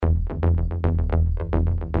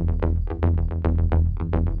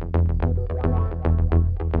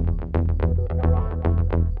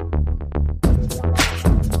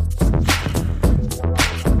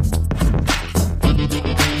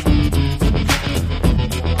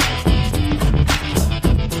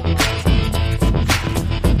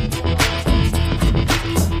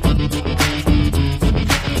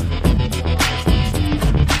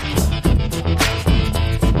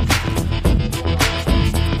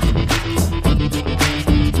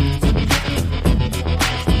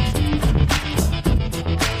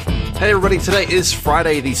Hey everybody, today is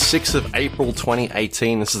Friday the 6th of April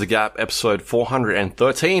 2018. This is The Gap, episode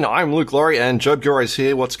 413. I'm Luke Lawrie and Joab Gilroy is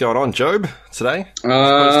here. What's going on, Joab, today?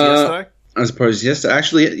 As opposed to yesterday.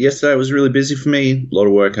 Actually, yesterday was really busy for me. A lot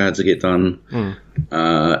of work I had to get done.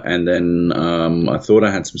 And then I thought I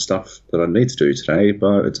had some stuff that I need to do today,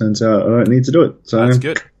 but it turns out I don't need to do it. So that's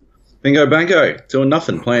good. Bingo bango, doing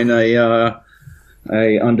nothing, playing a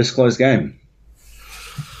undisclosed game.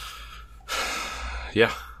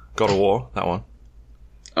 Yeah. God of War, that one.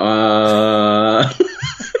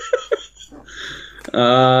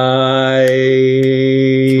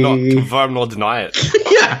 Not confirm nor deny it.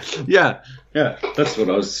 yeah. That's what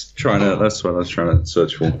I was trying to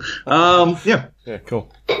search for. Yeah,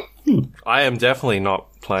 cool. I am definitely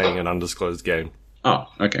not playing an undisclosed game. Oh,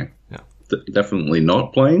 okay. Yeah, definitely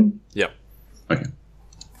not playing. Yep. Okay.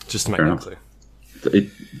 Just to make that clear.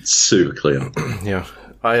 It's super clear. Yeah.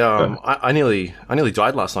 I nearly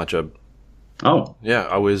died last night, Joab. Oh. Yeah,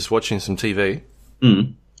 I was watching some TV.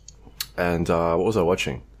 And what was I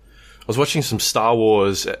watching? I was watching some Star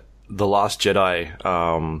Wars The Last Jedi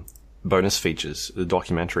bonus features, the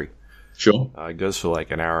documentary. Sure. It goes for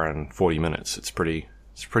like an hour and 40 minutes. It's pretty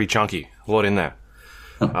chunky. A lot in there.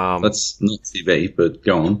 That's not TV, but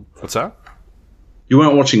go on. What's that? You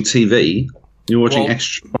weren't watching TV. You were watching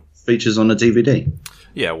extra features on a DVD.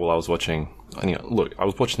 Yeah, well, I was watching... Anyway, look, I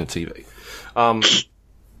was watching the TV. And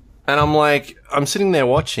I'm sitting there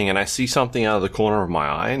watching and I see something out of the corner of my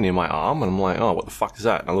eye near my arm and I'm like, oh, what the fuck is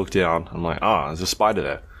that? And I look down and I'm like, oh, there's a spider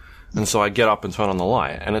there. And so I get up and turn on the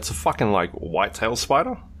light and it's a fucking like white-tailed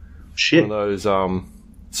spider. Shit. One of those,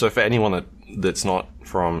 so for anyone that's not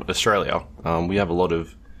from Australia, we have a lot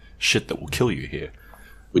of shit that will kill you here.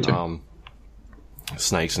 We do.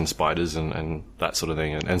 Snakes and spiders and that sort of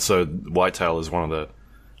thing. And so whitetail is one of the,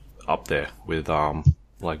 up there with,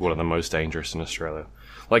 like one of the most dangerous in Australia.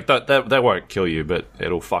 Like that won't kill you, but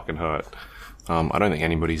it'll fucking hurt. I don't think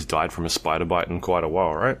anybody's died from a spider bite in quite a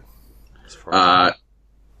while, right? I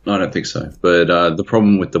don't think so. But the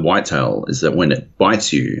problem with the whitetail is that when it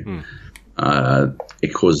bites you,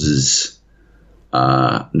 it causes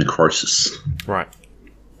necrosis. Right.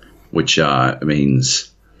 Which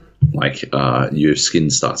means like your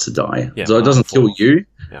skin starts to die. Yeah, so it doesn't kill you,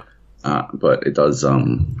 but it does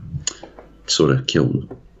sort of kill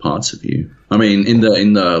parts of you. I mean, in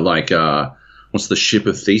the like, what's the ship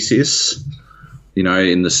of Theseus? You know,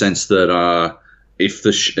 in the sense that if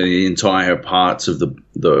the entire parts of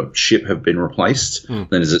the ship have been replaced,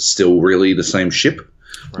 then is it still really the same ship?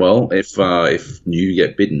 Right. Well, if you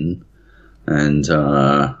get bitten and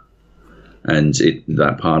that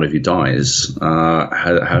part of you dies,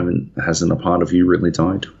 hasn't a part of you really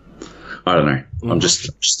died? I don't know. I'm just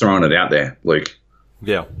throwing it out there, Luke.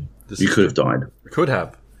 Yeah. You could have died. Could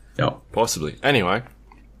have. Yeah. Possibly. Anyway,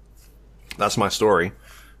 that's my story.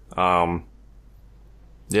 Yeah,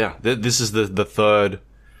 this is the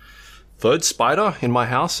third spider in my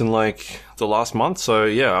house in like the last month. So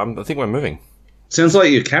yeah, I think we're moving. Sounds like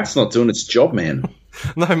your cat's not doing its job, man.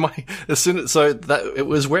 No, it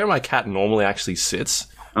was where my cat normally actually sits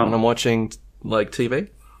when I'm watching like TV.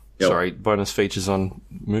 Yep. Sorry, bonus features on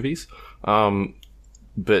movies.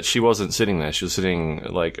 But she wasn't sitting there. She was sitting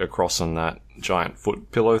like across on that giant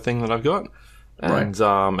foot pillow thing that I've got. And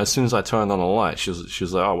as soon as I turned on the light, she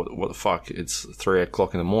was like, "Oh, what the fuck? It's 3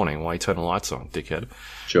 o'clock in the morning. Why are you turning the lights on, dickhead?"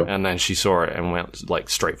 Sure. And then she saw it and went like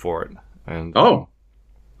straight for it. And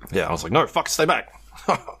yeah, I was like, "No, fuck, stay back!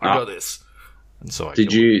 I got this." And so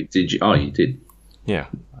did you? Oh, you did. Yeah,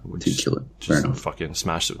 I did kill it. Fair enough. Fucking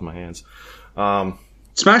smashed it with my hands.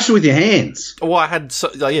 Smashed it with your hands. Well, I had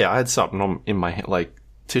something in my hand, like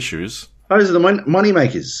tissues. Those are the money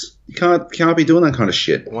makers. You can't be doing that kind of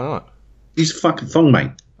shit. Why not? He's a fucking thong,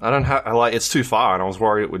 mate. I don't have, like, it's too far and I was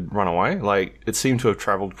worried it would run away. Like, it seemed to have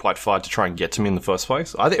travelled quite far to try and get to me in the first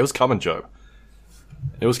place. I think it was coming, Joe.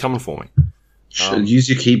 It was coming for me. Use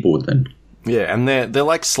your keyboard then. Yeah, and they're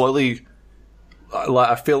like slowly, like,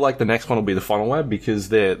 I feel like the next one will be the funnel web because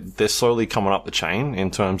they're slowly coming up the chain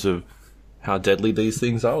in terms of how deadly these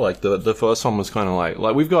things are. Like, the first one was kind of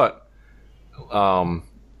like we've got,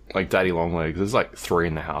 like daddy long legs. There's like 3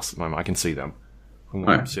 in the house at the moment. I can see them from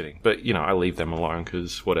where I'm sitting. But, you know, I leave them alone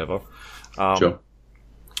because whatever. Sure.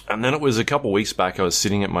 And then it was a couple of weeks back, I was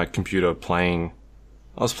sitting at my computer playing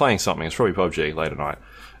something. It's probably PUBG late at night.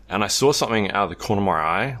 And I saw something out of the corner of my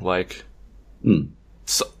eye. Like,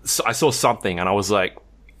 so I saw something and I was like,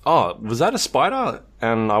 oh, was that a spider?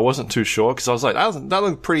 And I wasn't too sure because I was like, that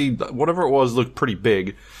looked pretty, whatever it was looked pretty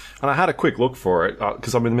big. And I had a quick look for it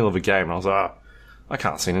because I'm in the middle of a game and I was like, I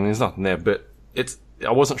can't see anything. There's nothing there. But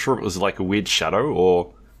I wasn't sure if it was like a weird shadow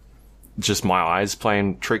or just my eyes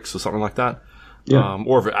playing tricks or something like that. Yeah.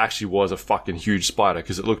 Or if it actually was a fucking huge spider,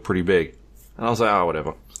 because it looked pretty big. And I was like, oh,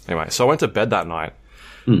 whatever. Anyway, so I went to bed that night.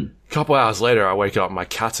 A couple hours later, I wake up, my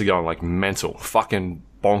cats are going like mental, fucking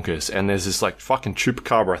bonkers, and there's this like fucking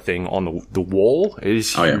chupacabra thing on the wall. It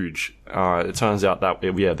is huge. It turns out that,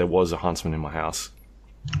 there was a huntsman in my house.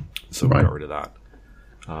 So we got rid of that.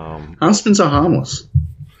 Huntsmans are harmless.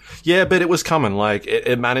 Yeah, but it was coming. Like,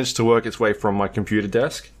 it managed to work its way from my computer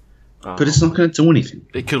desk. But it's not going to do anything.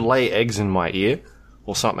 It could lay eggs in my ear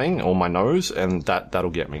or something, or my nose, and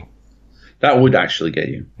that'll get me. That would actually get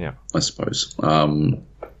you. Yeah. I suppose.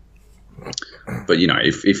 But, you know,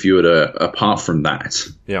 if you were to, apart from that,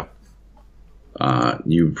 yeah,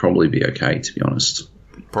 you would probably be okay, to be honest.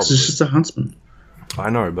 Probably. It's just a huntsman. I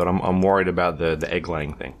know, but I'm worried about the egg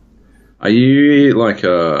laying thing. Are you like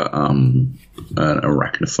an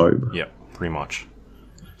arachnophobe? Yeah, pretty much.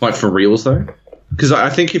 Like for reals, though? Because I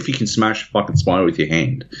think if you can smash a fucking spider with your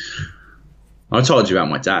hand... I told you about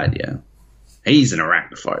my dad, yeah? He's an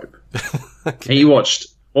arachnophobe. Okay. He watched...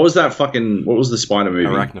 What was the spider movie?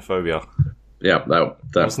 Arachnophobia. Yeah, that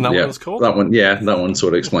wasn't that what it was called? That one, yeah, that one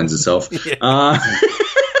sort of explains itself.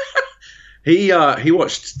 He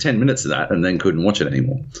watched 10 minutes of that and then couldn't watch it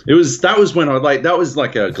anymore. That was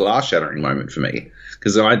like a glass shattering moment for me,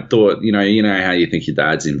 because I thought, you know how you think your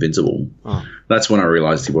dad's invincible. Oh. That's when I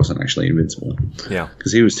realized he wasn't actually invincible. Yeah,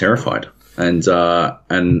 because he was terrified. And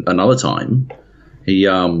another time, he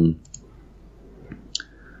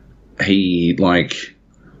like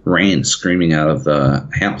ran screaming out of the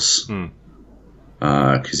house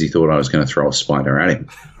because he thought I was going to throw a spider at him.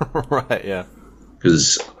 Right. Yeah.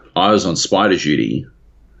 Because I was on spider duty,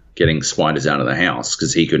 getting spiders out of the house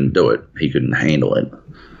because he couldn't do it. He couldn't handle it.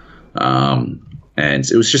 And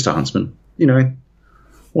it was just a huntsman, you know,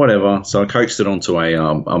 whatever. So I coaxed it onto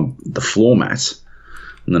the floor mat,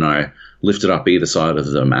 and then I lifted up either side of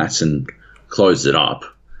the mat and closed it up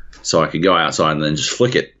so I could go outside and then just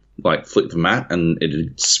flick the mat, and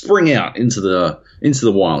it'd spring out into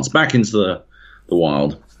the wilds, back into the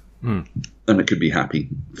wild, and it could be happy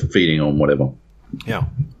feeding on whatever. Yeah.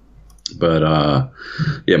 But,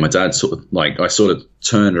 my dad I sort of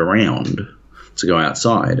turned around to go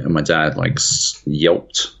outside, and my dad, like,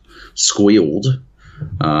 yelped, squealed,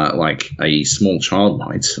 like a small child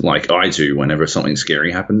might, like I do whenever something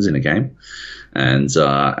scary happens in a game. And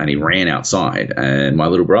he ran outside, and my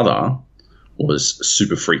little brother was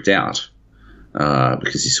super freaked out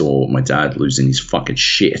because he saw my dad losing his fucking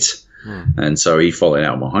shit. And so he followed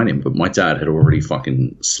out behind him, but my dad had already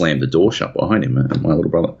fucking slammed the door shut behind him, and my little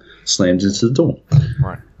brother slammed into the door.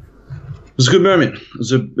 Right. It was a good moment.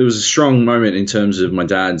 It was a strong moment in terms of my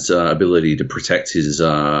dad's ability to protect his,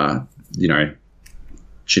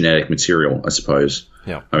 genetic material, I suppose.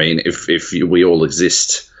 Yeah. I mean, if we all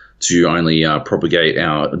exist to only propagate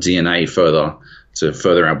our DNA further, to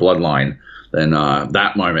further our bloodline, then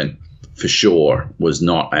that moment for sure was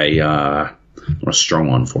not a strong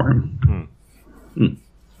one for him.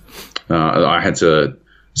 I had to,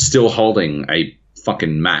 still holding a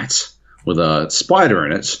fucking mat with a spider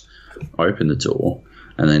in it, open the door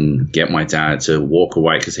and then get my dad to walk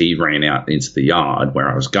away because he ran out into the yard where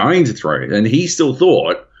I was going to throw it, and he still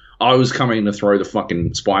thought I was coming to throw the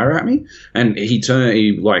fucking spider at me, and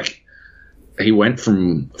he went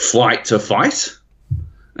from flight to fight.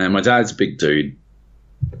 And my dad's a big dude,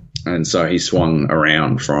 and so he swung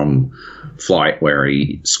around from flight where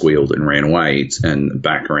he squealed and ran away and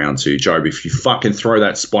back around to, Joab, if you fucking throw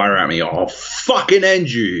that spider at me, I'll fucking end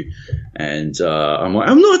you. And I'm like,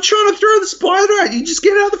 I'm not trying to throw the spider at you, just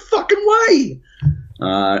get out of the fucking way.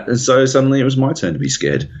 And so suddenly it was my turn to be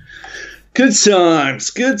scared. Good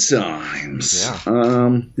times. Yeah.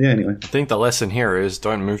 Anyway. I think the lesson here is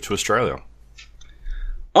don't move to Australia.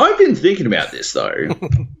 I've been thinking about this, though.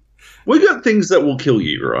 We've got things that will kill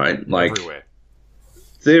you, right? Like, everywhere.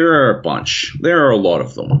 There are a bunch. There are a lot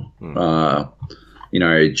of them.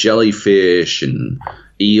 Jellyfish and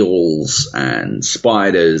eels and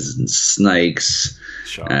spiders and snakes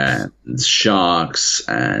and sharks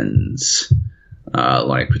and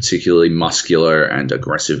particularly muscular and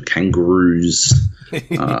aggressive kangaroos.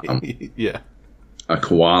 Yeah. A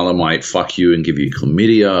koala might fuck you and give you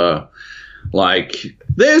chlamydia. Like,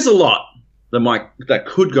 there's a lot that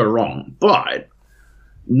could go wrong, but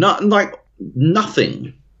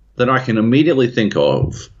nothing that I can immediately think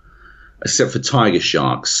of, except for tiger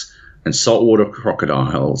sharks and saltwater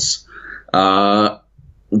crocodiles, will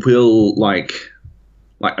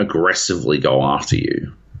aggressively go after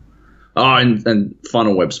you. Oh, and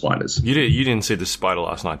funnel web spiders. You didn't see the spider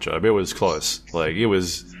last night, Joab. It was close. Like, it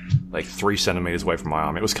was 3 centimeters away from my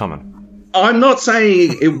arm. It was coming. I'm not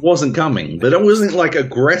saying it wasn't coming, but it wasn't like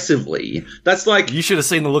aggressively. That's like you should have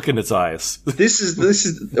seen the look in its eyes. This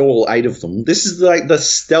is all 8 of them. This is like the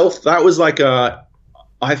stealth. That was like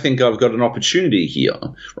I think I've got an opportunity here,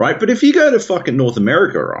 right? But if you go to fucking North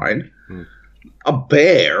America, right,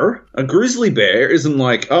 a grizzly bear isn't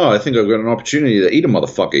like, oh, I think I've got an opportunity to eat a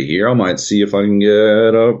motherfucker here. I might see if I can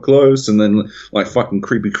get up close, and then like fucking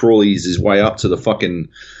creepy crawlies his way up to the fucking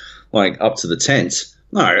up to the tent.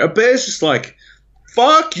 No, a bear's just like,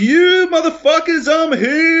 fuck you, motherfuckers, I'm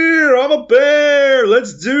here. I'm a bear.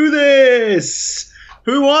 Let's do this.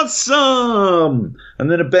 Who wants some?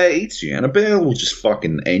 And then a bear eats you, and a bear will just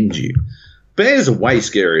fucking end you. Bears are way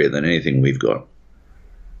scarier than anything we've got.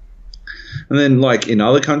 And then, like, in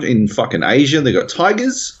other countries, in fucking Asia, they got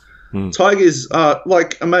tigers. Tigers are,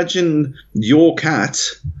 like, imagine your cat,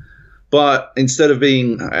 but instead of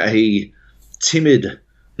being a timid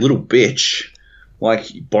little bitch,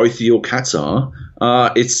 like both of your cats are,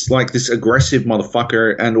 it's like this aggressive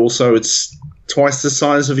motherfucker, and also it's twice the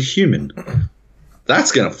size of a human.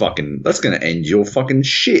 That's gonna end your fucking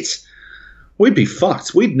shit. We'd be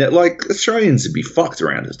fucked. Australians would be fucked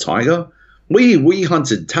around a tiger. We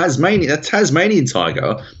hunted Tasmania. A Tasmanian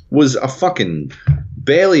tiger was a fucking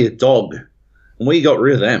barely a dog, and we got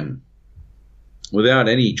rid of them without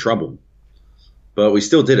any trouble. But we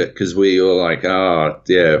still did it because we were like,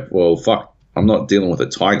 yeah, well, fuck, I'm not dealing with a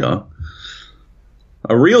tiger.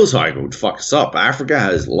 A real tiger would fuck us up. Africa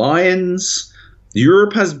has lions.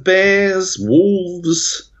 Europe has bears,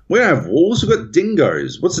 wolves. We don't have wolves. We've got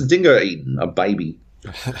dingoes. What's a dingo eating? A baby.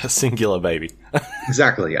 A singular baby.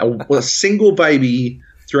 Exactly. A single baby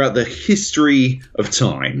throughout the history of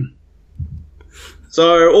time.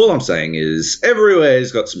 So all I'm saying is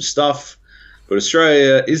everywhere's got some stuff, but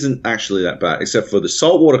Australia isn't actually that bad, except for the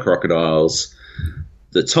saltwater crocodiles,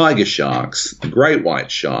 the tiger sharks, the great white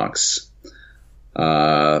sharks,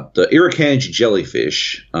 the Irukandji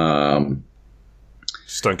jellyfish,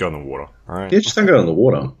 just don't go in the water, all right? Yeah, just don't go in the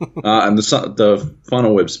water. And the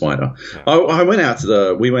funnel web spider.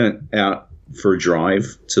 Yeah. We went out for a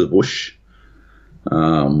drive to the bush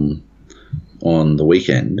on the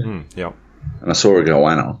weekend. Yeah. And I saw a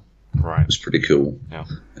goanna. Right. It was pretty cool.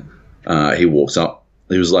 Yeah. He walks up.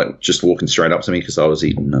 He was like just walking straight up to me because I was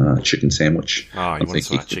eating a chicken sandwich. Oh, you wanted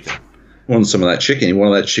some of that chicken. Wanted some of that chicken. He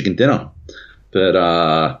wanted that chicken dinner.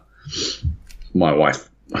 But my wife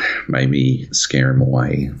made me scare him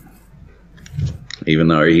away, even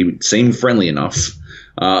though he seemed friendly enough.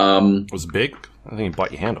 Was it big? I think he'd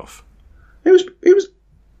bite your hand off. It was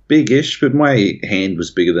big-ish, but my hand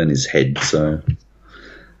was bigger than his head, so...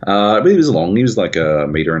 but he was long. He was like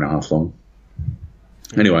 1.5 meters long.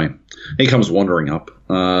 Anyway, he comes wandering up.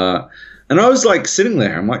 And I was like sitting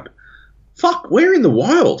there. I'm like, fuck, we're in the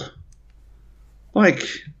wild. Like,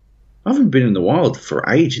 I haven't been in the wild for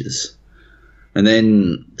ages. And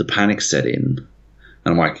then the panic set in.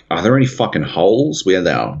 And I'm like, are there any fucking holes? We had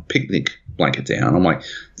our picnic blanket down. I'm like,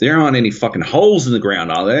 there aren't any fucking holes in the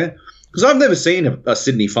ground, are there? Because I've never seen a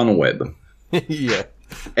Sydney funnel web. Yeah.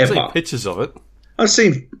 Ever. I've seen pictures of it. I've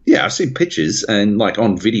seen pictures and like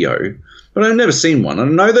on video, but I've never seen one. I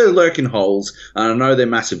know they're lurking holes, and I know they're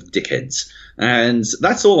massive dickheads, and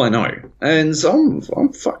that's all I know. And so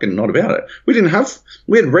I'm fucking not about it. We had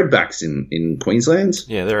redbacks in Queensland.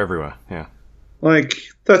 Yeah, they're everywhere. Yeah, like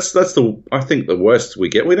that's I think the worst we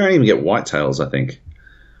get. We don't even get whitetails. I think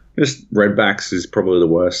just redbacks is probably the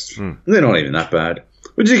worst. And they're not even that bad.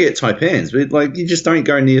 We do get taipans, but like you just don't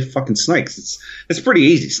go near fucking snakes. It's pretty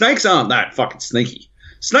easy. Snakes aren't that fucking sneaky.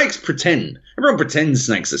 Snakes pretend. Everyone pretends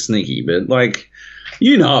snakes are sneaky, but like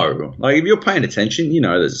like if you're paying attention,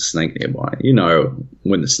 there's a snake nearby. You know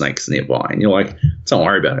when the snake's nearby, and you're like, don't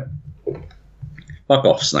worry about it. Fuck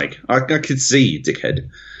off, snake. I could see you, dickhead.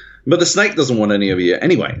 But the snake doesn't want any of you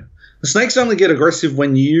anyway. The snakes only get aggressive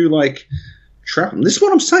when you like trap them. This is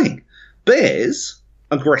what I'm saying. Bears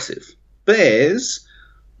aggressive. Bears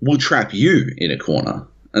will trap you in a corner,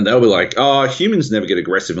 and they'll be like, oh, humans never get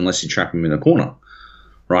aggressive unless you trap them in a corner,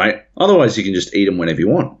 right? Otherwise, you can just eat them whenever you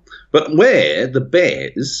want. But we're the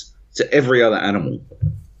bears to every other animal,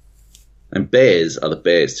 and bears are the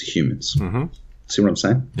bears to humans. Mm-hmm. See what I'm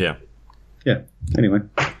saying? Yeah. Yeah. Anyway.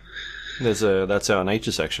 That's our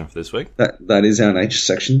nature section for this week. That is our nature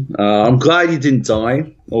section. I'm glad you didn't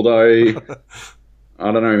die, although,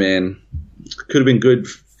 I don't know, man. Could have been good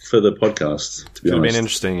for the podcast, to be honest. Could have been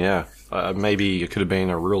interesting, yeah. Maybe it could have been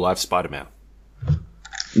a real-life Spider-Man.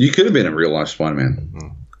 You could have been a real-life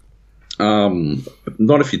Spider-Man.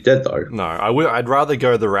 Not if you're dead, though. No, I'd rather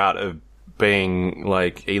go the route of being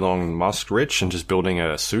like Elon Musk rich and just building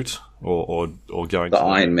a suit or going the to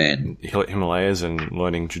Iron Man, Himalayas and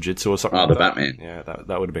learning jiu-jitsu or something. Oh, the Batman. Yeah,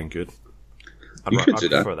 that would have been good. You could do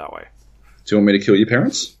that. I prefer that way. Do you want me to kill your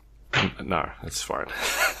parents? No, that's fine.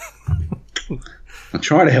 I'm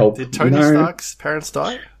trying to help. Did Tony Stark's parents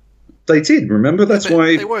die? They did. Remember, that's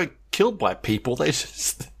why they weren't killed by people. They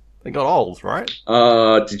got old, right?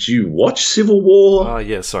 Did you watch Civil War? Oh,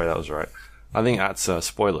 yeah. Sorry, that was right. I think that's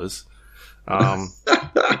spoilers.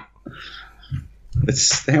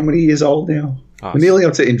 It's how many years old now? Oh, We're nearly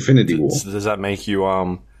up to Infinity War. Does that make you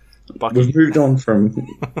Bucky? We've moved on from.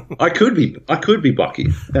 I could be Bucky.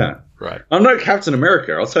 Yeah, right. I'm no Captain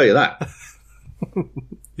America. I'll tell you that.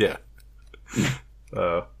 Yeah.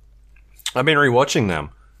 I've been rewatching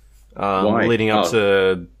them. Why? Leading up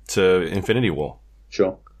to Infinity War.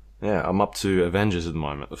 Sure. Yeah, I'm up to Avengers at the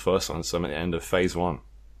moment, the first one, so I'm at the end of Phase 1.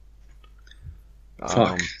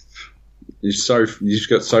 Fuck. You've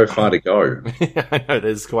got so far to go. Yeah, I know,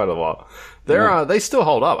 there's quite a lot. They still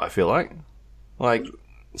hold up, I feel like. Like,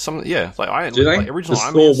 some, yeah. Do they? Like, original Does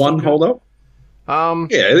Iron Thor Man's 1 hold up?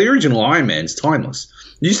 Yeah, the original Iron Man's timeless.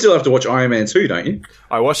 You still have to watch Iron Man 2, don't you?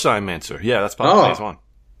 I watched Iron Man 2. Yeah, that's part of Phase 1.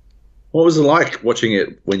 What was it like watching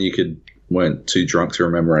it when you weren't too drunk to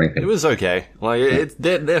remember anything? It was okay. Like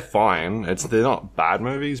they're fine. They're not bad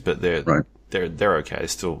movies, but they're okay. They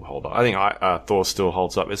still hold up. I think Thor still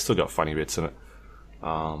holds up. It's still got funny bits in it.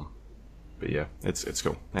 But yeah, it's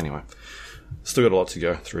cool. Anyway, still got a lot to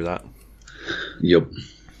go through that. Yep.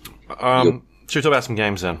 Should we talk about some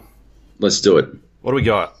games then? Let's do it. What do we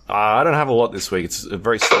got? I don't have a lot this week. It's a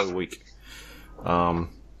very slow week.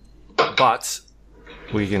 But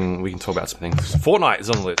we can talk about some things. Fortnite is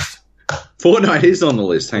on the list. Fortnite is on the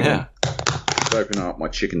list. Hang on. Let's open up my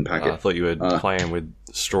chicken packet. I thought you were playing with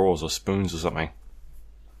straws or spoons or something.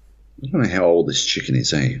 I don't know how old this chicken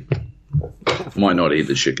is, eh? Might not eat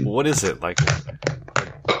the chicken. What is it? Like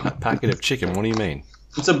a packet of chicken? What do you mean?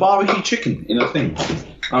 It's a barbecue chicken in a thing.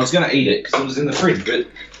 I was going to eat it because it was in the fridge, but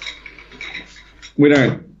we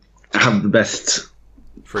don't have the best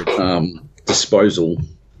fridge disposal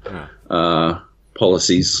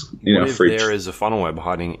policies in our fridge. There is a funnel web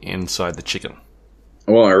hiding inside the chicken.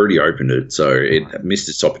 Well, I already opened it, so it missed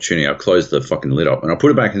its opportunity. I closed the fucking lid up and I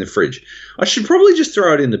put it back in the fridge. I should probably just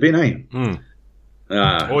throw it in the bin, eh?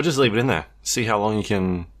 Or just leave it in there. See how long you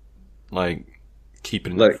can, keep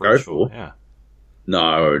it in let the fridge it go for. Yeah.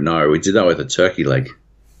 No, we did that with a turkey leg.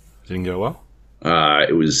 Didn't go well?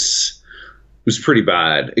 It was pretty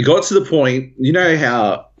bad. It got to the point, you know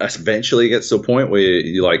how eventually it gets to a point where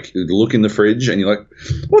you look in the fridge and you're like,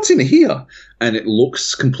 what's in here? And it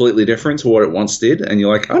looks completely different to what it once did. And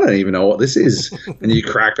you're like, I don't even know what this is. And you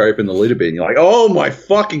crack open the lid a bit and you're like, oh my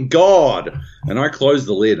fucking God. And I closed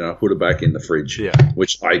the lid and I put it back in the fridge,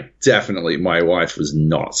 which my wife was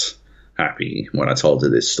not happy when I told her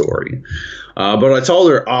this story. But I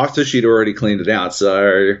told her after she'd already cleaned it out.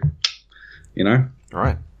 So, All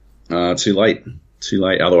right. Too late.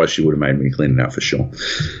 Otherwise, she would have made me clean it out for sure.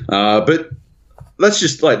 But that's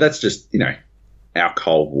just our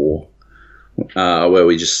Cold War, where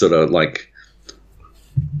we just sort of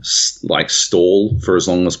stall for as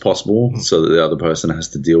long as possible, so that the other person has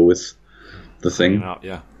to deal with the thing.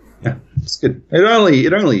 Yeah, it's good.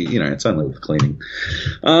 It's only with cleaning.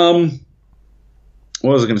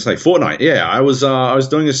 What was I going to say? Fortnite. Yeah, I was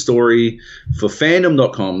doing a story for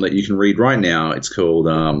fandom.com that you can read right now. It's called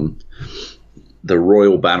The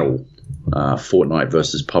Royal Battle, Fortnite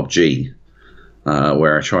versus PUBG,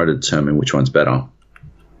 where I try to determine which one's better.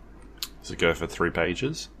 Does it go for 3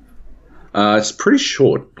 pages? It's pretty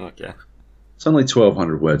short. Okay. It's only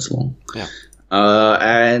 1,200 words long. Yeah.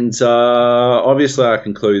 And obviously I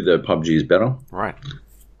conclude that PUBG is better. Right.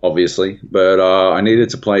 Obviously. But I needed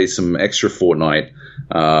to play some extra Fortnite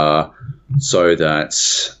so that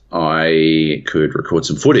I could record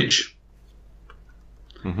some footage.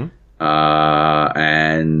 Mm-hmm.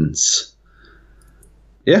 And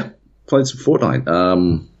yeah, played some Fortnite.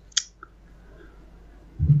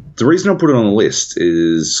 The reason I put it on the list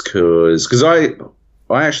is because I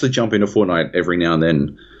actually jump into Fortnite every now and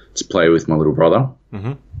then to play with my little brother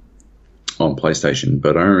on PlayStation,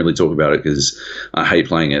 but I don't really talk about it because I hate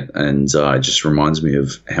playing it, and it just reminds me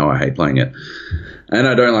of how I hate playing it. And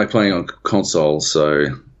I don't like playing on console, so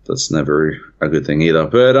that's never a good thing either.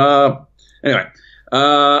 But anyway,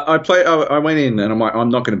 I went in and I'm like, I'm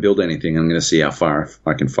not going to build anything. I'm going to see how far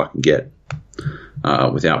I can fucking get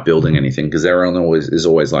without building anything, because everyone is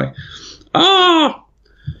always like,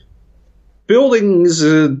 building is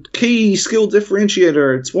a key skill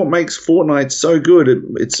differentiator. It's what makes Fortnite so good.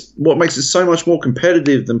 It's what makes it so much more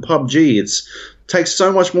competitive than PUBG. It takes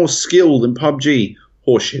so much more skill than PUBG.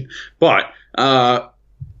 Horseshit. But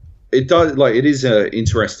it does, like, it is an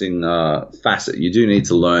interesting facet. You do need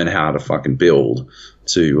to learn how to fucking build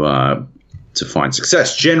to find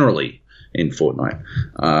success generally in Fortnite.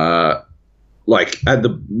 Like, at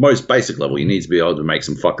the most basic level, you need to be able to make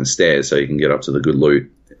some fucking stairs so you can get up to the good loot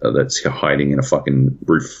that's hiding in a fucking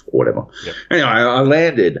roof or whatever. Yep. Anyway, I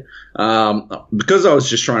landed because I was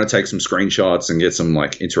just trying to take some screenshots and get some,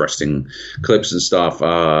 like, interesting clips and stuff.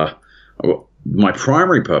 My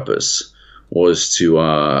primary purpose was to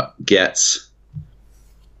get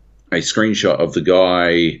a screenshot of the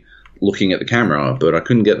guy looking at the camera, but I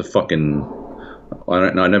couldn't get the fucking...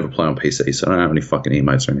 I never play on PC, so I don't have any fucking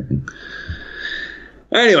emotes or anything.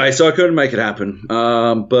 Anyway, so I couldn't make it happen,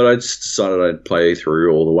 but I just decided I'd play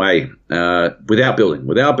through all the way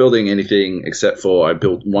without building anything, except for I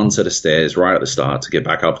built one set of stairs right at the start to get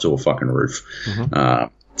back up to a fucking roof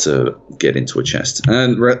to get into a chest.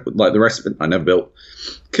 And like the rest of it, I never built.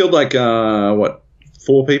 Killed like,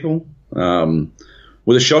 4 people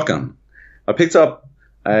with a shotgun. I picked up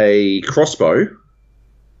a crossbow,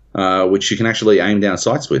 which you can actually aim down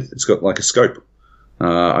sights with. It's got like a scope.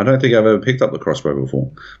 I don't think I've ever picked up the crossbow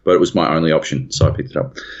before, but it was my only option, so I picked it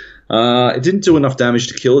up. It didn't do enough damage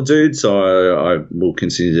to kill a dude, so I will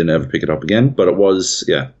continue to never pick it up again, but it was,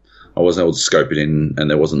 I wasn't able to scope it in, and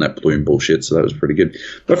there wasn't that bloom bullshit, so that was pretty good.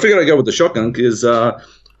 But I figured I'd go with the shotgun, because,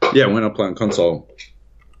 when I play on console,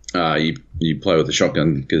 you play with the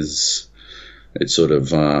shotgun, because it sort of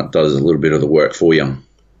does a little bit of the work for you.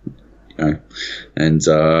 And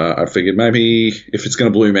I figured maybe if it's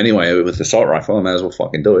going to bloom anyway with the assault rifle, I may as well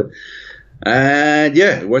fucking do it. And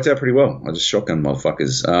it worked out pretty well. I just shotgun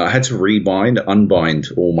motherfuckers. I had to unbind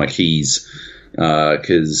all my keys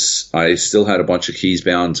because I still had a bunch of keys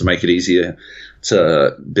bound to make it easier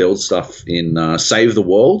to build stuff in Save the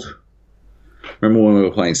World. Remember when we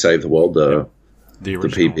were playing Save the World, the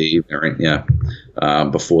PB variant,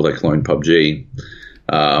 before they cloned PUBG.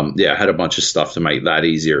 I had a bunch of stuff to make that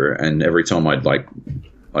easier, and every time I'd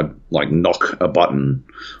knock a button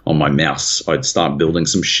on my mouse, I'd start building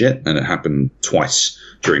some shit, and it happened twice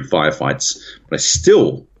during firefights. But I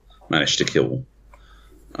still managed to kill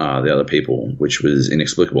the other people, which was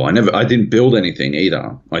inexplicable. I didn't build anything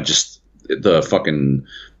either. The fucking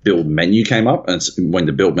build menu came up, and when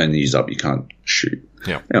the build menu's up, you can't shoot.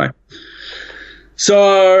 Yeah. Anyway.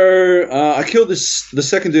 So I killed the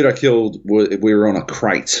second dude I killed. We were on a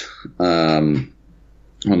crate, on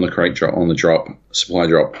the drop, supply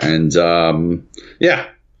drop, and I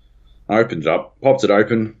opened it up, popped it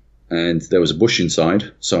open, and there was a bush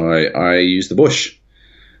inside. So I used the bush,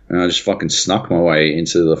 and I just fucking snuck my way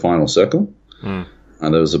into the final circle. And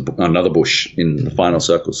there was another bush in the final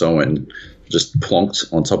circle, so I went and just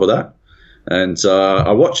plonked on top of that. And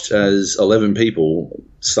I watched as 11 people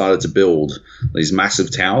started to build these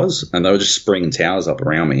massive towers, and they were just springing towers up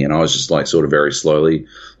around me, and I was just like sort of very slowly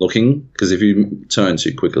looking, because if you turn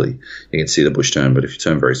too quickly, you can see the bush turn, but if you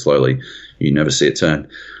turn very slowly, you never see it turn.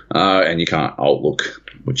 And you can't alt look,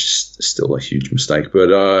 which is still a huge mistake.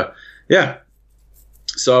 But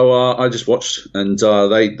so I just watched, and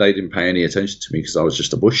they didn't pay any attention to me because I was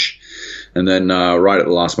just a bush. And then right at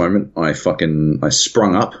the last moment, I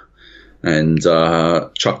sprung up and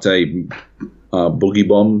chucked a boogie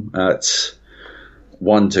bomb at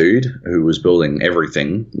one dude who was building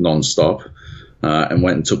everything non-stop, and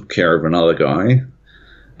went and took care of another guy.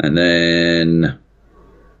 And then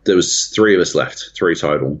there was 3 of us left, 3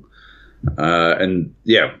 total.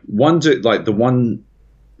 One dude, like the one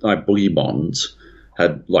I boogie bombed,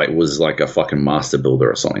 was like a fucking master builder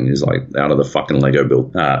or something. He's like out of the fucking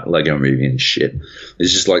Lego movie and shit.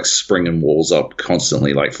 He's just like springing walls up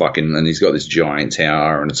constantly, like fucking, and he's got this giant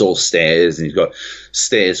tower, and it's all stairs, and he's got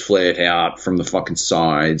stairs flared out from the fucking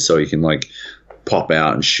side so he can like pop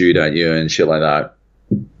out and shoot at you and shit like that.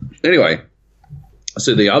 Anyway,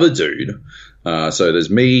 so the other dude, so there's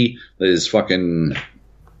me, there's fucking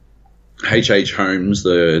H.H. Holmes,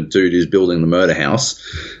 the dude who's building the murder house,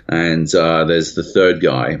 and there's the third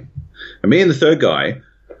guy. And me and the third guy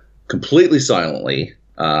completely silently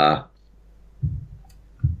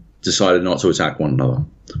decided not to attack one another.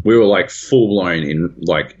 We were like full blown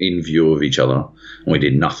in view of each other, and we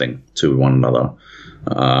did nothing to one another.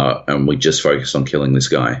 And we just focused on killing this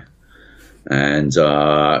guy. And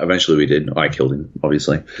eventually we did. I killed him,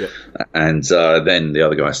 obviously. Yep. And then the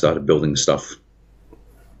other guy started building stuff.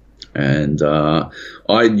 And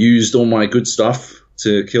I used all my good stuff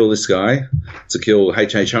to kill this guy, to kill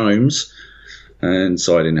H.H. Holmes, and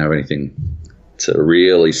so I didn't have anything to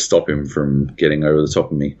really stop him from getting over the top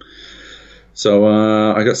of me. So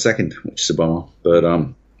I got second, which is a bummer. But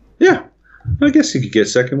I guess you could get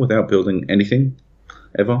second without building anything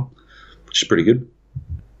ever, which is pretty good.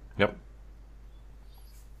 Yep.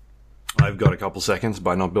 they've got a couple seconds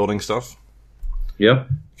by not building stuff. Yeah.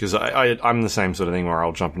 Because I'm the same sort of thing where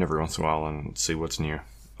I'll jump in every once in a while and see what's new.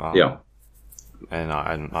 Yeah. And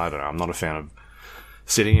I don't know, I'm not a fan of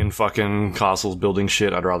sitting in fucking castles building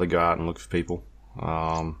shit. I'd rather go out and look for people.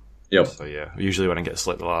 Yep. So yeah, usually when I get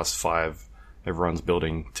select the last 5, everyone's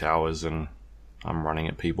building towers and I'm running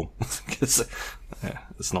at people.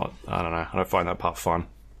 It's not, I don't know, I don't find that part fun.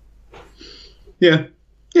 Yeah.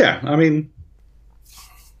 Yeah, I mean,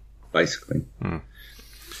 basically.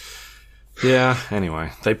 Yeah,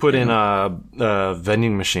 anyway. They put in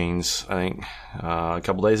vending machines, I think, a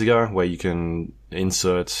couple days ago, where you can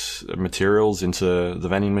insert materials into the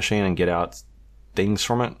vending machine and get out things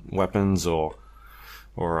from it, weapons or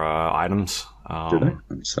items. Do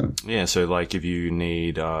they? So. Yeah, so like if you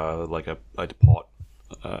need like a pot,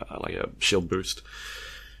 like a shield boost,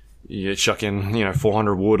 you chuck in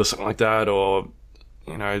 400 wood or something like that, or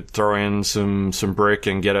throw in some brick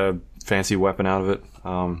and get a fancy weapon out of it.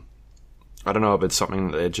 I don't know if it's something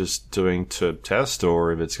that they're just doing to test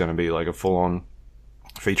or if it's going to be like a full-on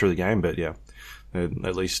feature of the game, but yeah, they're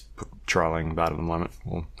at least trialing that at the moment.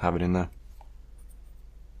 We'll have it in there.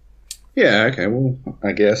 Yeah, okay, well,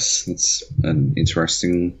 I guess it's an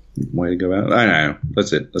interesting way to go out. I don't know.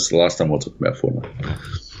 That's it. That's the last time we'll talk about Fortnite.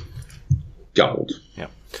 Gold. Yeah.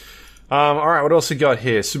 All right, what else we got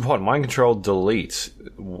here? Superhot Mind Control Delete.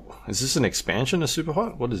 Is this an expansion to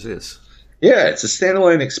Superhot? What is this? Yeah, it's a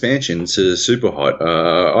standalone expansion to Superhot.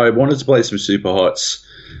 I wanted to play some Superhots.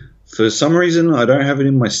 For some reason, I don't have it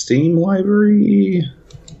in my Steam library.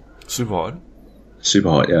 Superhot?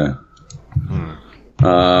 Superhot, yeah.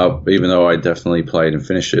 Even though I definitely played and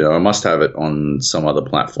finished it. I must have it on some other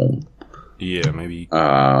platform. Yeah, maybe.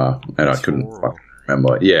 And I couldn't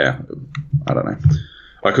remember. Yeah, I don't know.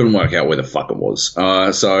 I couldn't work out where the fuck it was.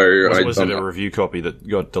 Was it a review copy that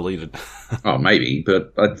got deleted? Oh, maybe,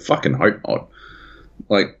 but I fucking hope not.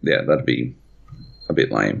 Like, yeah, that'd be a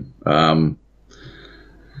bit lame.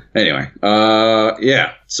 Anyway,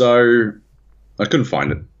 yeah, so I couldn't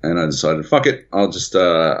find it, and I decided, fuck it, I'll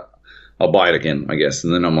buy it again, I guess.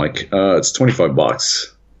 And then I'm like, it's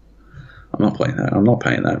 $25. I'm not playing that. I'm not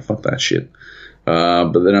paying that. Fuck that shit.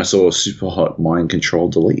 But then I saw Superhot Mind Control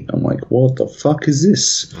Delete. I'm like, what the fuck is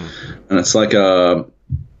this? And it's like a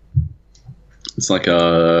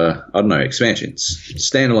I don't know, expansion. It's a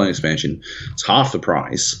standalone expansion. It's half the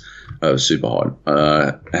price of Superhot.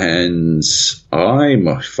 And I'm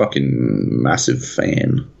a fucking massive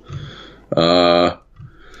fan.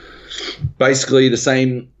 Basically the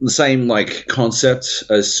same like concept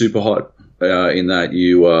as Superhot. In that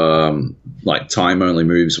you like time only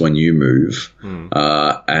moves when you move,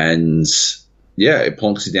 and yeah, it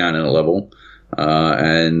plonks you down in a level,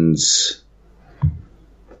 and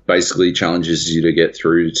basically challenges you to get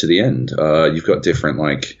through to the end. You've got different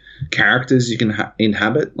like characters you can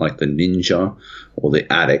inhabit, like the ninja or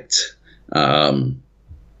the addict, and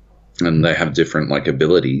they have different like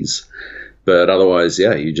abilities. But otherwise,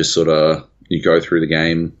 yeah, you just sort of you go through the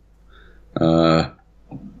game.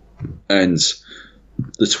 And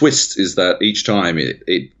the twist is that each time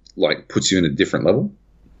it like puts you in a different level.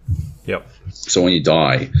 Yep. So when you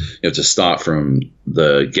die, you have to start from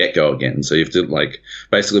the get-go again. So you have to like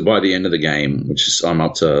basically by the end of the game, which is I'm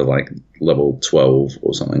up to like level 12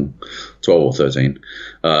 or something, 12 or 13.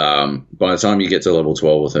 By the time you get to level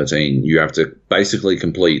 12 or 13, you have to basically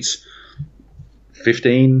complete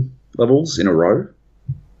 15 levels in a row.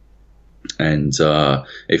 And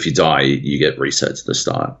if you die, you get reset to the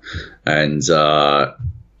start. And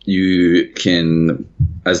you can,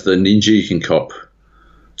 as the ninja, you can cop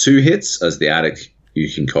 2 hits. As the addict,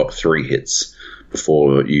 you can cop 3 hits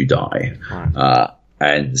before you die. Right.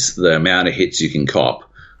 And the amount of hits you can cop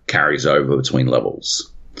carries over between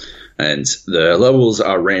levels. And the levels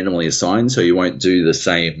are randomly assigned, so you won't do the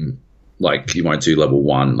same. Like, you might do level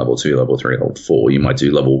 1, level 2, level 3, level 4. You might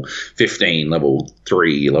do level 15, level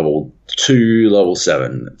 3, level 2, level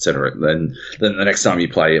 7, etc. Then the next time you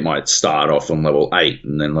play, it might start off on level 8,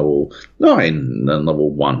 and then level 9, and then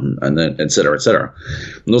level 1, and then etc. etc.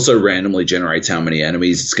 It also randomly generates how many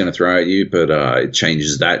enemies it's going to throw at you, but it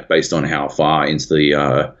changes that based on how far into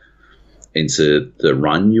the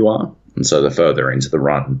run you are. And so the further into the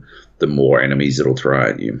run, the more enemies it'll throw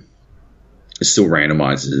at you. It still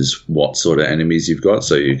randomizes what sort of enemies you've got.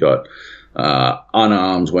 So you've got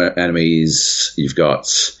unarmed enemies, you've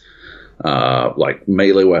got like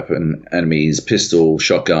melee weapon enemies, pistol,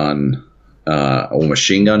 shotgun, or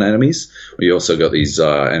machine gun enemies. You also got these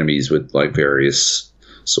enemies with like various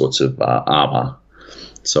sorts of armor.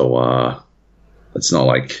 So it's not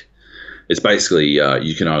like it's basically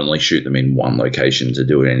you can only shoot them in one location to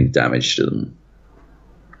do any damage to them.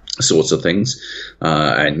 sorts of things.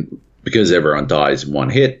 And because everyone dies in one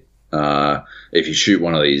hit, if you shoot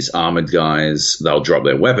one of these armored guys, they'll drop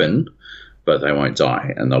their weapon, but they won't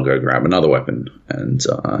die, and they'll go grab another weapon, and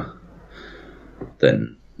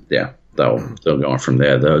then they'll go on from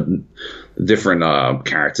there. The different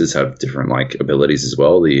characters have different like abilities as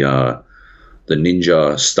well. The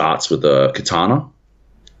ninja starts with a katana,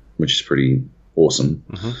 which is pretty awesome,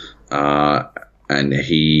 and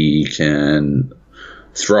he can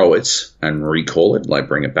throw it and recall it, like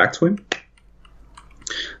bring it back to him,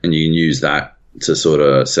 and you can use that to sort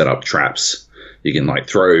of set up traps. You can like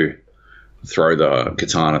throw the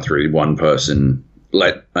katana through one person,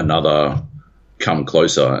 let another come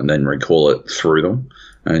closer, and then recall it through them,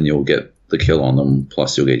 and you'll get the kill on them,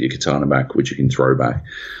 plus you'll get your katana back, which you can throw back.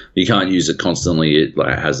 You can't use it constantly. It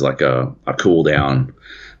like has like a cooldown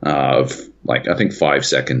of like I think 5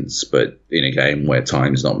 seconds, but in a game where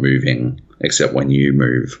time's not moving except when you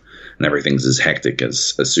move and everything's as hectic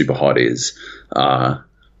as SUPERHOT is,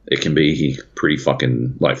 it can be pretty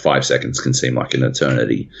fucking, like 5 seconds can seem like an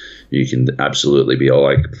eternity. You can absolutely be all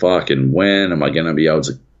like, fucking when am I going to be able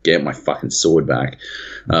to get my fucking sword back?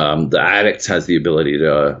 The addict has the ability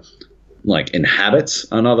to like inhabit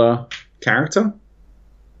another character.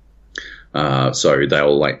 So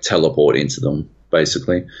they'll like teleport into them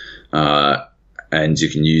basically. And you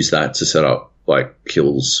can use that to set up like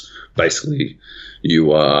kills. Basically, you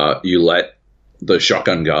let the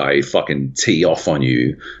shotgun guy fucking tee off on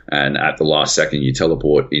you, and at the last second you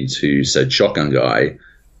teleport into said shotgun guy,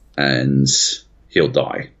 and he'll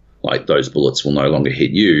die. Like those bullets will no longer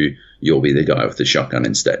hit you. You'll be the guy with the shotgun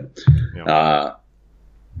instead. Yep.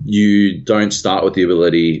 You don't start with the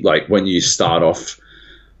ability, like when you start off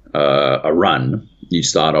a run, you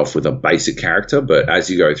start off with a basic character, but as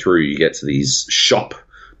you go through, you get to these shop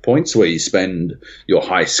points where you spend your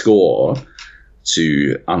high score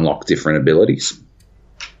to unlock different abilities.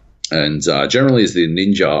 And generally, as the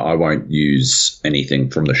ninja, I won't use anything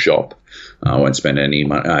from the shop. I won't spend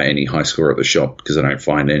any high score at the shop because I don't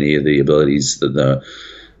find any of the abilities that the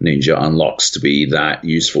ninja unlocks to be that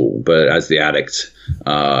useful. But as the addict,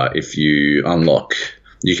 if you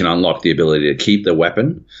can unlock the ability to keep the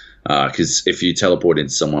weapon, because if you teleport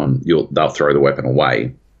into someone, they'll throw the weapon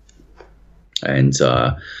away. And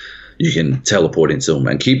you can teleport into them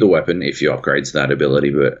and keep the weapon if you upgrade to that ability,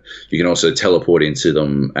 but you can also teleport into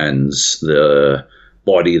them and the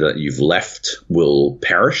body that you've left will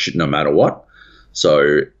perish no matter what.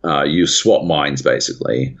 So you swap minds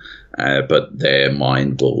basically, but their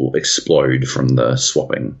mind will explode from the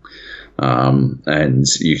swapping. And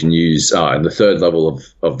you can use, and the third level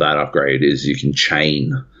of that upgrade is you can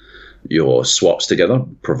chain your swaps together,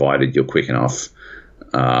 provided you're quick enough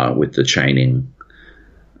with the chaining.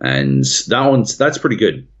 And that's pretty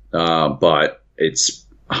good, but it's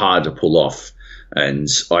hard to pull off. And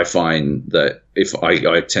I find that if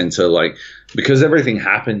I tend to like, because everything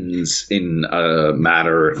happens in a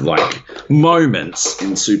matter of like moments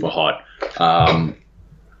in SUPERHOT,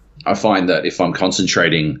 I find that if I'm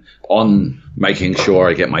concentrating on making sure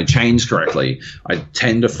I get my chains correctly, I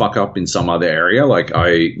tend to fuck up in some other area.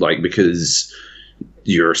 Because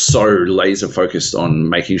you're so laser focused on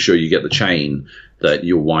making sure you get the chain that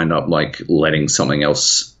you'll wind up like letting something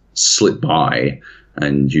else slip by,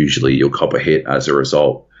 and usually you'll cop a hit as a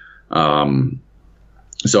result.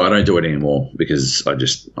 So I don't do it anymore because I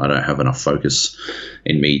don't have enough focus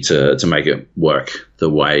in me to make it work the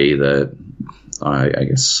way that I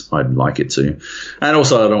guess I'd like it to. And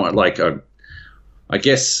also I don't want I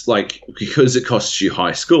guess like because it costs you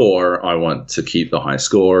high score, I want to keep the high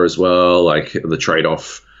score as well. Like the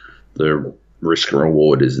trade-off, the risk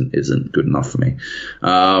reward isn't good enough for me.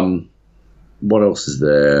 What else is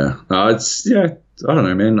there? I don't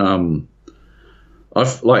know, man. I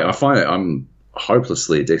find it, I'm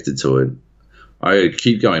hopelessly addicted to it. I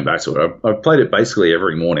keep going back to it. I've played it basically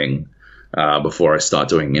every morning before I start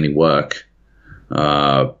doing any work.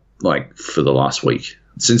 Like for the last week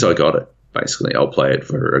since I got it. Basically, I'll play it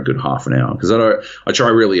for a good half an hour because I try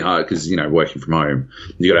really hard because, working from home,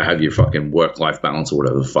 you got to have your fucking work-life balance or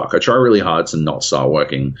whatever the fuck. I try really hard to not start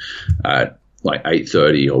working at like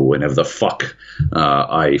 8:30 or whenever the fuck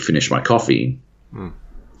I finish my coffee.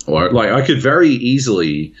 Or like I could very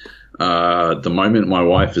easily, the moment my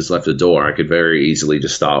wife has left the door, I could very easily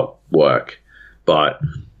just start work. But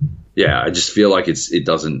yeah, I just feel like it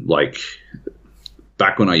doesn't like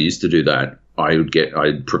back when I used to do that.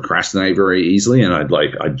 I'd procrastinate very easily, and I'd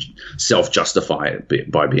self-justify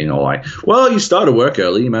it by being all like, well, you started work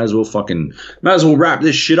early, you might as well wrap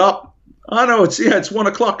this shit up. I know it's 1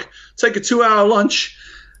 o'clock. Take a 2-hour lunch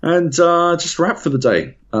and just wrap for the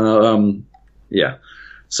day. Yeah.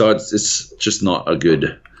 So it's just not a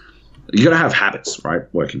good. You got to have habits, right?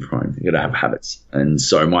 Working from home, you got to have habits, and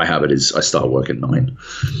so my habit is I start work at 9,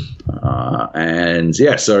 and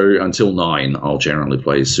yeah, so until 9, I'll generally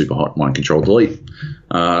play SUPERHOT Mind Control Delete,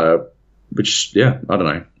 which I don't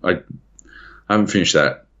know, I haven't finished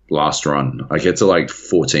that last run. I get to like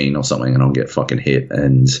 14 or something, and I'll get fucking hit,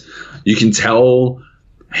 and you can tell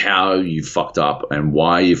how you fucked up and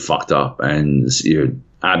why you fucked up, and you're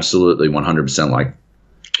absolutely 100% like,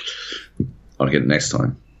 I'll get it next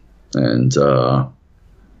time. And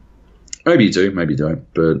maybe you do, maybe you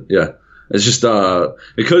don't. But yeah, it's just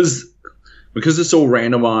because it's all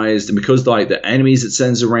randomized, and because like the enemies it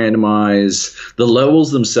sends are randomized, the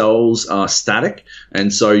levels themselves are static,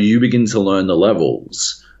 and so you begin to learn the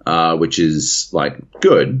levels, which is like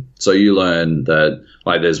good. So you learn that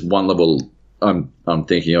like there's one level I'm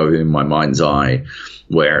thinking of in my mind's eye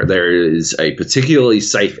where there is a particularly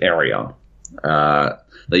safe area that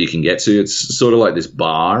you can get to. It's sort of like this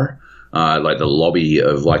bar, like the lobby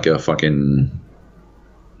of like a fucking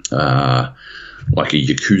like a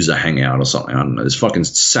Yakuza hangout or something. I don't know. There's fucking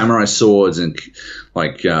samurai swords and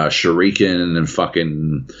like shuriken and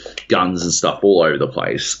fucking guns and stuff all over the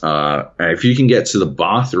place. And if you can get to the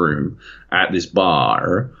bathroom at this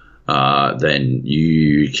bar, then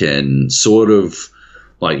you can sort of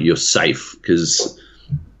like you're safe because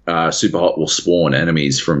SUPERHOT will spawn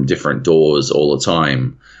enemies from different doors all the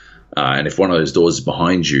time. And if one of those doors is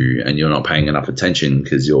behind you and you're not paying enough attention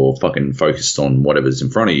because you're fucking focused on whatever's in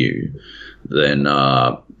front of you, then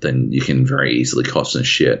you can very easily cost some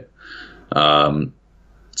shit.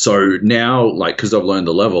 So now, like, because I've learned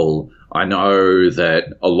the level, I know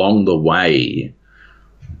that along the way,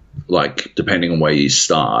 like, depending on where you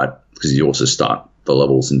start, because you also start the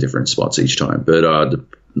levels in different spots each time, but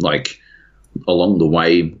like along the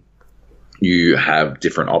way, you have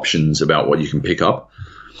different options about what you can pick up.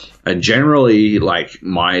 And generally, like,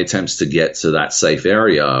 my attempts to get to that safe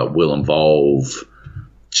area will involve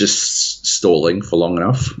just stalling for long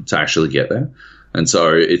enough to actually get there. And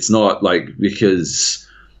so it's not like, because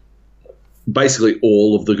basically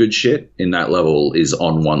all of the good shit in that level is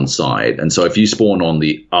on one side. And so if you spawn on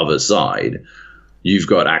the other side, you've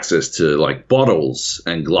got access to like bottles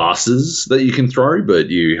and glasses that you can throw, but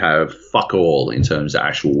you have fuck all in terms of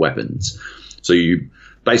actual weapons. So you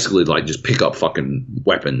basically like just pick up fucking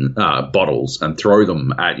bottles and throw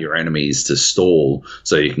them at your enemies to stall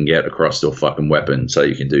so you can get across to a fucking weapon so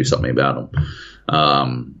you can do something about them.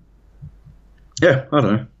 Yeah, I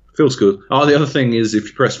don't know. Feels good. Oh, the other thing is if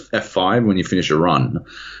you press F5 when you finish a run,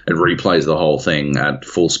 it replays the whole thing at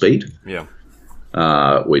full speed. Yeah.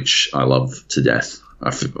 Which I love to death.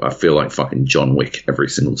 I feel like fucking John Wick every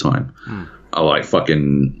single time. I like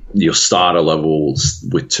fucking, you'll start a level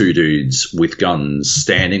with two dudes with guns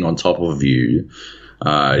standing on top of you,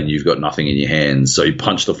 and you've got nothing in your hands, so you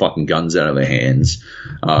punch the fucking guns out of their hands,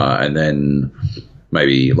 and then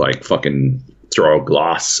maybe like fucking throw a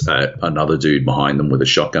glass at another dude behind them with a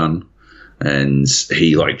shotgun, and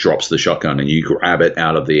he like drops the shotgun and you grab it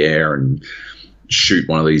out of the air and shoot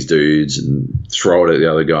one of these dudes and throw it at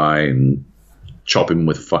the other guy and chop him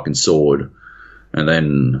with a fucking sword. And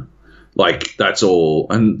then like that's all.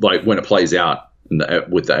 And like when it plays out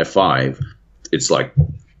with the F5, it's like,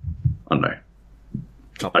 I don't know,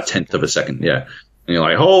 a tenth of a second. Yeah. And you're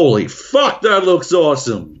like, holy fuck, that looks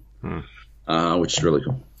awesome. Which is really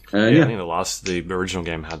cool. Yeah, I think the original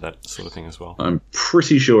game had that sort of thing as well. I'm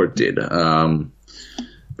pretty sure it did.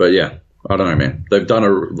 But yeah, I don't know, man. They've done a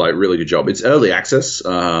like really good job. It's early access,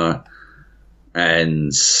 and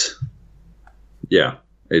yeah,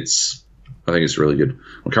 I think it's really good.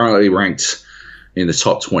 I'm currently ranked in the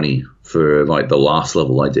top 20 for like the last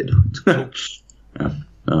level I did. Yeah.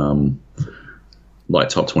 Like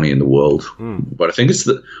top 20 in the world. But I think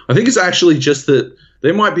it's actually just that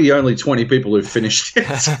there might be only 20 people who've finished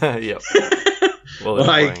it. Yep. Well, they're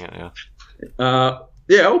like, playing it, yeah.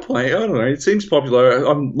 Yeah, I'll play it. I don't know. It seems popular.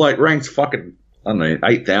 I'm like ranked fucking, I don't know,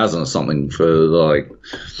 8,000 or something for like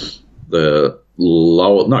the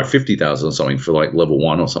lower, no, 50,000 or something for like level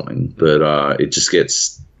 1 or something. But it just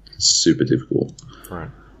gets super difficult. Right.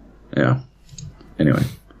 Yeah. Anyway.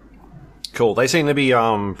 Cool. They seem to be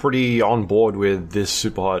pretty on board with this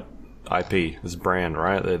SUPERHOT IP, this brand,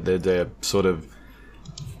 right? They're sort of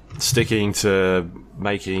sticking to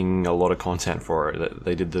making a lot of content for it.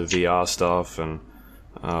 They did the VR stuff and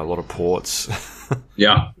a lot of ports.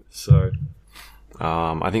 Yeah. So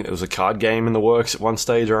I think there was a card game in the works at one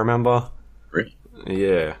stage, I remember. Really?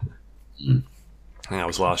 Yeah. I think that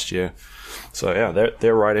was last year. So yeah,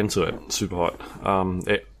 they're right into it. SUPERHOT.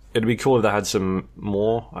 it'd be cool if they had some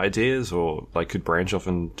more ideas or like could branch off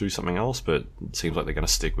and do something else, but it seems like they're going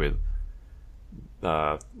to stick with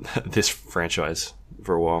this franchise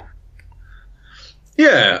for a while.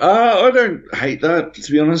 Yeah, I don't hate that,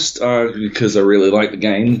 to be honest, because I really like the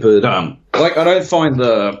game. But like, I don't find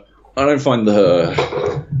the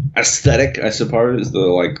aesthetic, I suppose,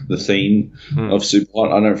 the theme of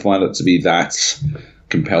SUPERHOT. I don't find it to be that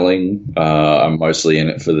compelling. I'm mostly in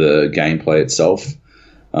it for the gameplay itself.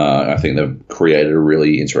 I think they've created a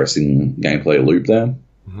really interesting gameplay loop there.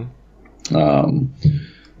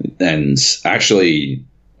 And actually,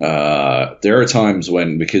 there are times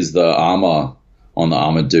when, because the armor on the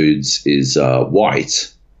armored dudes is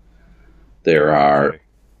white, there are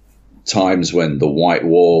times when the white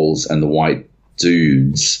walls and the white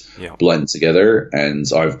dudes blend together, and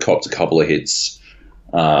I've copped a couple of hits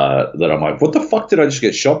that I'm like, what the fuck did I just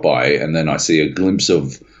get shot by? And then I see a glimpse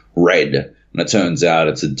of red, and it turns out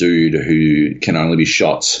it's a dude who can only be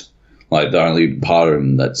shot, like the only part of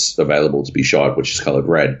him that's available to be shot, which is colored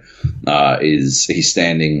red, is he's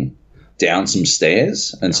standing down some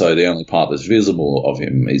stairs, and so the only part that's visible of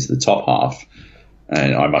him is the top half.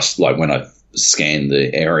 And I must, like, when I scan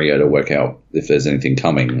the area to work out if there's anything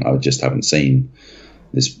coming, I just haven't seen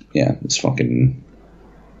this fucking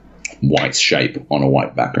white shape on a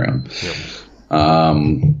white background.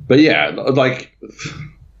 But yeah, like,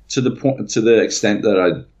 to the extent that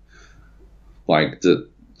I like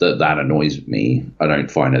that annoys me, I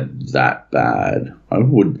don't find it that bad. I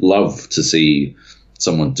would love to see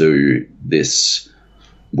someone do this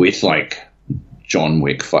with, like, John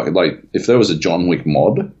Wick. Like, if there was a John Wick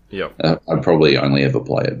mod, I'd probably only ever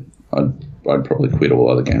play it. I'd probably quit all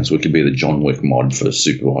other games. We could be the John Wick mod for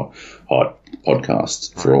SUPERHOT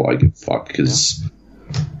podcast for all I give a fuck, because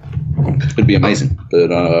it'd be amazing.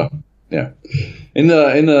 But in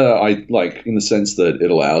the sense that it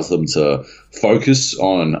allows them to focus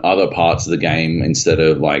on other parts of the game instead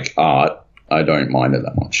of, like, art, I don't mind it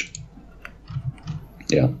that much.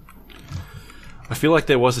 Yeah. I feel like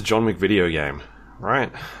there was a John Wick video game,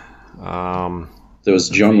 right? There was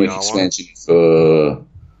a John Wick expansion for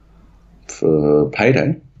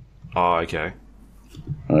Payday. Oh, okay.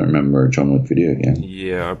 I don't remember a John Wick video game.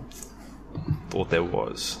 Yeah, I thought there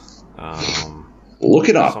was. Look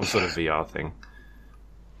it up. Some sort of VR thing.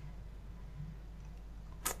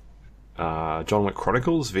 John Wick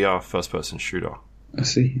Chronicles, VR first-person shooter. I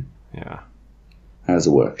see. Yeah. How does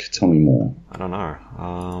it work? Tell me more. I don't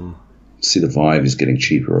know. See, the Vive is getting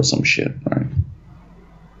cheaper or some shit, right?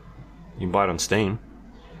 You can buy it on Steam.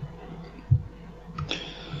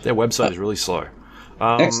 Their website is really slow.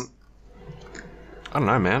 I don't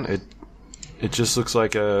know, man. It just looks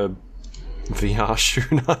like a VR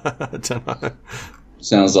shooter. I don't know.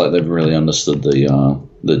 Sounds like they've really understood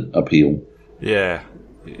the appeal. Yeah.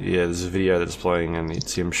 Yeah, there's a video that's playing and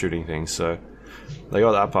it's him shooting things, so they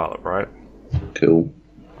got that part right. Cool.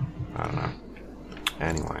 I don't know.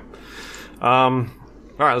 Anyway.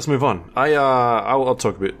 Alright, let's move on. I'll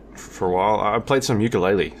talk a bit for a while. I played some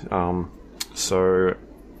Yooka-Laylee. So,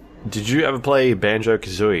 did you ever play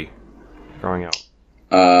Banjo-Kazooie growing up?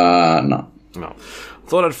 No. No.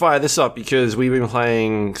 Thought I'd fire this up because we've been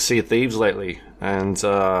playing Sea of Thieves lately, and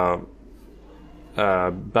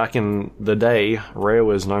back in the day, Rare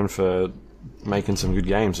was known for making some good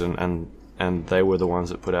games, and they were the ones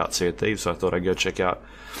that put out Sea of Thieves, so I thought I'd go check out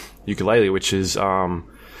Yooka-Laylee, which is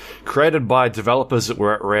created by developers that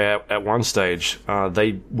were at Rare at one stage.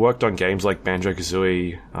 They worked on games like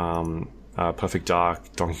Banjo-Kazooie, Perfect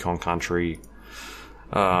Dark, Donkey Kong Country,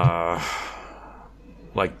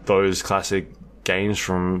 like those classic games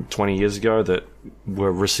from 20 years ago that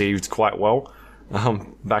were received quite well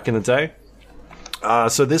back in the day.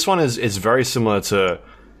 So this one is very similar to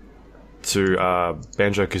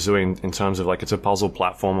Banjo-Kazooie in terms of, like, it's a puzzle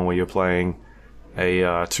platformer where you're playing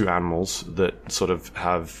two animals that sort of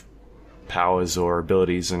have powers or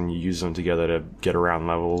abilities, and you use them together to get around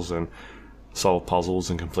levels and solve puzzles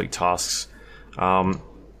and complete tasks.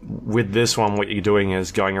 With this one, what you're doing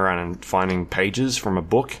is going around and finding pages from a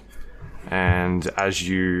book, and as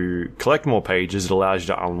you collect more pages, it allows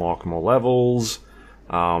you to unlock more levels,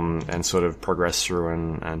 and sort of progress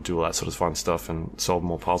through and do all that sort of fun stuff and solve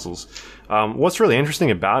more puzzles. What's really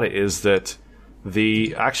interesting about it is that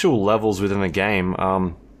the actual levels within the game,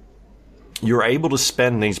 you're able to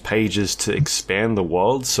spend these pages to expand the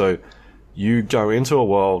world. So you go into a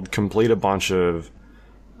world, complete a bunch of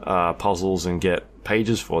puzzles and get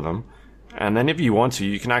pages for them, and then if you want to,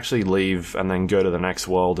 you can actually leave and then go to the next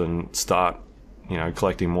world and start,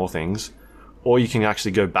 collecting more things. Or you can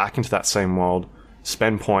actually go back into that same world,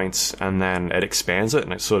 spend points, and then it expands it,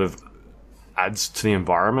 and it sort of adds to the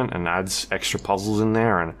environment and adds extra puzzles in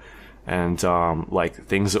there, and like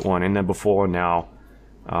things that weren't in there before now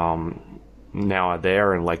are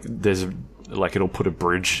there, and like there's like it'll put a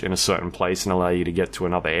bridge in a certain place and allow you to get to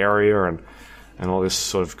another area and all this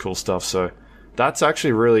sort of cool stuff. So that's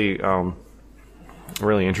actually really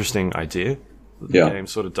interesting idea that the game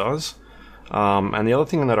sort of does. And the other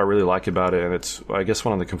thing that I really like about it, and it's I guess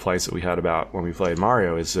one of the complaints that we had about when we played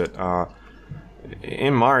Mario, is that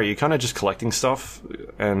in Mario you're kind of just collecting stuff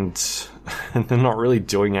and they're not really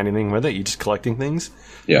doing anything with it. You're just collecting things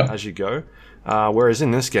as you go. Whereas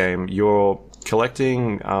in this game you're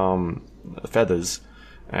collecting feathers,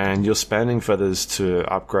 and you're spending feathers to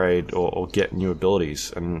upgrade or get new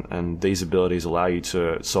abilities, and these abilities allow you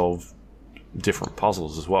to solve different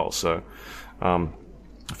puzzles as well. So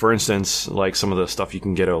for instance, like some of the stuff you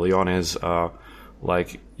can get early on is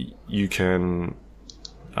like you can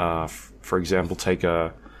for example take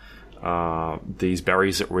these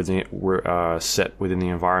berries that were set within the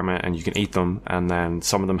environment, and you can eat them, and then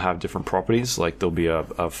some of them have different properties, like there'll be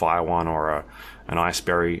a fire one or an ice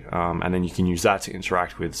berry, and then you can use that to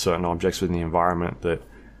interact with certain objects within the environment that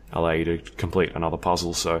allow you to complete another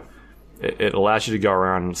puzzle. So it allows you to go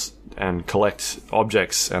around and collect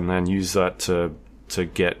objects and then use that to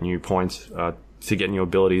get new points, to get new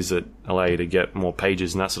abilities that allow you to get more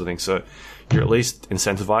pages and that sort of thing. So you're at least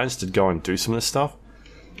incentivized to go and do some of this stuff,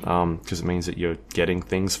 because it means that you're getting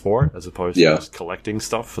things for it as opposed to just collecting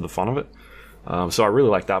stuff for the fun of it. So I really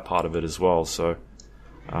like that part of it as well. So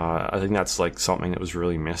I think that's like something that was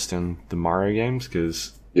really missed in the Mario games,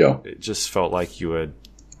 because it just felt like you were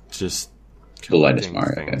just the latest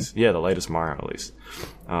Mario things. Yeah, the latest Mario at least.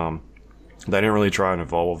 They didn't really try and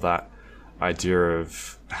evolve that idea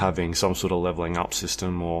of having some sort of leveling up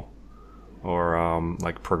system or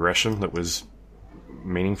like progression that was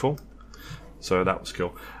meaningful. So that was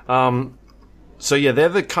cool. So yeah, they're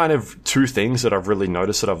the kind of two things that I've really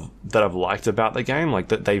noticed that I've liked about the game. Like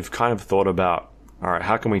that they've kind of thought about, all right,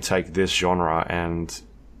 how can we take this genre and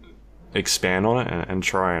expand on it and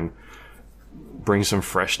try and bring some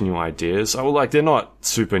fresh new ideas. Oh, like they're not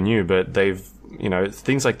super new, but they've,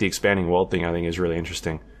 things like the expanding world thing I think is really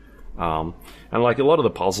interesting. And like a lot of the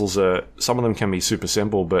puzzles some of them can be super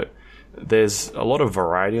simple, but there's a lot of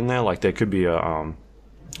variety in there. Like there could be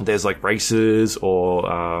there's like races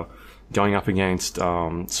or going up against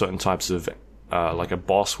certain types of like a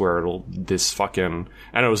boss where and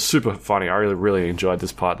it was super funny. I really enjoyed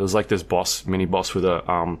this part. There's like this mini boss with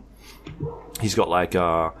he's got like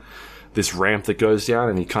this ramp that goes down,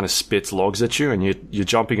 and he kind of spits logs at you, and you're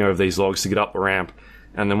jumping over these logs to get up the ramp,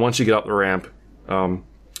 and then once you get up the ramp,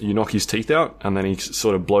 you knock his teeth out, and then he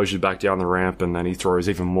sort of blows you back down the ramp, and then he throws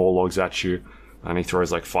even more logs at you, and he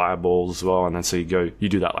throws like fireballs as well, and then so you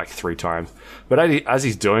do that like 3 times. But as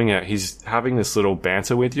he's doing it, he's having this little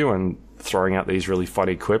banter with you and throwing out these really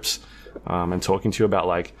funny quips, and talking to you about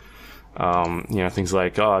like things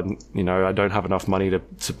like, I don't have enough money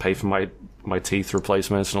to pay for my teeth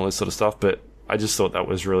replacements and all this sort of stuff. But I just thought that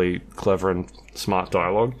was really clever and smart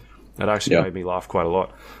dialogue. It actually made me laugh quite a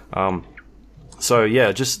lot. So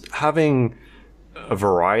yeah, just having a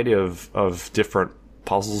variety of different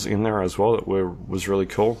puzzles in there as well that was really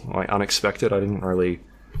cool, like unexpected. I didn't really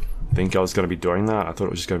think I was going to be doing that. I thought it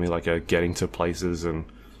was just going to be like a getting to places and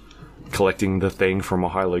collecting the thing from a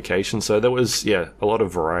high location. So there was a lot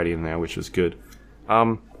of variety in there, which was good.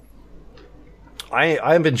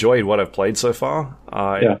 I've enjoyed what I've played so far.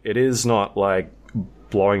 It is not like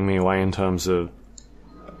blowing me away in terms of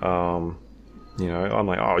I'm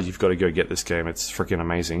like, oh, you've got to go get this game, it's freaking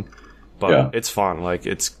amazing. But it's fun. Like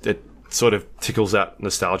it sort of tickles that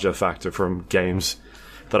nostalgia factor from games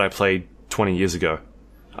that I played 20 years ago,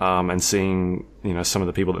 and seeing some of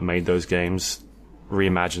the people that made those games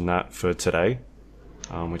reimagine that for today,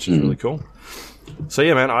 which is really cool. So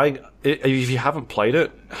yeah, man, if you haven't played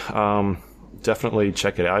it, definitely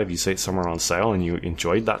check it out if you see it somewhere on sale and you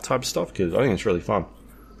enjoyed that type of stuff, because I think it's really fun.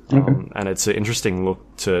 And it's an interesting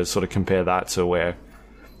look to sort of compare that to where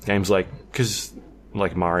games like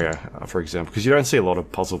Mario, for example, because you don't see a lot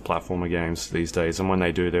of puzzle platformer games these days, and when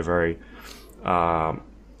they do, they're very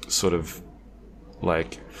sort of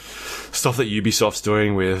like stuff that Ubisoft's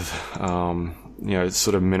doing with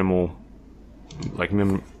sort of minimal, like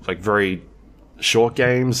very short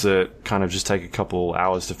games that kind of just take a couple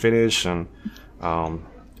hours to finish, and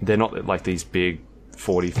they're not like these big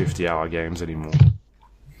 40-50 hour games anymore.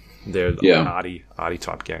 They're arty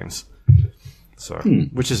type games, so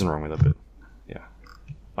which isn't wrong with it, but yeah,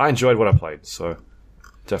 I enjoyed what I played, so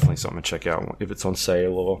definitely something to check out if it's on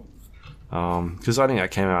sale, or because I think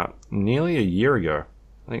that came out nearly a year ago.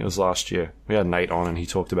 I think it was last year. We had Nate on, and he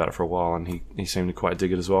talked about it for a while, and he seemed to quite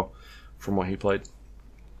dig it as well, from what he played.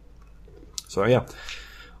 So yeah,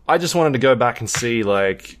 I just wanted to go back and see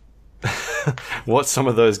like what some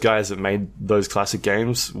of those guys that made those classic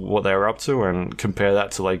games, what they were up to, and compare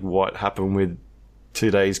that to like what happened with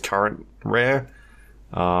today's current Rare.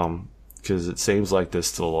 Because it seems like there's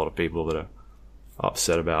still a lot of people that are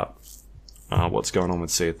upset about what's going on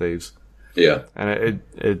with Sea of Thieves. Yeah, and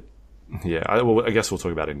I guess we'll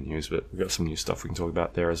talk about it in news, but we've got some new stuff we can talk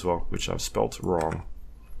about there as well, which I've spelt wrong.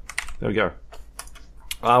 There we go.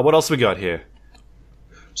 What else we got here?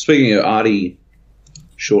 Speaking of arty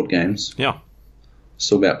short games, yeah, let's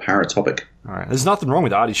talk about Paratopic. All right, there's nothing wrong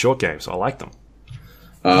with arty short games. I like them.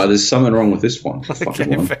 There's something wrong with this one.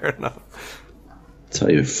 Okay, fair enough. Tell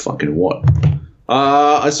you fucking what.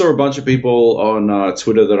 I saw a bunch of people on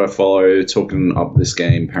Twitter that I follow talking up this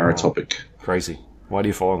game, Paratopic. Crazy. Why do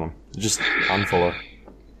you follow them? Just unfollow.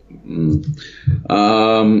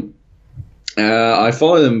 I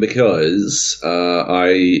follow them because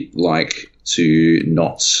I like to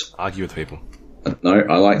not argue with people. No,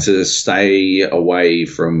 I like to stay away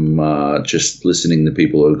from just listening to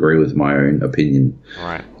people who agree with my own opinion. All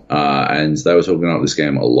right. And they were talking about this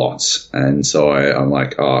game a lot, and so I'm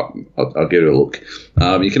like, I'll give it a look.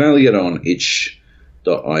 You can only get it on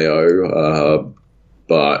itch.io,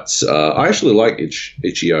 but I actually like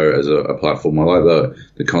itch.io as a platform. I like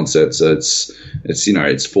the concepts. It's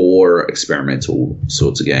for experimental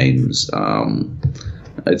sorts of games.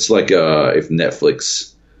 It's like if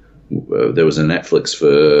Netflix, there was a Netflix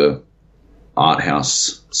for art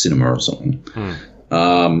house cinema or something.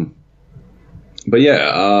 But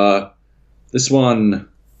yeah, this one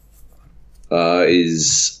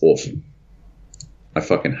is awful. I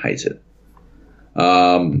fucking hate it.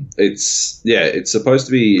 It's supposed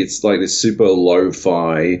to be, it's like this super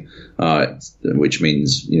lo-fi, which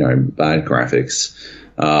means, bad graphics,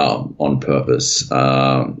 on purpose,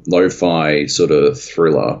 lo-fi sort of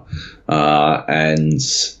thriller. And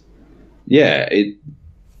yeah, it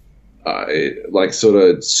like sort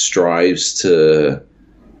of strives to,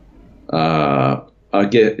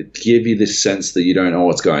 give you this sense that you don't know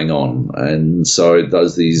what's going on. And so it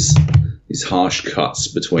does these harsh cuts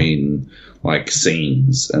between like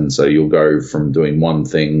scenes, and so you'll go from doing one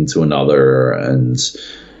thing to another, and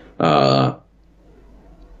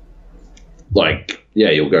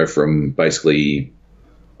you'll go from basically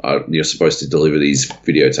you're supposed to deliver these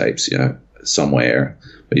videotapes, somewhere,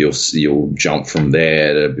 but you'll jump from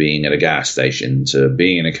there to being at a gas station, to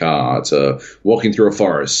being in a car, to walking through a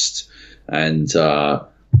forest, and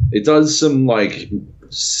it does some like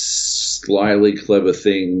slyly clever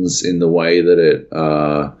things in the way that it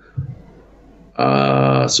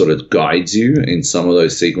sort of guides you in some of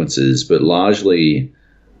those sequences, but largely,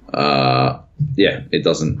 it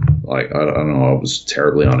doesn't, like, I don't know, I was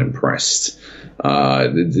terribly unimpressed.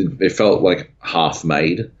 It felt like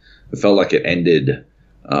half-made. It felt like it ended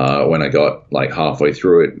when I got like halfway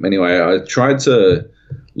through it. Anyway, I tried to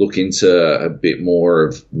look into a bit more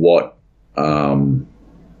of what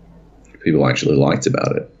people actually liked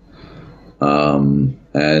about it. And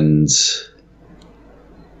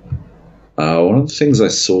one of the things I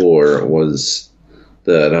saw was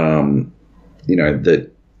that,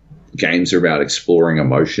 that games are about exploring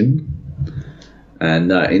emotion.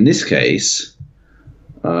 And in this case,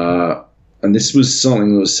 and this was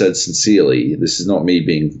something that was said sincerely, this is not me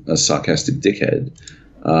being a sarcastic dickhead.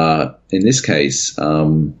 In this case,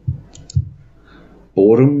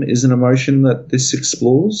 boredom is an emotion that this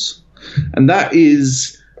explores. And that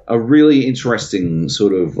is a really interesting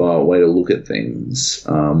sort of way to look at things,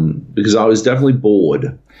 because I was definitely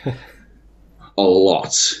bored a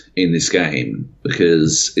lot in this game,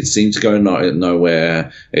 because it seemed to go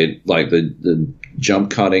nowhere. It, like, the jump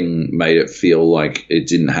cutting made it feel like it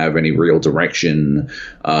didn't have any real direction.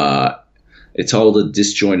 It told a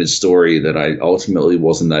disjointed story that I ultimately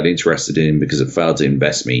wasn't that interested in because it failed to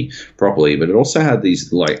invest me properly. But it also had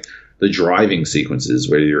these, like, the driving sequences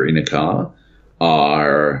where you're in a car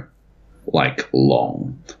are like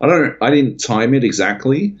long. I didn't time it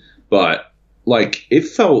exactly, but like it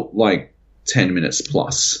felt like 10 minutes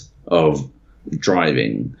plus of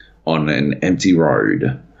driving on an empty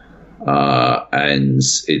road. And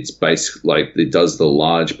it's basically like it does the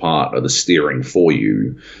large part of the steering for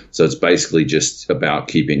you. So it's basically just about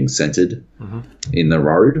keeping centered in the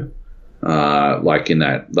road. Like in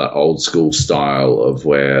that old school style of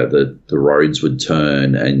where the roads would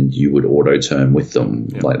turn and you would auto turn with them,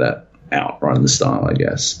 like that outrun style, I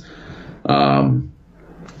guess.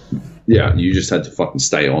 You just had to fucking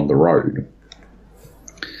stay on the road.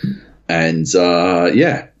 And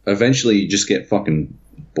eventually you just get fucking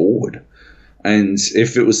bored. And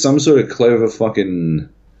if it was some sort of clever fucking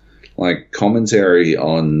like commentary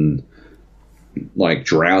on like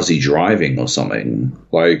drowsy driving or something,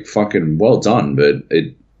 like fucking well done, but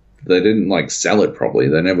they didn't like sell it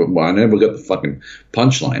properly. I never got the fucking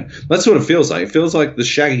punchline. That's what it feels like. It feels like the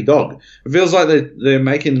Shaggy Dog. It feels like they're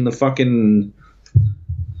making our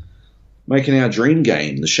dream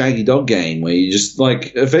game, the Shaggy Dog game, where you just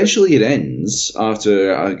like eventually it ends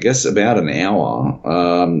after I guess about an hour.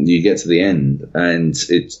 You get to the end and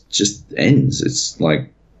it just ends. It's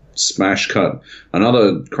like smash cut,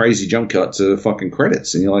 another crazy jump cut to fucking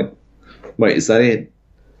credits, and you're like, wait, is that it?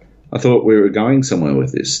 I thought we were going somewhere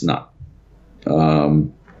with this. No.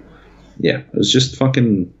 Yeah, it was just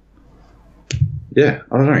fucking. Yeah,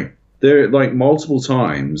 I don't know. There, like multiple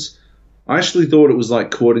times. I actually thought it was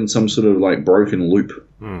like caught in some sort of like broken loop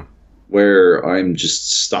where I'm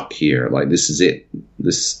just stuck here. Like, this is it.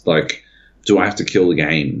 This, like, do I have to kill the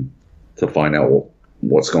game to find out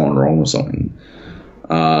what's going wrong or something?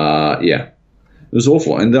 Yeah, it was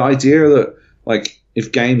awful. And the idea that, like,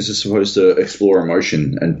 if games are supposed to explore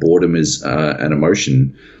emotion and boredom is an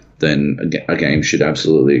emotion, then a game should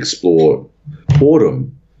absolutely explore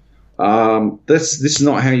boredom. This is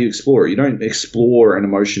not how you explore it. You don't explore an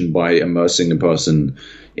emotion by immersing a person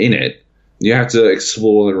in it. You have to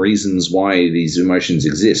explore the reasons why these emotions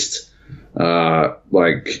exist.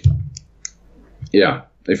 Like, yeah,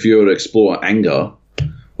 if you were to explore anger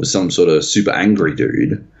with some sort of super angry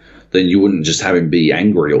dude, then you wouldn't just have him be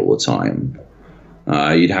angry all the time.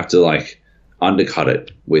 You'd have to, like, undercut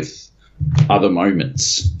it with other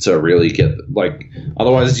moments to really get, like,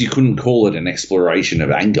 otherwise you couldn't call it an exploration of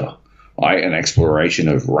anger. Right, an exploration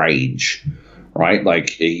of rage, right?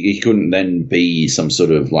 Like, he couldn't then be some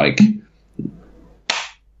sort of, like,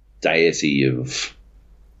 deity of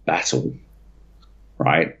battle,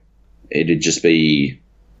 right? It'd just be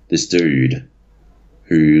this dude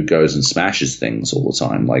who goes and smashes things all the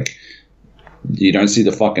time. Like, you don't see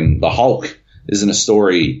the Hulk isn't a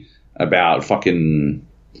story about fucking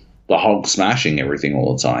the Hulk smashing everything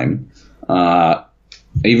all the time.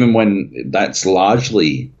 Even when that's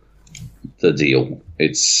largely the deal,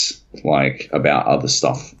 it's like about other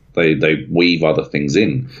stuff. They weave other things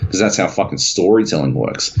in because that's how fucking storytelling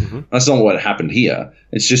works. That's not what happened here.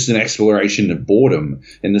 It's just an exploration of boredom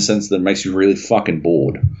in the sense that it makes you really fucking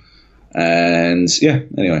bored. And yeah,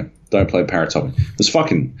 anyway, don't play Paratopic.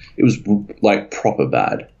 It was like proper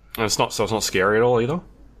bad. And it's not scary at all either.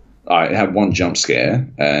 I had one jump scare,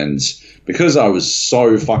 and because I was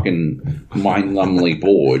so fucking mind-numbingly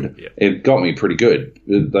bored, it got me pretty good.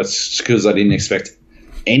 That's because I didn't expect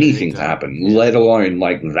anything to happen, let alone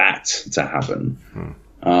like that to happen.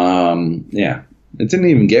 Yeah, it didn't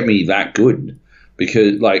even get me that good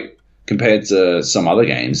because, like, compared to some other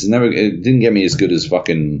games, it didn't get me as good as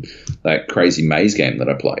fucking that crazy maze game that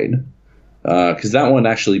I played. Because that one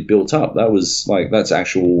actually built up. That was like that's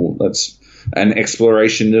an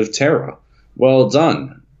exploration of terror. Well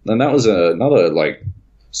done. And that was another like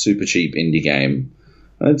super cheap indie game.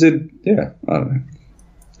 I don't know.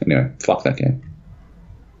 Anyway, fuck that game.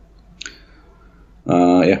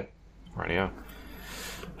 Yeah. Right, yeah.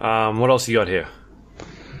 What else you got here?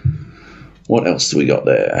 What else do we got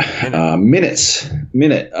there? Minit.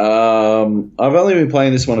 I've only been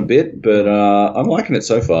playing this one a bit, but I'm liking it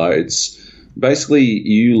so far. It's basically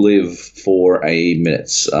you live for a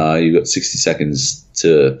minute. You've got 60 seconds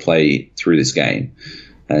to play through this game.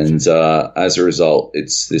 And as a result,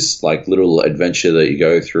 it's this like little adventure that you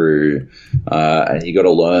go through, and you got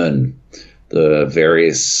to learn the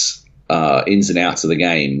various ins and outs of the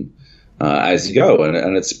game as you go.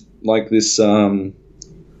 And it's like this...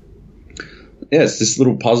 it's this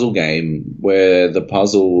little puzzle game where the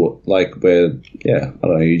puzzle, like, I don't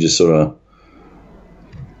know, you just sort of,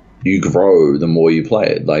 you grow the more you play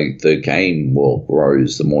it. Like, the game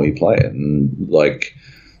grows the more you play it. And, like,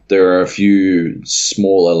 there are a few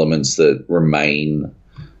small elements that remain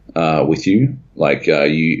with you. Like,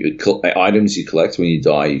 items you collect when you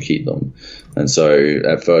die, you keep them. And so,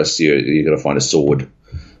 at first, you got to find a sword.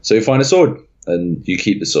 So you find a sword, and you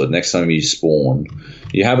keep the sword. Next time you spawn,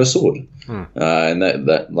 you have a sword. And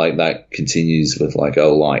that continues with like a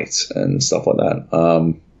light and stuff like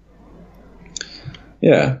that.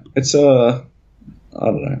 Yeah, it's I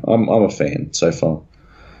don't know. I'm a fan so far.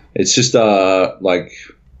 It's just like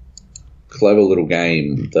clever little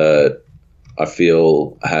game that I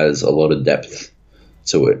feel has a lot of depth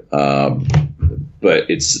to it. But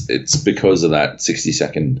it's because of that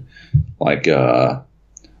 60-second like that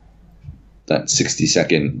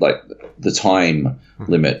 60-second like the time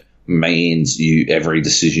limit means every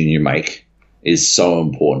decision you make is so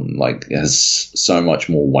important. Like, it has so much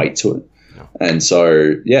more weight to it. Yeah. And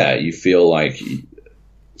so, yeah, you feel like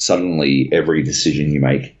suddenly every decision you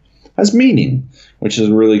make has meaning, which is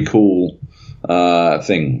a really cool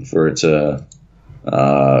thing for it to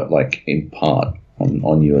like impart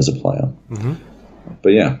on you as a player. Mm-hmm.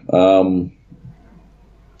 But yeah, I'm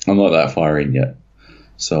not that far in yet,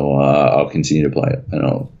 so I'll continue to play it, and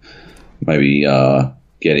I'll maybe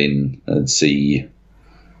get in and see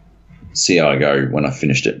how I go when I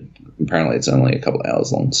finished it. Apparently, it's only a couple of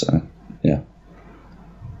hours long, so yeah.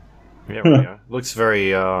 Yeah, well, yeah. Looks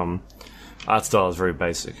very art style is very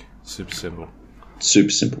basic, super simple.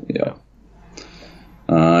 Super simple, yeah.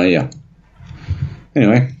 Yeah.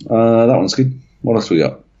 Anyway, that one's good. What else we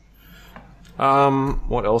got?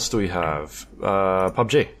 What else do we have?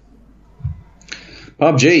 PUBG.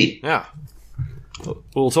 PUBG. Yeah.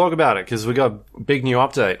 We'll talk about it because we got a big new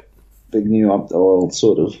update. Big new update. Well,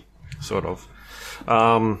 sort of. Sort of.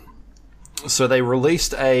 So they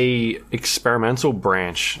released a experimental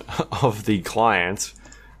branch of the client,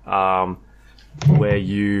 where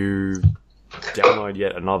you download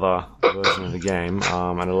yet another version of the game,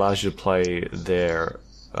 and it allows you to play their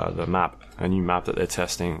the map, a new map that they're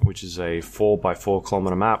testing, which is a 4x4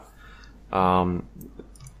 kilometer map,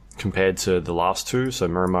 compared to the last two. So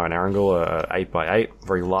Miramar and Erangel are 8x8,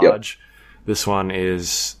 very large. Yep. This one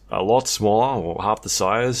is a lot smaller, or half the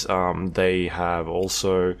size. They have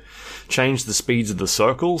also changed the speeds of the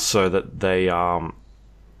circles so that they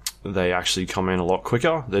actually come in a lot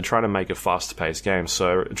quicker. They're trying to make a faster paced game.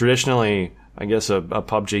 So traditionally, I guess a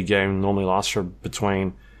PUBG game normally lasts for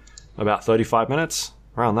between about 35 minutes,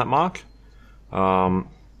 around that mark.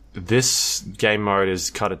 This game mode has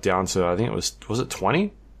cut it down to, I think it was it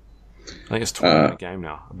 20? I think it's 20-minute game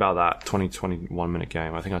now. About that, 21 minute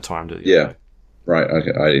game. I think I timed it. Yeah. Right, okay.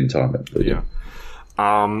 I didn't time it. But yeah.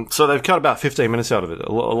 So they've cut about 15 minutes out of it.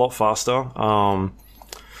 A lot faster.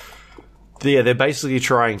 They're basically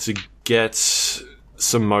trying to get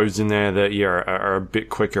some modes in there that are a bit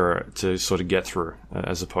quicker to sort of get through,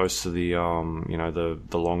 as opposed to the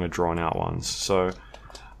the longer drawn out ones. So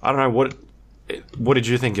I don't know, what did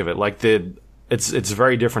you think of it? Like, it's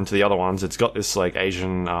very different to the other ones. It's got this like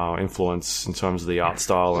Asian influence in terms of the art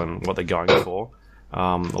style and what they're going for. A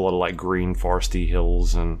lot of like green foresty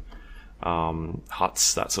hills and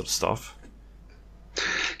huts, that sort of stuff.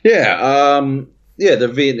 Yeah, the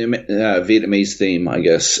Vietnamese theme, I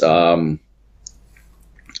guess. I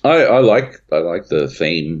like the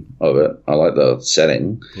theme of it. I like the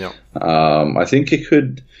setting. Yeah. I think it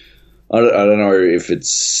could. I don't know if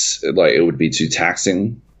it's like it would be too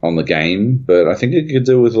taxing on the game, but I think it could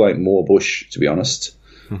do with like more bush. To be honest,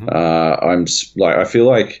 mm-hmm. I feel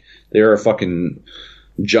like there are fucking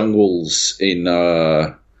jungles in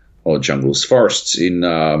forests in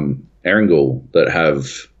Erangel that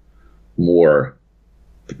have more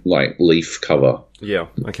like leaf cover. Yeah.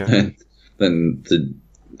 Okay. And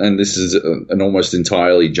this is an almost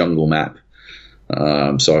entirely jungle map.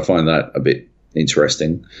 So I find that a bit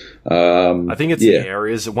interesting. I think it's the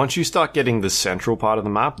areas. Once you start getting the central part of the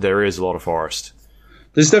map, there is a lot of forest.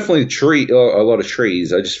 There's definitely a lot of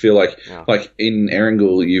trees. I just feel like in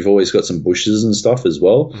Erangel, you've always got some bushes and stuff as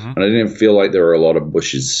well. Mm-hmm. And I didn't feel like there were a lot of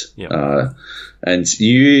bushes. Yeah. And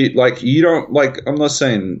you don't like, I'm not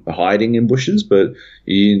saying hiding in bushes, but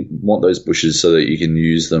you want those bushes so that you can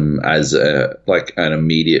use them as an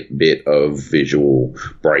immediate bit of visual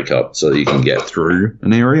breakup so that you can get through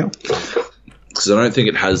an area. Because I don't think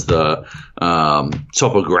it has the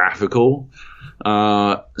topographical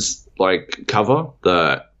cover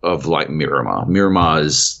of Miramar. Miramar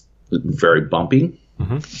is very bumpy.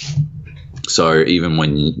 Mm-hmm. So even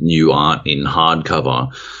when you aren't in hard cover,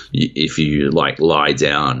 if you lie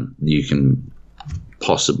down, you can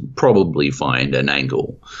probably find an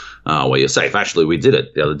angle where you're safe. Actually, we did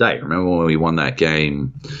it the other day. Remember when we won that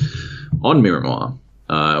game on Miramar?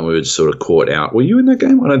 We were just sort of caught out. Were you in that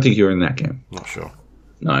game? I don't think you were in that game. Not sure.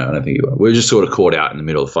 No, I don't think you were. We were just sort of caught out in the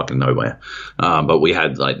middle of fucking nowhere. But we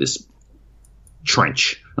had this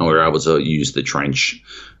trench, and we were able to use the trench,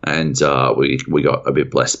 and we got a bit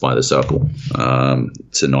blessed by the circle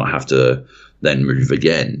to not have to then move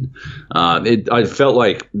again. I felt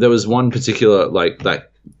like there was one particular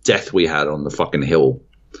that death we had on the fucking hill.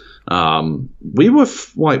 We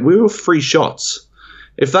were free shots.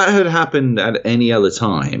 If that had happened at any other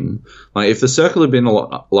time, if the circle had been a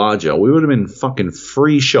lot larger, we would have been fucking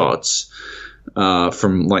free shots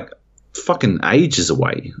from fucking ages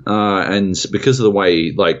away. And because of the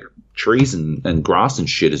way trees and grass and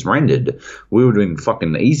shit is rendered, we would have been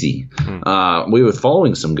fucking easy. We were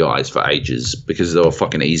following some guys for ages because they were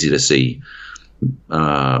fucking easy to see.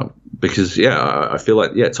 because I feel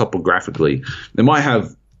like topographically they might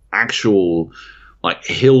have actual like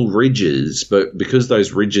hill ridges, but because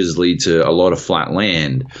those ridges lead to a lot of flat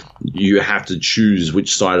land, you have to choose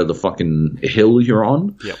which side of the fucking hill you're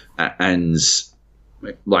on. Yep. And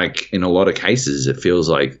like in a lot of cases, it feels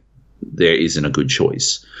like there isn't a good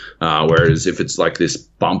choice. Whereas if it's like this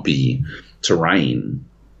bumpy terrain,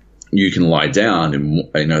 you can lie down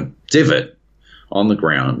in a divot on the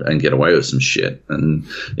ground and get away with some shit. And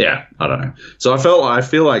I don't know. So I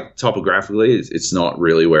feel like topographically it's not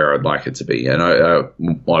really where I'd like it to be. And I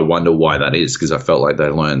wonder why that is, because I felt like they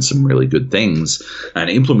learned some really good things and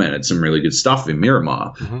implemented some really good stuff in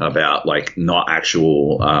Miramar about like not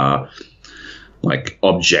actual like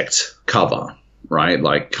object cover, right?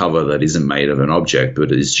 Like cover that isn't made of an object,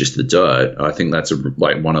 but is just the dirt. I think that's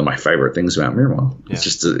like one of my favorite things about Miramar. Yeah. It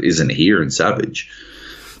just isn't here in Savage.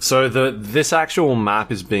 So this actual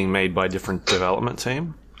map is being made by a different development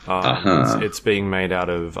team. It's being made out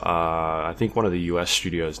of I think one of the US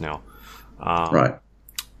studios now. Right.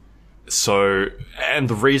 So, and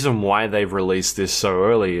the reason why they've released this so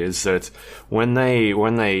early is that when they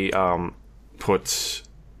put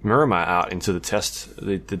Miramar out into the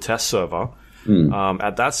test server,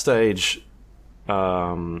 at that stage,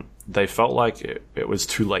 they felt like it was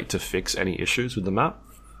too late to fix any issues with the map.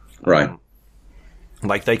 Right.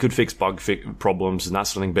 Like they could fix bug problems and that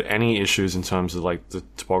sort of thing, but any issues in terms of like the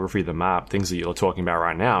topography of the map, things that you're talking about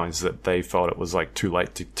right now, is that they felt it was like too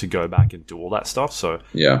late to go back and do all that stuff. So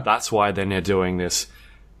that's why then they're doing this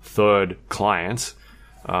third client,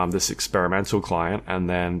 this experimental client, and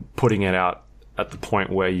then putting it out at the point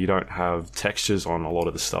where you don't have textures on a lot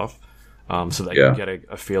of the stuff, so they can get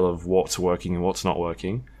a feel of what's working and what's not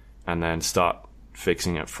working, and then start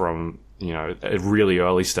fixing it from a really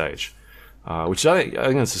early stage. Which I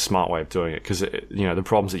think it's a smart way of doing it, because the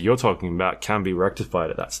problems that you're talking about can be rectified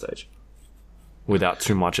at that stage without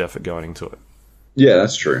too much effort going into it. Yeah,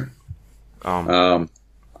 that's true. I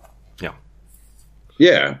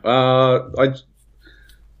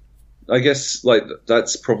guess like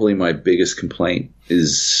that's probably my biggest complaint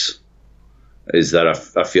is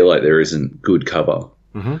that I feel like there isn't good cover.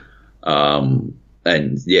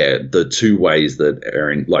 And the two ways that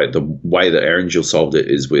Aaron, like the way that Erangel solved it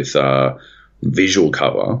is with visual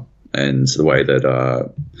cover, and the way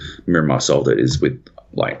that Miramar solved it is with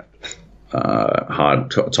like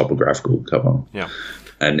hard topographical cover. Yeah.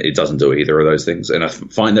 And it doesn't do either of those things, and I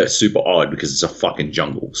find that super odd because it's a fucking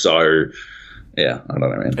jungle. So yeah, I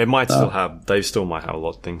don't know, man. It might they still might have a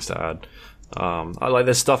lot of things to add. I like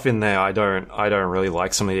there's stuff in there. I don't really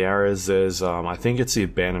like some of the areas. There's I think it's the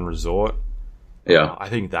abandoned resort. Yeah, I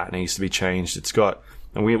think that needs to be changed. It's got,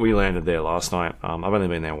 and we landed there last night. I've only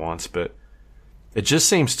been there once, but it just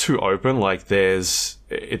seems too open. Like it's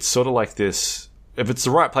sort of like this. If it's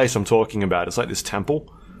the right place I'm talking about, it's like this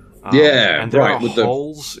temple. And there are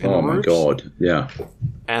holes in the roofs. Oh my god, yeah.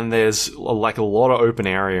 And there's like a lot of open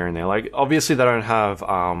area in there. Like obviously they don't have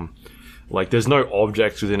like there's no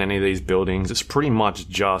objects within any of these buildings. It's pretty much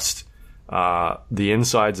just the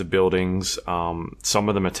insides of buildings. Some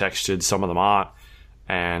of them are textured, some of them aren't,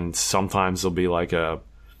 and sometimes there'll be like a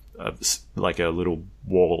little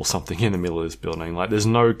wall or something in the middle of this building. Like there's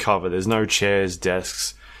no cover, there's no chairs,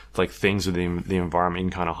 desks, like things within the environment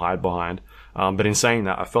you can kind of hide behind. But in saying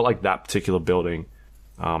that, I felt like that particular building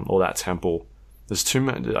or that temple, I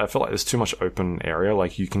feel like there's too much open area.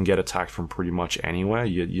 Like you can get attacked from pretty much anywhere.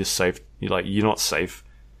 You're safe. You're not safe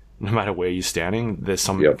no matter where you're standing. There's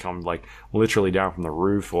something that come like literally down from the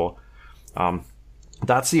roof, or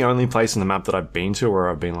that's the only place in the map that I've been to where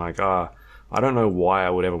I've been like, I don't know why I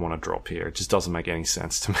would ever want to drop here. It just doesn't make any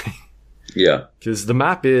sense to me. Yeah. Because the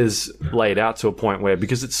map is laid out to a point where,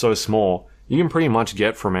 because it's so small, you can pretty much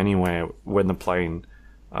get from anywhere when the plane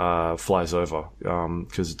flies over.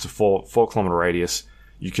 Because it's a 4 kilometer radius.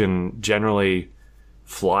 You can generally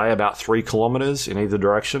fly about 3 kilometers in either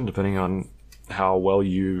direction, depending on how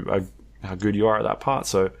good you are at that part.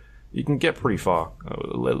 So you can get pretty far,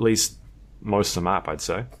 at least most of the map, I'd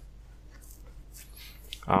say.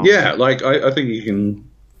 I think you can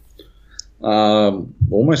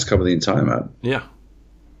almost cover the entire map. Yeah,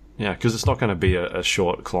 because it's not going to be a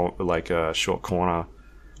short corner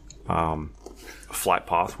flight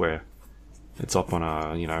path where it's up on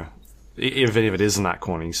a, even if it is in that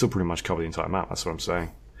corner, you still pretty much cover the entire map. That's what I'm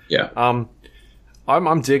saying. Yeah.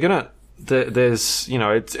 I'm digging it. There's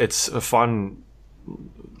it's a fun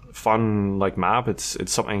like map. It's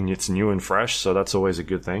something that's new and fresh, so that's always a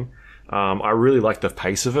good thing. I really like the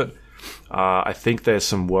pace of it. I think there's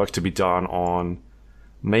some work to be done on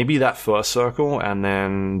maybe that first circle, and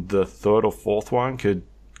then the third or fourth one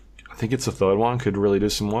I think it's the third one, could really do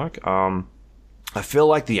some work. I feel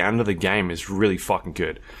like the end of the game is really fucking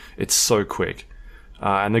good. It's so quick.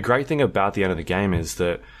 And the great thing about the end of the game is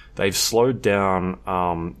that they've slowed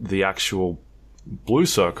down the actual blue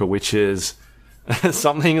circle, which is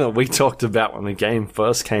something that we talked about when the game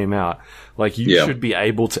first came out. Like, you should be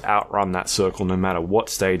able to outrun that circle no matter what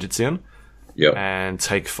stage it's in, and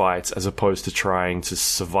take fights, as opposed to trying to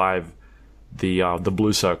survive the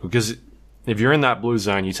blue circle. Because if you're in that blue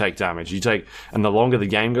zone, you take damage. And the longer the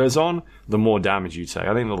game goes on, the more damage you take.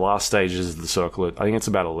 I think the last stages of the circle, I think it's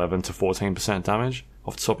about 11 to 14% damage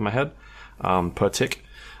off the top of my head per tick,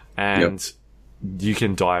 and you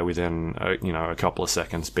can die within a couple of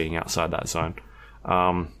seconds being outside that zone.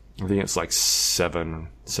 I think it's like 7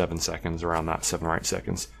 seconds, around that, 7 or 8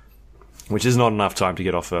 seconds, which is not enough time to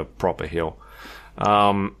get off a proper heal.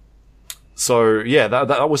 So yeah,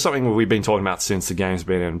 that was something we've been talking about since the game's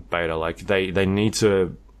been in beta. Like, they need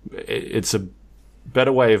to. It's a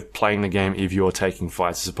better way of playing the game if you're taking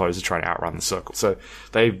fights as opposed to trying to outrun the circle. So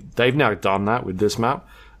they've now done that with this map.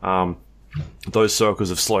 Those circles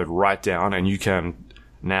have slowed right down, and you can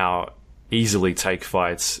now easily take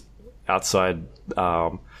fights outside.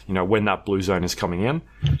 When that blue zone is coming in.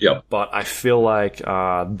 Yep. But I feel like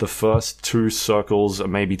the first 2 circles are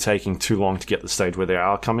maybe taking too long to get to the stage where they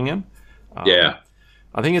are coming in. I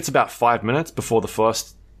think it's about 5 minutes before the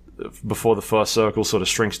first circle sort of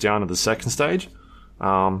shrinks down to the second stage,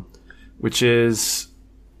 which is,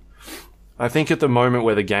 I think, at the moment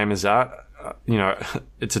where the game is at,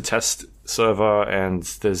 it's a test server, and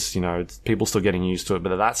there's people still getting used to it.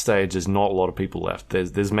 But at that stage, there's not a lot of people left.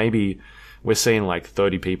 There's maybe, we're seeing like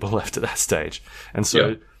 30 people left at that stage, and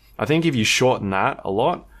so I think if you shorten that a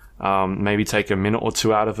lot, maybe take a minute or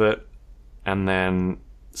 2 out of it, and then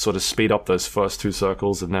sort of speed up those first 2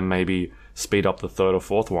 circles, and then maybe speed up the 3rd or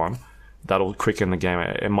 4th one, that'll quicken the game.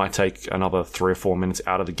 It might take another 3 or 4 minutes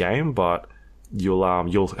out of the game, but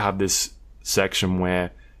you'll have this section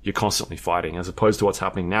where you're constantly fighting, as opposed to what's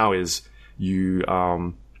happening now is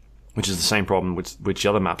which is the same problem which the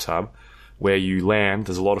other maps have, where you land,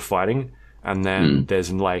 there's a lot of fighting, and then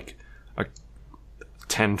there's like a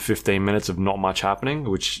 10-15 minutes of not much happening,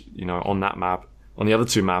 which on that map, on the other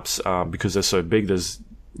 2 maps, because they're so big, there's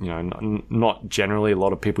not generally a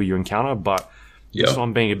lot of people you encounter, but this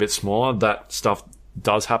one being a bit smaller, that stuff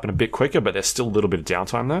does happen a bit quicker, but there's still a little bit of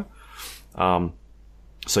downtime there.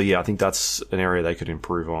 So yeah, I think that's an area they could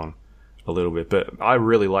improve on a little bit. But I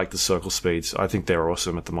really like the circle speeds. I think they're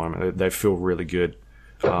awesome at the moment. They feel really good,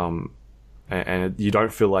 and you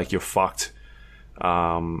don't feel like you're fucked.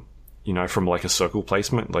 From like a circle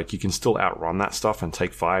placement, like you can still outrun that stuff and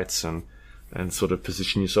take fights and sort of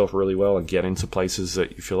position yourself really well and get into places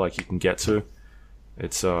that you feel like you can get to.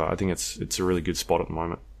 It's I think it's a really good spot at the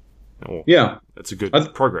moment. It's a good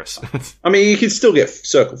progress. I mean, you can still get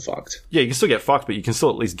circle fucked. Yeah, you can still get fucked, but you can still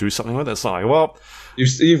at least do something with it. It's like, well,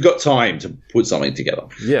 you've got time to put something together.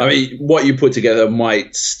 Yeah, I mean, what you put together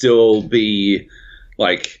might still be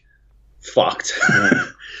like fucked.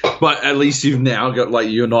 But at least you've now got, like,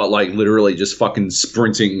 you're not like literally just fucking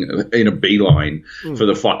sprinting in a beeline for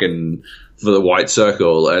the white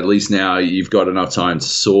circle. At least now you've got enough time to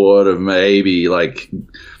sort of maybe like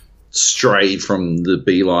stray from the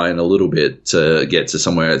beeline a little bit to get to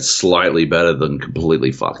somewhere that's slightly better than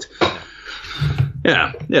completely fucked.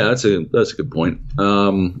 Yeah, that's a good point.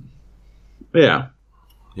 I'm a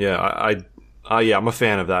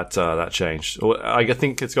fan of that change. I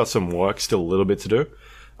think it's got some work, still a little bit to do.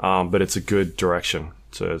 But it's a good direction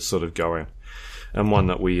to sort of go in, and one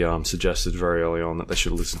that we suggested very early on that they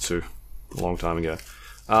should listen to a long time ago.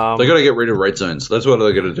 They got to get rid of red zones. That's what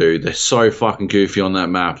they're going to do. They're so fucking goofy on that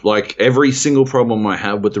map. Like, every single problem I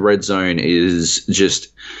have with the red zone is just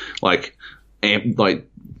like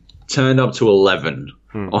turned up to 11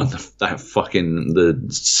 on that fucking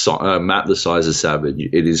map the size of Savage.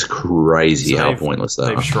 It is crazy how pointless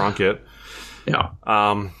that is. They've shrunk it. Yeah.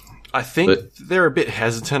 I think they're a bit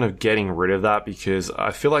hesitant of getting rid of that because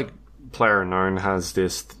I feel like PlayerUnknown has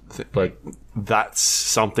this, that's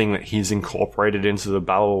something that he's incorporated into the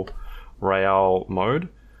Battle Royale mode.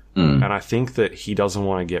 And I think that he doesn't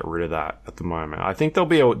want to get rid of that at the moment. I think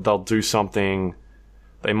they'll do something,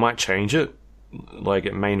 they might change it. Like,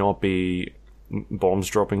 it may not be bombs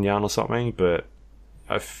dropping down or something, but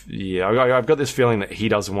I've got this feeling that he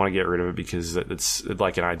doesn't want to get rid of it because it's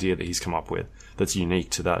like an idea that he's come up with that's unique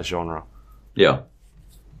to that genre. Yeah.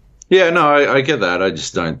 Yeah, no, I get that. I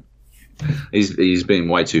just don't. He's been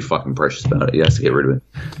way too fucking precious about it. He has to get rid of it.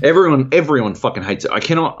 Everyone fucking hates it. I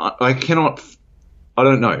don't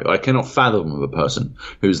know. I cannot fathom a person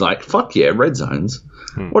who's like, fuck yeah, red zones.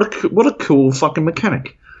 What a cool fucking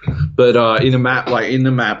mechanic. But in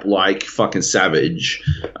the map like fucking Savage,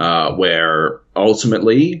 where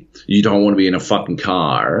ultimately you don't want to be in a fucking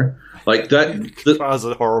car. Like that, cars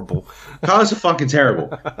are horrible. Cars are fucking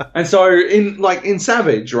terrible. And so in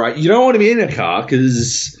Savage, right, you don't want to be in a car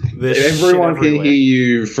because everyone can hear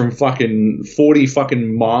you from fucking 40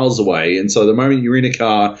 fucking miles away. And so the moment you're in a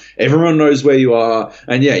car, everyone knows where you are.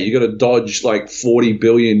 And yeah, you got to dodge like 40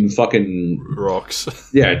 billion fucking rocks.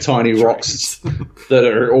 Yeah, tiny rocks that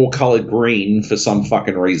are all colored green for some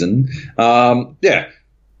fucking reason. Yeah,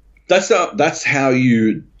 that's how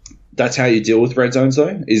you deal with red zones,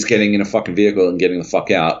 though, is getting in a fucking vehicle and getting the fuck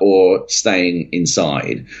out or staying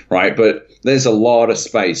inside, right? But there's a lot of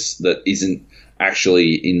space that isn't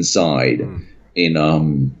actually inside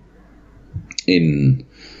in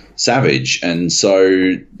Savage. And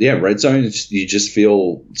so, yeah, red zone, you just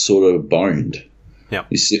feel sort of boned. Yeah.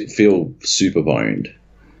 You feel super boned.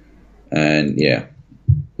 And, yeah,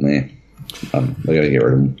 man. They got to get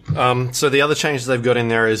rid of them. So the other changes they've got in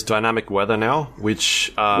there is dynamic weather now,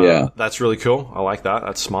 which that's really cool. I like that.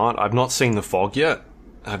 That's smart. I've not seen the fog yet.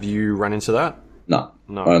 Have you run into that? No.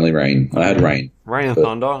 Only rain. I had rain. Rain and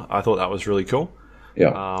thunder. I thought that was really cool.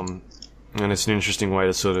 Yeah. And it's an interesting way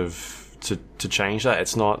to sort of to change that.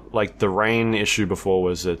 It's not like the rain issue before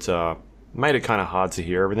was it made it kind of hard to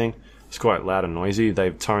hear everything. It's quite loud and noisy.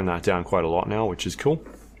 They've toned that down quite a lot now, which is cool.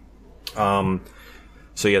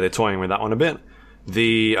 So yeah, they're toying with that one a bit.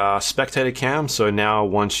 The spectator cam, so now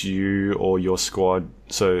once you or your squad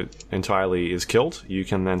so entirely is killed, you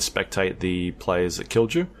can then spectate the players that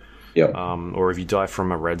killed you. Yeah. Or if you die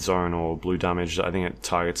from a red zone or blue damage, I think it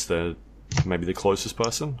targets maybe the closest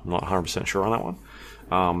person. I'm not 100% sure on that one.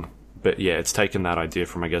 But yeah, it's taken that idea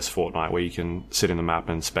from, I guess, Fortnite, where you can sit in the map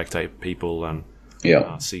and spectate people and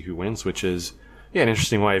see who wins, which is an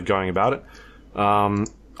interesting way of going about it.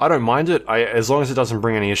 I don't mind it, as long as it doesn't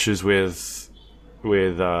bring any issues with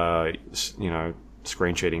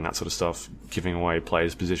screen cheating, that sort of stuff, giving away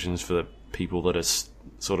players' positions for the people that are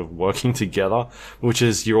sort of working together, which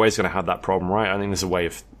is, you're always going to have that problem, right? I think there's a way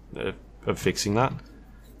of fixing that.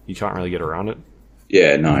 You can't really get around it.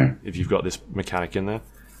 Yeah, no. If you've got this mechanic in there.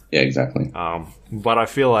 Yeah, exactly. But I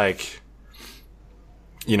feel like,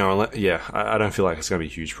 I don't feel like it's going to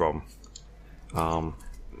be a huge problem.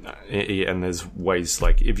 And there's ways,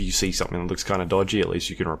 like, if you see something that looks kind of dodgy, at least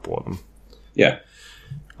you can report them. Yeah.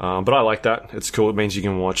 But I like that. It's cool. It means you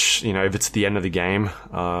can watch, if it's the end of the game,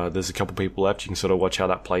 there's a couple people left, you can sort of watch how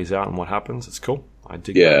that plays out and what happens. It's cool. I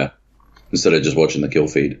dig that. Instead of just watching the kill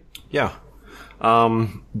feed. Yeah.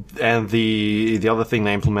 And the other thing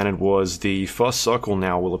they implemented was the first circle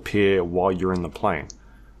now will appear while you're in the plane.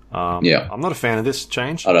 I'm not a fan of this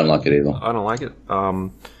change. I don't like it either. I don't like it. I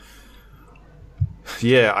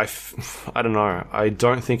don't know. I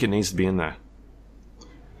don't think it needs to be in there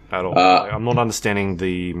at all. I'm not understanding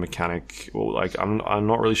the mechanic, or I'm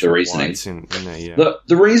not really sure why it's in there. Yeah.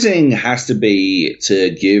 The reasoning has to be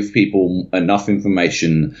to give people enough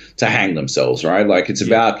information to hang themselves, right? Like, it's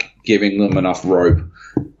about giving them enough rope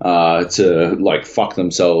to fuck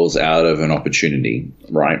themselves out of an opportunity,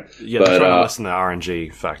 right? Yeah, they're trying to lessen the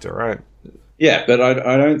RNG factor, right? Yeah, but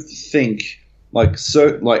I don't think.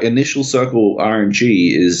 Initial circle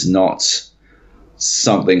RNG is not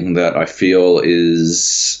something that I feel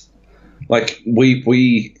is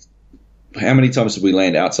we how many times did we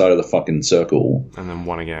land outside of the fucking circle and then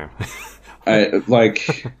won a game? Yeah,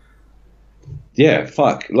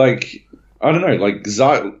 fuck. I don't know.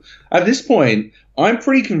 At this point, I'm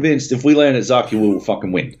pretty convinced if we land at Zaki, we will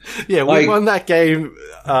fucking win. Yeah, we won that game.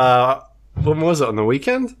 When was it, on the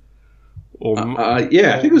weekend? I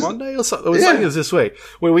think it was Monday or something. It was this week.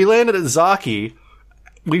 When we landed at Zaki,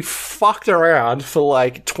 we fucked around for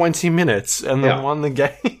 20 minutes and then won the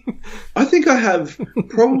game. I think I have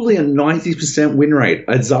probably a 90% win rate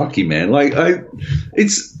at Zaki, man.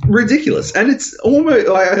 It's ridiculous. And it's almost,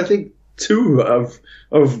 I think 2 of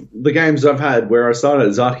the games I've had where I started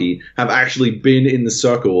at Zaki have actually been in the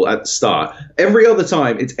circle at the start. Every other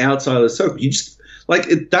time, it's outside of the circle. You just,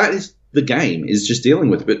 that is... The game is just dealing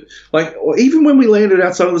with it. But, even when we landed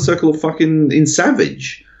outside of the circle of fucking in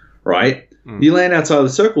Savage, right? You land outside of the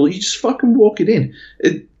circle, you just fucking walk it in.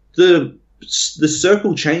 The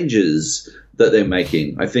circle changes that they're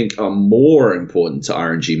making, I think, are more important to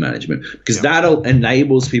RNG management because that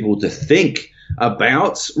enables people to think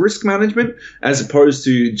about risk management as opposed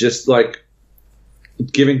to just,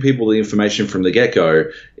 giving people the information from the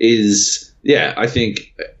get-go is, I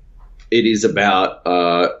think it is about...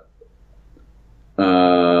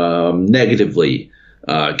 negatively,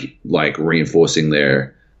 reinforcing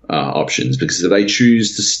their options, because if they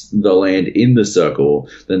choose to land in the circle,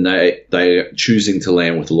 then they're choosing to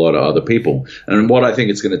land with a lot of other people. And what I think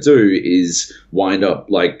it's going to do is wind up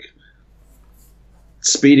like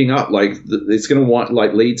speeding up, like it's going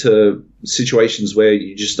to lead to situations where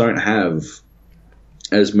you just don't have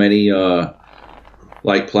as many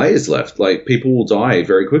like players left. Like people will die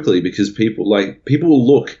very quickly because people will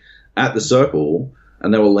look at the circle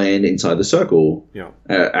and they will land inside the circle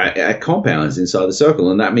at compounds inside the circle.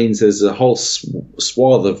 And that means there's a whole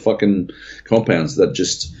swath of fucking compounds that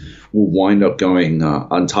just will wind up going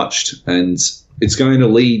untouched. And it's going to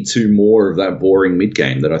lead to more of that boring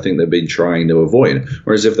mid-game that I think they've been trying to avoid.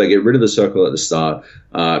 Whereas if they get rid of the circle at the start,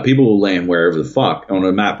 people will land wherever the fuck. On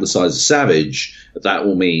a map the size of Savage, that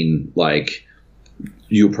will mean, like,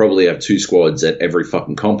 you'll probably have 2 squads at every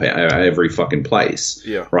fucking compound, every fucking place.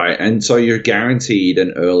 Yeah. Right? And so you're guaranteed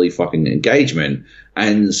an early fucking engagement,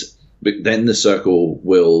 and then the circle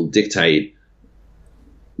will dictate,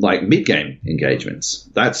 like, mid-game engagements.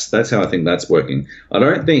 That's how I think that's working. I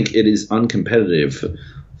don't think it is uncompetitive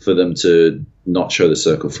for them to not show the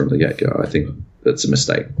circle from the get-go. I think that's a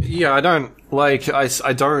mistake. Yeah, I don't know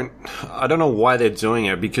why they're doing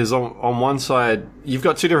it, because on one side you've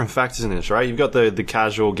got 2 different factors in this, right? You've got the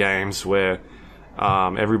casual games where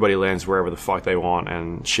everybody lands wherever the fuck they want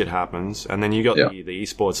and shit happens, and then you got the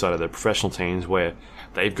esports side of the professional teams where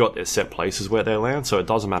they've got their set places where they land, so it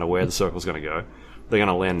doesn't matter where the circle's going to go. They're going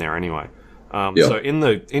to land there anyway. So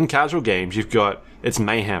in casual games, you've got, it's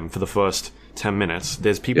mayhem for the first 10 minutes.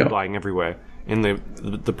 There's people dying everywhere. In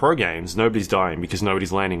the pro games, nobody's dying because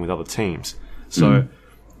nobody's landing with other teams. So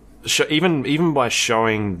even by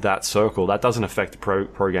showing that circle, that doesn't affect the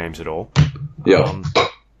pro games at all. Yeah.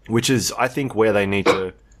 Which is, I think, where they need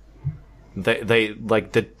to. They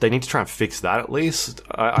need to try and fix that at least.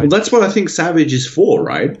 Well, that's what I think Savage is for,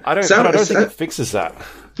 right? I don't think it fixes that.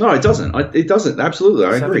 No, it doesn't. It doesn't. Absolutely,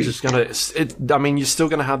 I agree. You're still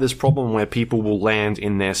going to have this problem where people will land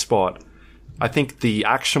in their spot. I think the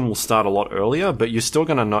action will start a lot earlier, but you're still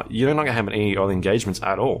you're not going to have any other engagements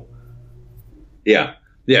at all. Yeah.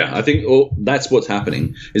 Yeah, I think that's what's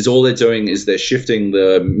happening. Is all they're doing is they're shifting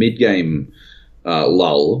the mid-game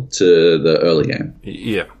lull to the early game.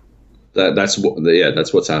 Yeah. That's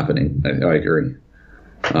what's happening. I agree.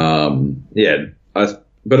 But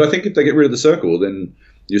I think if they get rid of the circle, then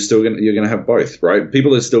you're gonna have both, right?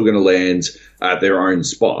 People are still gonna land at their own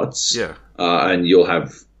spots, and you'll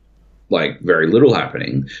have like very little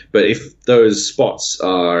happening. But if those spots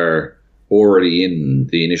are already in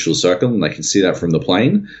the initial circle and they can see that from the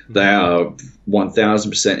plane, they are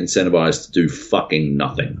 1,000% incentivized to do fucking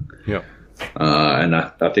nothing. Yeah, and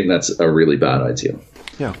I think that's a really bad idea.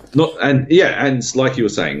 Yeah. And like you were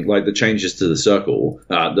saying, like the changes to the circle,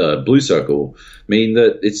 the blue circle, mean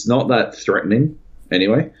that it's not that threatening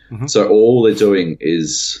anyway. Mm-hmm. So all they're doing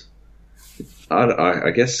is,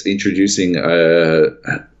 I guess, introducing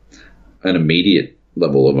an immediate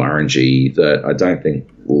level of RNG that I don't think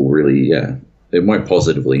will really, it won't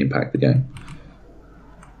positively impact the game.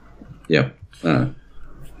 Yeah.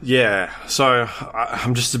 Yeah. So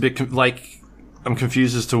I'm just a bit I'm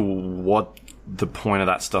confused as to what the point of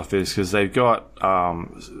that stuff is, because they've got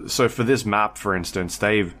so for this map, for instance,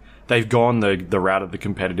 they've gone the route of the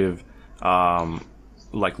competitive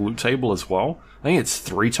like loot table as well. I think it's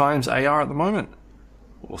 3 times AR at the moment,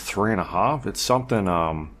 or 3.5. It's something.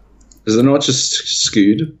 Is it not just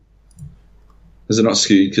skewed? Is it not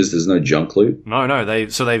skewed because there's no junk loot? No.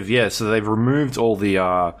 They've removed all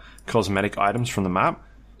the cosmetic items from the map.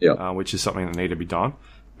 Yeah. Which is something that needed to be done,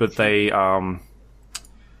 but they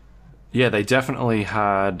they definitely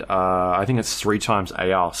had, I think it's 3 times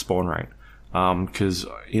AR spawn rate. Because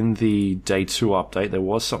in the day 2 update, there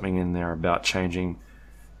was something in there about changing.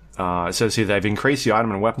 It says here they've increased the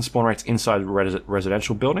item and weapon spawn rates inside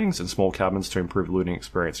residential buildings and small cabins to improve looting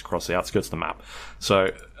experience across the outskirts of the map.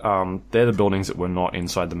 So they're the buildings that were not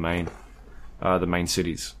inside the main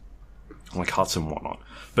cities, like huts and whatnot.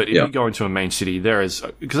 But if you go into a main city, there is,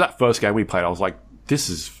 because that first game we played, I was like, this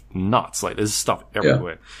is nuts. Like, there's stuff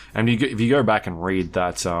everywhere. Yeah. And if you go back and read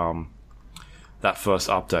that that first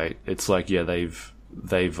update, it's like, they've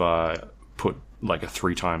put like a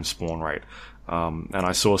 3 times spawn rate. And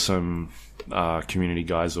I saw some community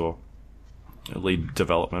guys or lead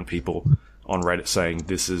development people on Reddit saying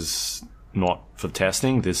this is not for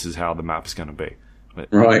testing, this is how the map is going to be.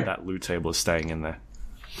 Right. That loot table is staying in there.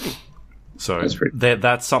 So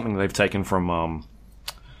that's something they've taken from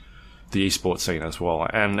the esports scene as well.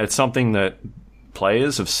 And it's something that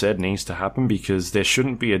players have said needs to happen, because there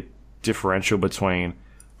shouldn't be a differential between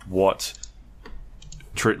what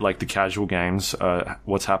like the casual games,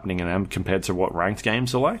 what's happening in them compared to what ranked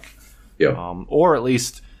games are like. Yeah. Or at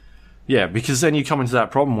least, yeah, because then you come into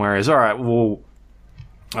that problem whereas, all right,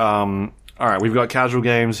 we've got casual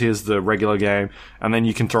games, here's the regular game, and then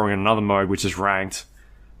you can throw in another mode which is ranked,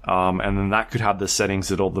 and then that could have the settings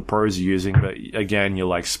that all the pros are using, but again, you're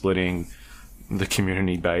like splitting the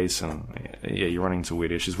community base, and yeah, you're running into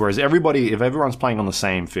weird issues. Whereas if everyone's playing on the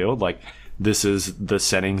same field, like this is the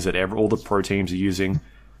settings that all the pro teams are using,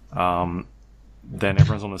 then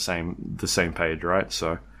everyone's on the same page, right?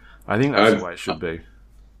 So I think that's the way it should be.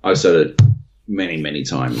 I've said it many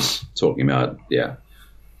times, talking about,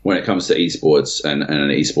 when it comes to esports and an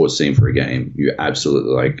esports scene for a game, you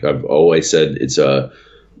absolutely, like I've always said, it's a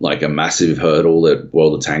massive hurdle that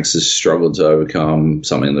World of Tanks has struggled to overcome,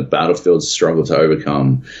 something that Battlefield's struggled to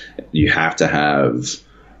overcome. You have to have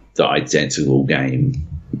the identical game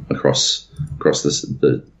across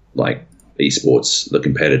the like esports, the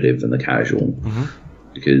competitive and the casual,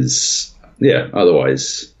 because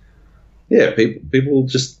otherwise, people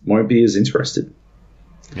just won't be as interested.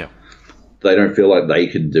 Yeah. They don't feel like they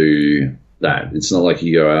could do that. It's not like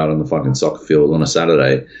you go out on the fucking soccer field on a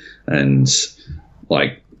Saturday and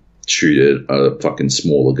like shoot a fucking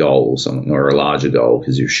smaller goal or something, or a larger goal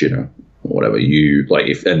because you're shitter or whatever.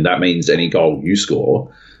 And that means any goal you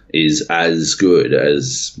score is as good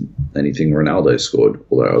as anything Ronaldo scored,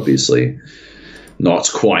 although obviously not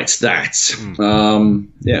quite that. I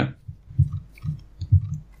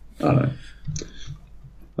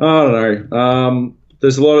don't know.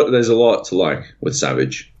 There's a lot to like with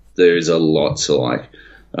Savage. There's a lot to like.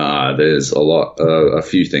 There's a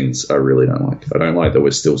few things I really don't like. I don't like that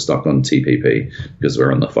we're still stuck on TPP because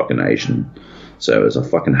we're on the fucking Asian servers. I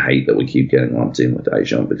fucking hate that we keep getting lumped in with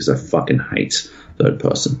Asia because I fucking hate third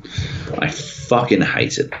person. I fucking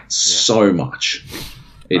hate it so much.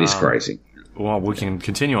 It is crazy. Well, we can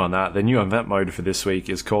continue on that. The new event mode for this week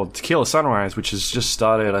is called Tequila Sunrise, which has just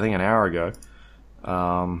started, I think, an hour ago.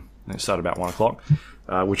 It started about 1 o'clock,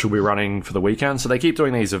 which will be running for the weekend. So they keep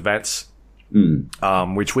doing these events,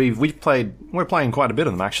 which we're playing quite a bit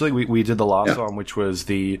of them, actually. We did the last one, which was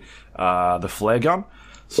the flare gun.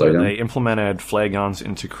 So they implemented flare guns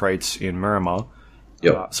into crates in Miramar.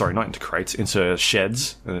 Sorry, not into crates, into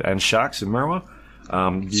sheds and shacks in Miramar.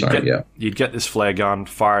 You'd get this flare gun,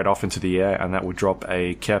 fire it off into the air, and that would drop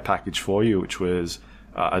a care package for you, which was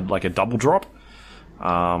like a double drop.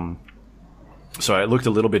 So it looked a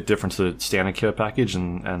little bit different to the standard care package,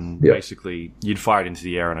 and basically you'd fire it into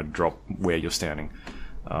the air and it'd drop where you're standing,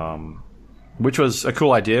 which was a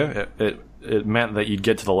cool idea. It meant that you'd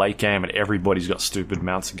get to the late game and everybody's got stupid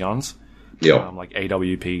mounts of guns, like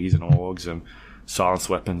AWPs and AUGs and silenced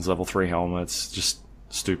weapons, level 3 helmets, just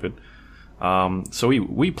stupid. So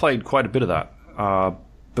we played quite a bit of that,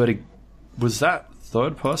 but was that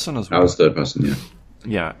third person as well? That was third person, yeah.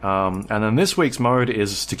 Yeah, and then this week's mode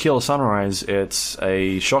is Tequila Sunrise. It's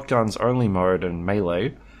a shotguns only mode and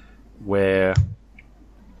melee, where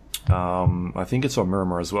I think it's on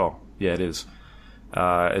Miramar as well. Yeah, it is.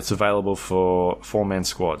 It's available for 4-man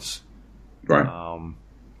squads. Right.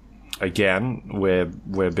 Again,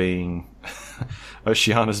 we're being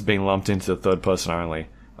Oceania's being lumped into third person only.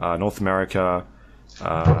 North America,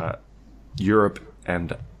 Europe,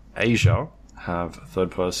 and Asia have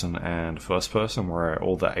third person and first person, where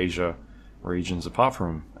all the Asia regions, apart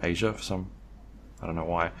from Asia, for some, I don't know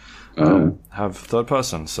why, have third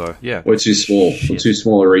person. So yeah, we're too small. We're too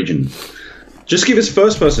small a region. Just give us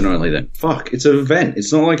first person only then. Fuck, it's an event.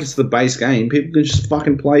 It's not like it's the base game. People can just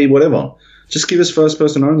fucking play whatever. Just give us first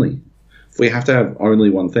person only. If we have to have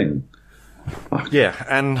only one thing. Fuck. Yeah,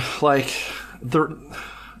 and like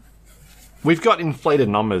we've got inflated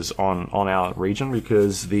numbers on our region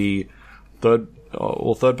because the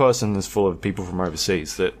third person is full of people from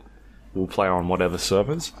overseas that will play on whatever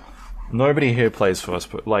servers. Nobody here plays first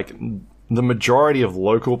person. Like, the majority of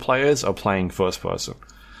local players are playing first person.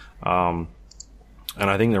 And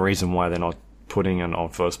I think the reason why they're not putting it on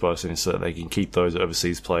first person is so that they can keep those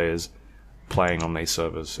overseas players playing on these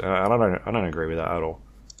servers. And I don't agree with that at all.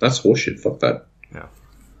 That's horseshit. Fuck that. Yeah.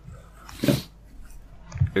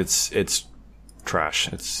 It's trash.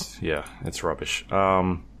 It's rubbish.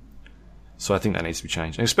 So I think that needs to be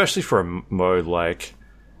changed, and especially for a mode like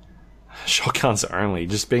shotguns only.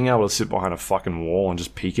 Just being able to sit behind a fucking wall and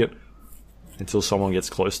just peek it until someone gets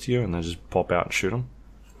close to you, and then just pop out and shoot them.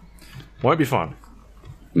 Won't be fun.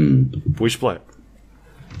 We should play it.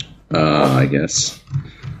 I guess.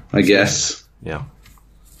 Yeah.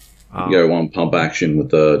 You go one pump action with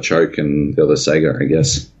the choke and the other Sega, I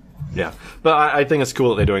guess. Yeah, but I think it's cool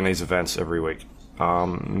that they're doing these events every week.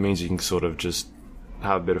 It means you can sort of just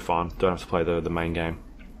have a bit of fun. Don't have to play the main game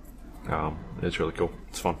It's really cool.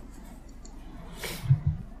 It's fun.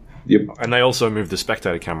 Yep. And they also moved the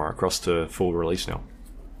spectator camera across to full release now.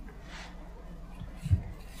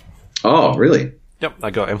 Oh, really? Yep,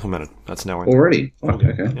 that got implemented. That's now in already.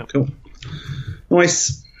 Okay, yep. Cool.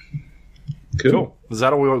 Nice. Cool. Is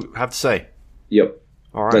that all we have to say? Yep.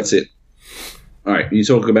 All right. That's it. All right, you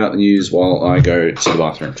talk about the news while I go to the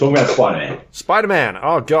bathroom. Talk about Spider-Man. Spider-Man.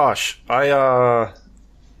 Oh gosh, I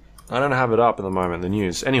don't have it up at the moment. The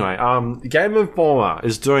news. Anyway, Game Informer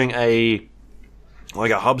is doing a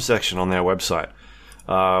hub section on their website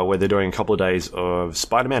where they're doing a couple of days of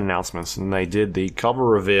Spider-Man announcements, and they did the cover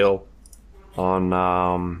reveal on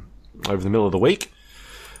over the middle of the week,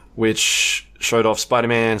 which showed off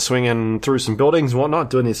Spider-Man swinging through some buildings and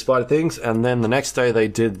whatnot, doing his spider things, and then the next day they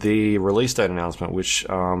did the release date announcement, which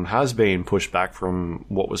has been pushed back from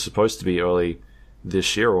what was supposed to be early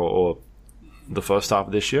this year or the first half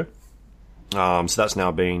of this year. So that's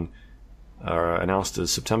now being announced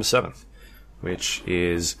as September 7th, which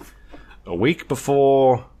is a week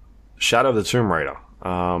before Shadow of the Tomb Raider.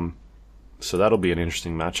 So that'll be an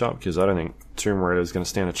interesting matchup, because I don't think Tomb Raider is going to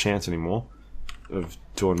stand a chance anymore of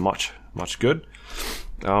doing much good.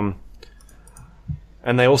 And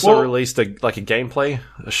they also released a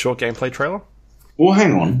short gameplay trailer. Well,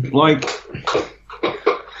 hang on.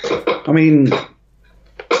 I mean,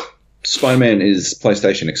 Spider-Man is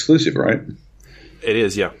PlayStation exclusive, right? It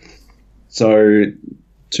is, yeah. So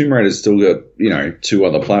Tomb Raider's still got, 2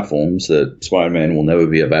 other platforms that Spider-Man will never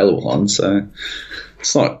be available on, so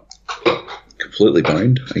it's not completely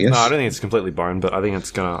boned, I guess. No, I don't think it's completely boned, but I think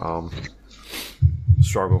it's going to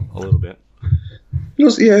struggle a little bit.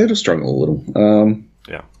 It'll struggle a little.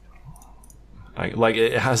 Yeah.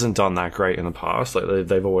 It hasn't done that great in the past.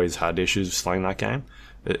 They've always had issues selling that game.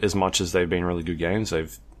 As much as they've been really good games,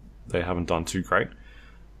 they haven't done too great,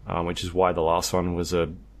 which is why the last one was a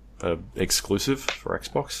exclusive for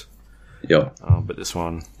Xbox. Yeah. But this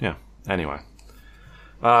one, yeah. Anyway.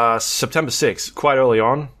 September 6th, quite early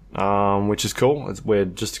on, which is cool. We're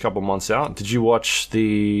just a couple months out. Did you watch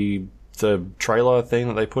the trailer thing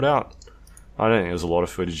that they put out? I don't think there was a lot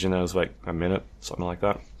of footage in there. It was like a minute, something like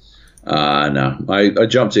that. No. I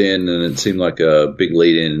jumped in and it seemed like a big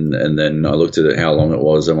lead in, and then I looked at it, how long it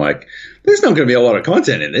was. I'm like, there's not going to be a lot of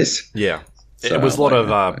content in this. Yeah. So, it was a lot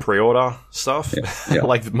of pre-order stuff, yeah.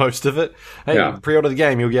 like most of it. Hey, pre-order the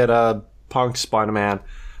game, you'll get Punk, Spider-Man,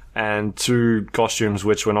 and 2 costumes,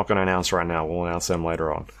 which we're not going to announce right now. We'll announce them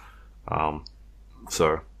later on.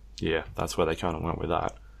 So, yeah, that's where they kind of went with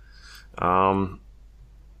that.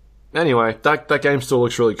 Anyway, that game still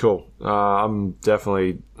looks really cool. I'm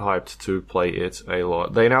definitely hyped to play it a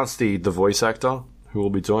lot. They announced the voice actor who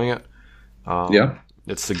will be doing it.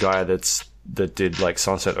 It's the guy that did like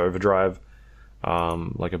Sunset Overdrive,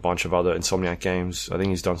 like a bunch of other Insomniac games. I think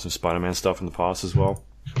he's done some Spider-Man stuff in the past as well.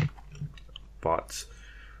 But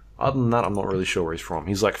other than that, I'm not really sure where he's from.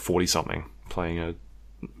 He's like 40-something, playing a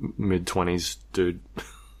mid-20s dude.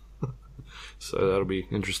 So that'll be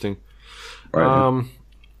interesting. Right.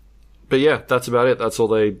 But yeah, that's about it. That's all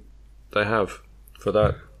they have for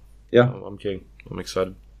that. Yeah. I'm keen. I'm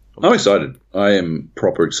excited. I'm excited. I am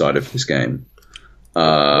proper excited for this game.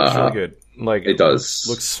 It's really good. It does.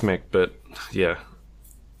 Looks smick, but yeah.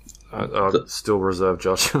 I'll still reserve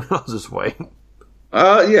judgment. I'll just wait.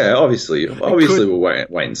 Yeah, obviously we'll wait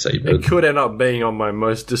and see. But it could end up being on my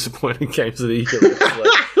most disappointing games of the year.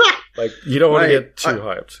 like you don't want to get too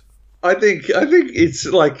hyped. I think it's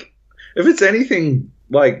like, if it's anything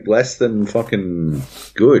like less than fucking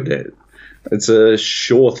good, it's a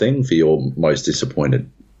sure thing for your most disappointed,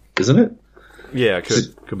 isn't it? Yeah, it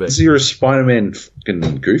could be. So you're a Spider-Man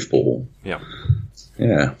fucking goofball. Yeah.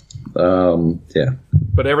 Yeah. Yeah.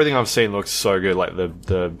 But everything I've seen looks so good. Like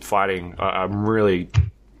the fighting, I'm really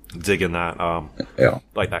digging that.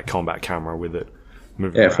 Like that combat camera with it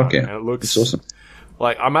moving around. Fuck yeah. And it looks it's awesome.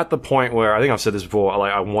 Like, I'm at the point where, I think I've said this before,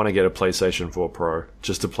 like, I want to get a PlayStation 4 Pro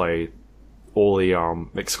just to play all the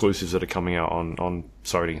exclusives that are coming out on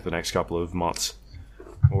Sony the next couple of months.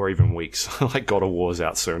 Or even weeks. Like, God of War's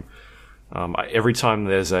out soon. Every time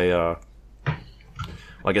there's a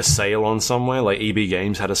sale on somewhere, like EB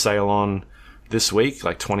Games had a sale on this week,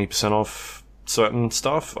 like 20% off certain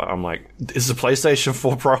stuff, I'm like, is the PlayStation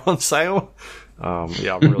 4 Pro on sale?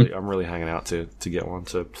 Yeah, I'm really hanging out to get one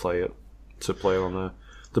to play it on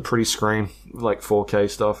the pretty screen, like 4K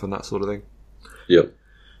stuff and that sort of thing. Yep.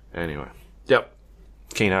 Anyway, yep.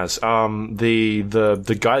 Keen as.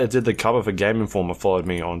 The guy that did the cover for Game Informer followed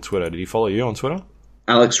me on Twitter. Did he follow you on Twitter?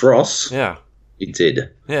 Alex Ross? Yeah. He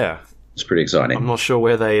did. Yeah. It's pretty exciting. I'm not sure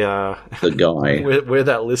where they... the guy. where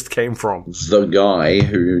that list came from. The guy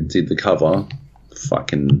who did the cover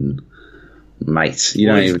fucking mate. You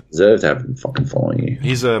don't even deserve to have him fucking following you.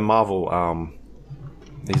 He's a Marvel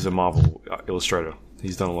illustrator.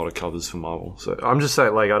 He's done a lot of covers for Marvel. So I'm just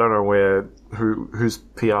saying, like, I don't know whose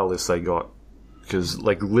PR list they got, because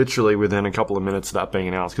like literally within a couple of minutes of that being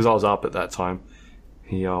announced, because I was up at that time,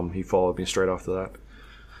 he followed me straight after that.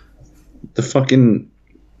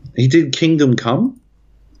 He did Kingdom Come.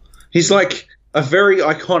 He's like a very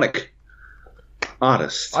iconic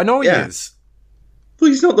artist. I know he is. Well,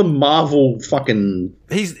 he's not the Marvel fucking...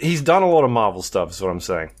 He's done a lot of Marvel stuff, is what I'm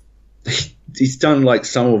saying. He's done like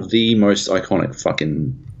some of the most iconic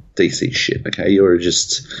fucking DC shit, okay? You're on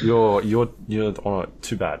it.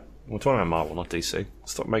 Too bad. We're talking about Marvel, not DC.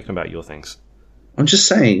 Stop making about your things. I'm just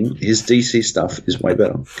saying his DC stuff is way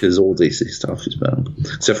better, because all DC stuff is better.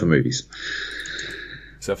 Except for movies.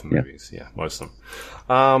 Yeah, most of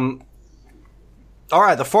them.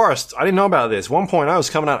 Alright, The Forest. I didn't know about this. 1.0 is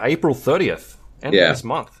coming out April 30th. End of this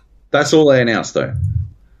month. That's all they announced, though.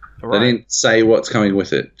 Right. They didn't say what's coming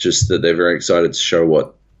with it, just that they're very excited to show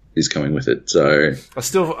what is coming with it. So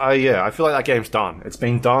I feel like that game's done. It's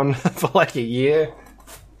been done for like a year.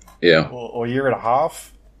 Yeah. Or a year and a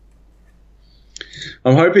half.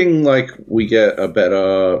 I'm hoping like we get a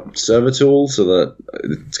better server tool, so that,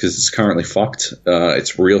 because it's currently fucked.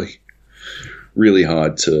 It's really, really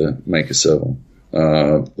hard to make a server.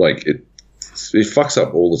 Like it fucks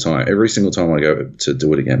up all the time. Every single time I go to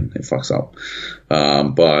do it again, it fucks up.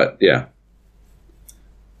 But yeah,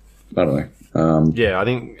 I don't know. Yeah, I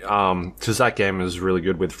think because that game is really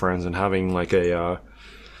good with friends, and having like a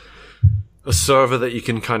server that you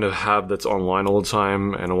can kind of have that's online all the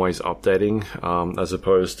time and always updating, as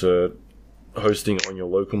opposed to hosting it on your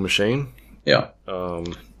local machine. Yeah.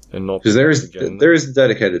 And not, because there is a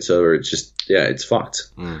dedicated server. It's just it's fucked.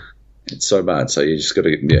 It's so bad. So you just got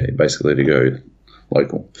to basically to go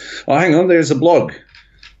local. Oh, hang on. There's a blog.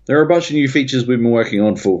 There are a bunch of new features we've been working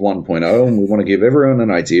on for 1.0, and we want to give everyone an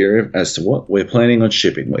idea as to what we're planning on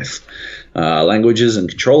shipping with. Languages and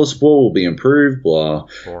controller support will be improved, blah.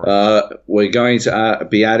 We're going to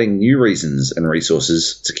be adding new reasons and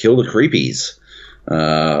resources to kill the creepies.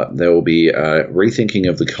 There will be a rethinking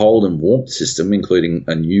of the cold and warmth system, including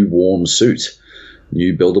a new warm suit.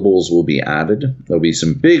 New buildables will be added. There'll be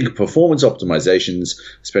some big performance optimizations,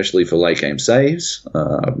 especially for late game saves.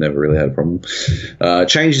 I've never really had a problem.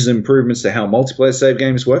 Changes and improvements to how multiplayer save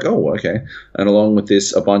games work. Oh, okay. And along with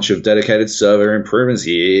this, a bunch of dedicated server improvements.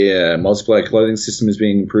 Yeah, multiplayer clothing system is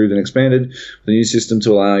being improved and expanded. The new system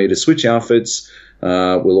to allow you to switch outfits.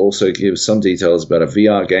 We'll also give some details about a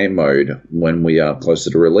VR game mode when we are closer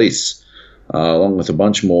to release. Along with a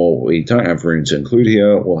bunch more we don't have room to include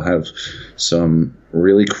here. We'll have some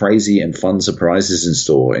really crazy and fun surprises in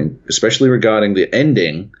store, and especially regarding the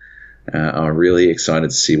ending. I'm really excited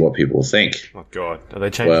to see what people think. Oh, God. Are they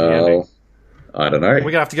changing the ending? I don't know. We're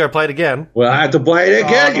going to have to go play it again. We'll have to play it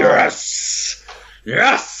again. Yes!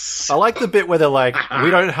 Yes! I like the bit where they're like, we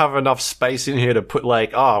don't have enough space in here to put,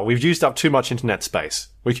 like, we've used up too much internet space.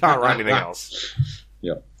 We can't write anything else.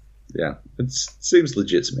 Yeah. It seems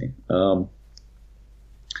legit to me.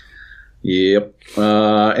 Yep.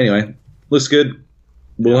 Anyway, looks good.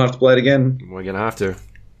 We'll have to play it again. We're going to have to.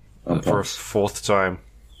 For a fourth time.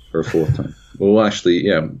 We'll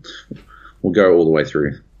actually, we'll go all the way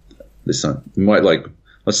through this time. We might,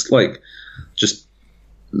 let's just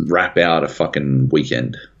wrap out a fucking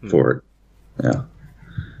weekend for it. Yeah.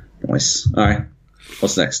 Nice. All right.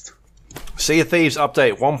 What's next? Sea of Thieves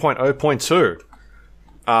update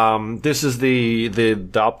 1.0.2. This is the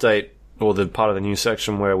update, or the part of the new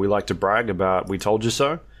section where we like to brag about we told you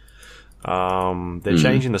so. They're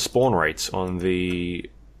changing the spawn rates on the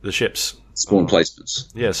ships. Spawn placements.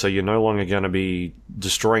 Yeah, so you're no longer going to be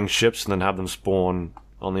destroying ships and then have them spawn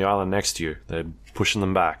on the island next to you. They're pushing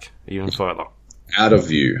them back even further. Out of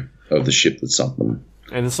view of the ship that sunk them.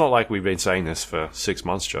 And it's not like we've been saying this for 6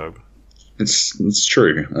 months, Joab. It's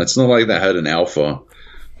true. It's not like they had an alpha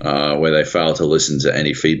where they failed to listen to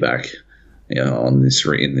any feedback on this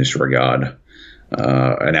in this regard.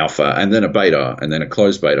 An alpha, and then a beta, and then a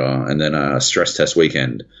closed beta, and then a stress test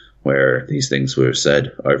weekend where these things were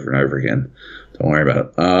said over and over again. Don't worry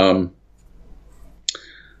about it.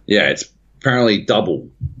 It's apparently double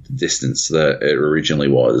the distance that it originally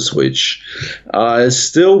was, which is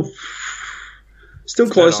still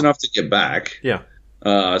close enough to get back. Yeah.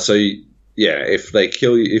 If they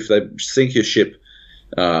kill you, if they sink your ship,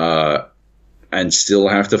 and still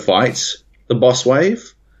have to fight the boss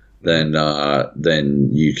wave, then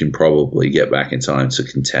you can probably get back in time to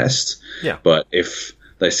contest. Yeah. But if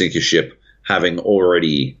they sink your ship having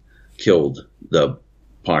already killed the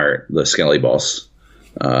pirate, the Skelly boss,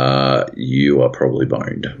 you are probably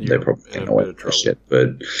boned. They're probably in a going bit of to trouble. shit, but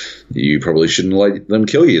you probably shouldn't let them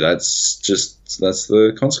kill you. That's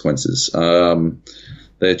the consequences.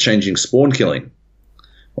 They're changing spawn killing,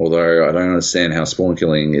 although I don't understand how spawn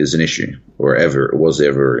killing is an issue or was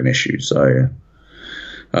ever an issue. So,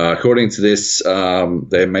 according to this,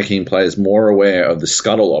 they're making players more aware of the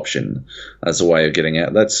scuttle option as a way of getting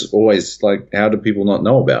out. That's always like, how do people not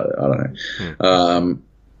know about it? I don't know.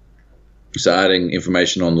 So adding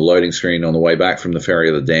information on the loading screen on the way back from the Ferry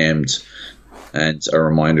of the Damned, and a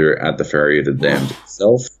reminder at the Ferry of the Damned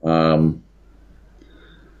itself.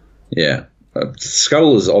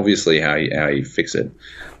 Scuttle is obviously how you fix it.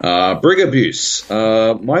 Brig abuse.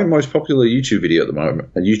 My most popular YouTube video at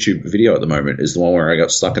the moment is the one where I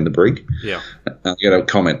got stuck in the brig. Yeah. I get a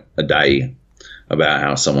comment a day about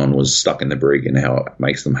how someone was stuck in the brig and how it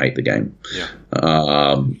makes them hate the game. Yeah.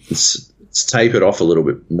 It's tapered off a little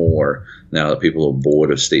bit more now that people are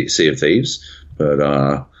bored of Sea of Thieves,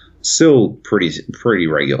 but still pretty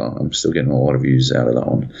regular. I'm still getting a lot of views out of that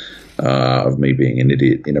one, of me being an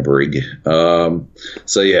idiot in a brig.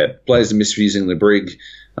 So yeah, players are misusing the brig.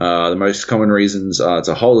 The most common reasons are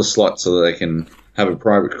to hold a slot so that they can have a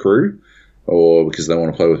private crew, or because they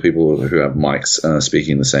want to play with people who have mics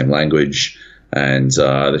speaking the same language, and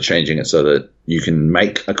they're changing it so that you can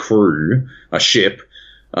make a ship,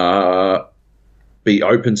 be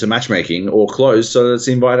open to matchmaking or closed so that it's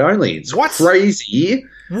invite only. It's crazy.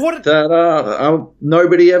 What? That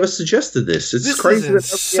nobody ever suggested this. It's crazy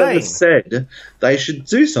that nobody ever said they should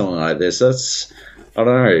do something like this. That's, I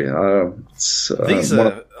don't know. These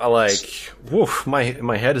are like, woof,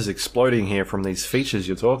 my head is exploding here from these features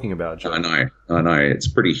you're talking about, John. I know. It's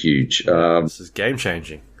pretty huge. This is game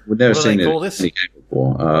changing. We've never seen it in any game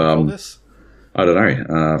before. I don't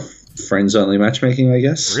know. Friends only matchmaking, I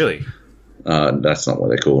guess. Really? That's not what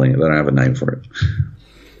they're calling it. They don't have a name for it.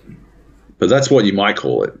 But that's what you might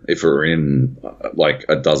call it if we're in like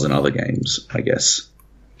a dozen other games, I guess.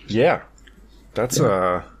 Yeah. That's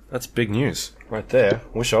big news right there.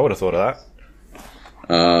 Wish I would have thought of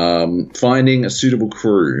that. Finding a suitable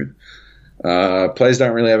crew. Players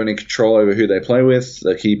don't really have any control over who they play with.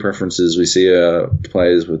 The key preferences we see are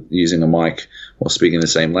players with using a mic while speaking the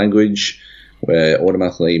same language. We're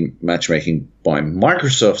automatically matchmaking by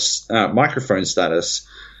Microsoft's microphone status,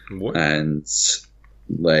 and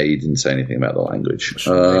they didn't say anything about the language.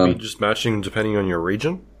 Maybe just matching depending on your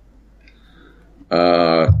region?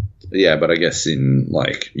 Yeah, but I guess in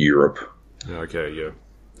like Europe. Okay, yeah.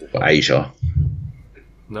 Or Asia.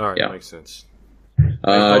 No, yeah. Makes sense. They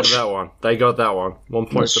got that one. 1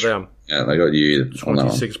 point for them. Yeah, they got you.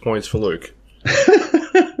 26 points for Luke.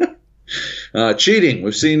 Cheating.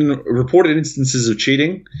 We've seen reported instances of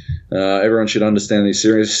cheating. Everyone should understand the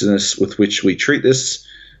seriousness with which we treat this.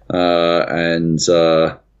 And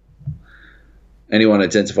anyone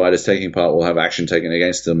identified as taking part will have action taken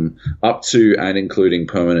against them, up to and including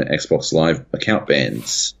permanent Xbox Live account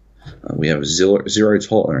bans. We have a zero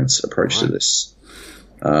tolerance approach to this.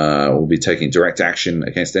 We'll be taking direct action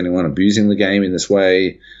against anyone abusing the game in this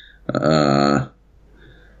way.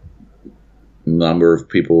 Number of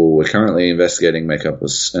people we're currently investigating make up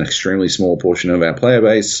an extremely small portion of our player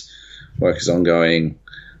base. Work is ongoing.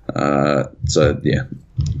 So, yeah,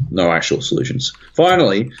 no actual solutions.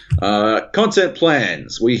 Finally, content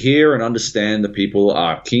plans. We hear and understand that people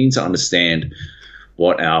are keen to understand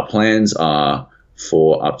what our plans are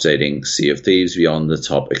for updating Sea of Thieves beyond the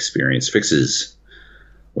top experience fixes.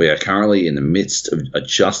 We are currently in the midst of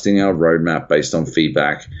adjusting our roadmap based on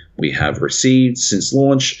feedback we have received since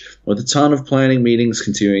launch, with a ton of planning meetings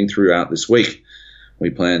continuing throughout this week. We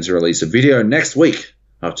plan to release a video next week,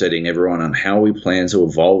 updating everyone on how we plan to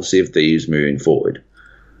evolve Sea of Thieves moving forward.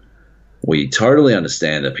 We totally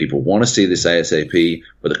understand that people want to see this ASAP,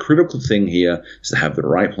 but the critical thing here is to have the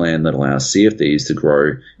right plan that allows Sea of Thieves to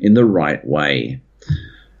grow in the right way.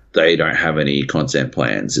 They don't have any content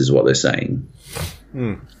plans, is what they're saying.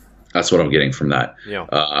 That's what I'm getting from that.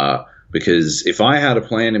 Yeah. Because if I had a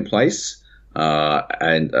plan in place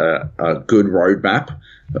and a good roadmap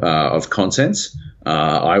of content,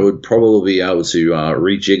 I would probably be able to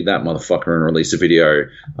rejig that motherfucker and release a video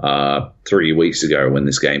 3 weeks ago when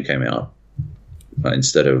this game came out,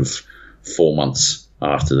 instead of 4 months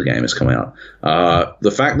after the game has come out.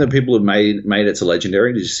 The fact that people have made it to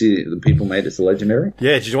Legendary, did you see the people made it to Legendary?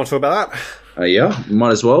 Yeah, did you want to talk about that? Yeah,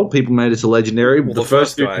 might as well. People made it to Legendary. Well, the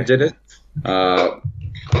first dude who did it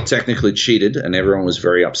technically cheated, and everyone was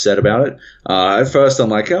very upset about it. At first, I'm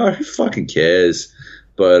like, oh, who fucking cares?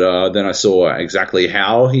 But then I saw exactly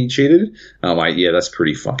how he cheated. And I'm like, yeah, that's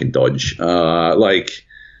pretty fucking dodge. Like,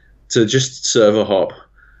 to just server hop.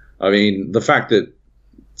 I mean, the fact that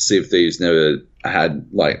Sea of Thieves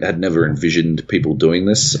had never envisioned people doing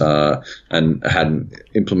this and hadn't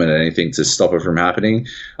implemented anything to stop it from happening.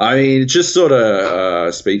 I mean, it just sort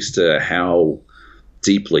of speaks to how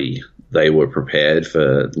deeply they were prepared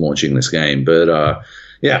for launching this game. But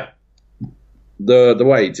the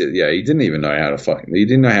way he did, he didn't even know how to he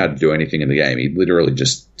didn't know how to do anything in the game. He literally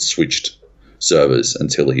just switched servers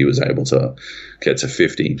until he was able to get to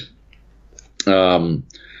 50.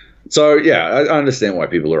 So yeah, I understand why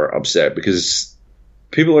people are upset, because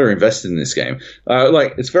people are invested in this game.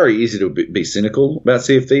 It's very easy to be cynical about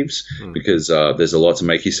Sea of Thieves because there's a lot to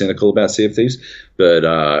make you cynical about Sea of Thieves.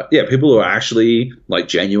 But people who are actually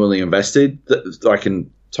genuinely invested, I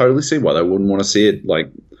can totally see why they wouldn't want to see it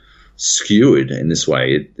skewered in this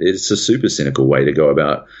way. It's a super cynical way to go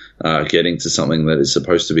about getting to something that is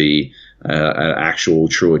supposed to be an actual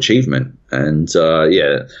true achievement. And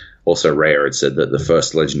also Rare had said that the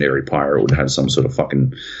first legendary pirate would have some sort of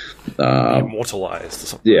fucking immortalized or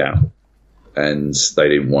something. Yeah. And they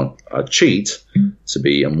didn't want a cheat to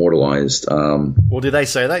be immortalized. Well, did they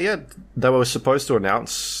say that yet? They were supposed to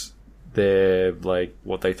announce their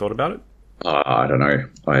what they thought about it? I don't know.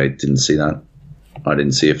 I didn't see that. I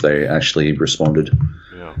didn't see if they actually responded.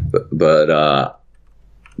 Yeah. But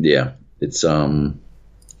it's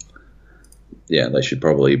they should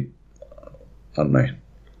probably, I don't know,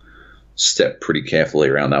 step pretty carefully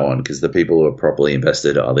around that one, because the people who are properly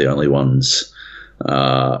invested are the only ones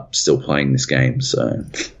still playing this game. So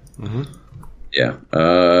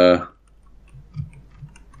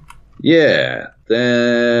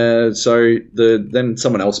then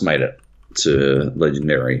someone else made it to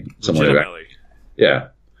legendary.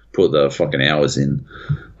 Put the fucking hours in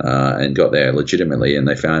and got there legitimately, and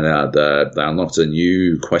they found out that they unlocked a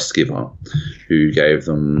new quest giver who gave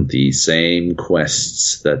them the same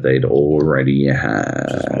quests that they'd already had.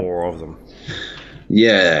 Just more of them.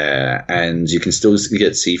 Yeah, and you can still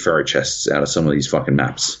get seafarer chests out of some of these fucking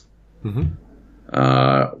maps.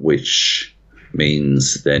 Which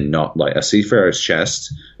means they're not a seafarer's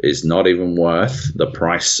chest is not even worth the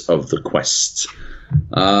price of the quest.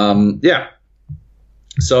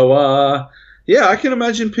 So, I can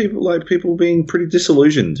imagine people being pretty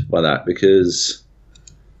disillusioned by that, because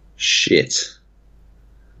shit.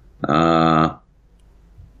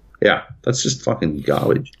 That's just fucking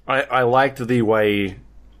garbage. I liked the way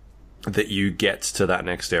that you get to that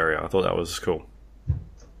next area. I thought that was cool.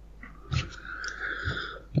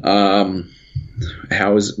 How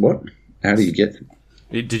do you get?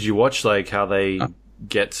 Did you watch how they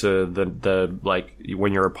get to the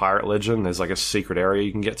when you're a pirate legend, there's a secret area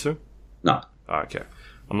you can get to? No. Okay.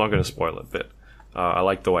 I'm not going to spoil it, but I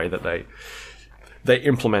like the way that they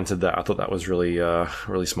implemented that. I thought that was really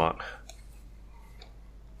really smart.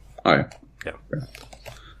 Oh. Yeah.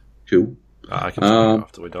 Cool. I can tell you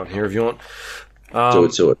after we're done here if you want. Do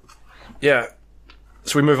it. Yeah.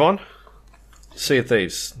 So we move on? Sea of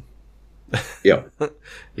Thieves. Yeah.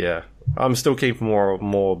 Yeah. I'm still keeping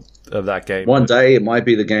more of that game. One day it might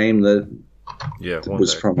be the game that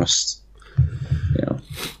was promised. Yeah.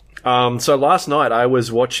 So last night I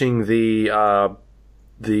was watching the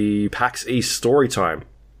PAX East story time.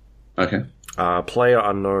 Okay.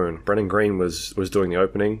 PlayerUnknown. Brendan Green was doing the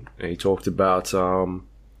opening, and he talked about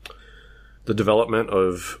the development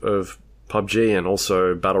of PUBG and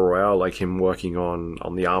also Battle Royale, him working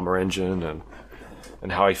on the Armor engine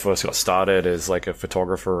and how he first got started as a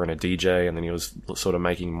photographer and a DJ, and then he was sort of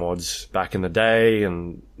making mods back in the day,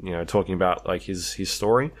 and talking about his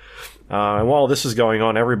story. And while this was going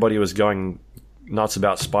on, everybody was going nuts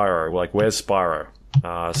about Spyro. Where's Spyro?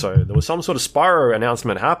 So there was some sort of Spyro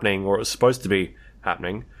announcement happening, or it was supposed to be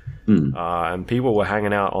happening, and people were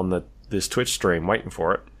hanging out on this Twitch stream waiting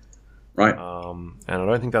for it. Right. And I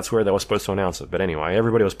don't think that's where they were supposed to announce it. But anyway,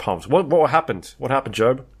 everybody was pumped. What happened? What happened,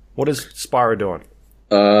 Joab? What is Spyro doing?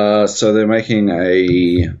 So they're making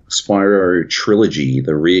a Spyro trilogy,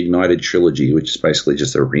 the Reignited trilogy, which is basically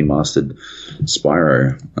just a remastered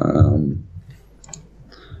Spyro.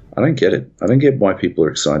 I don't get it. I don't get why people are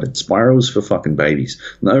excited. Spyro's for fucking babies.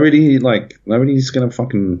 Nobody's gonna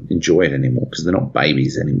fucking enjoy it anymore because they're not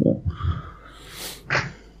babies anymore.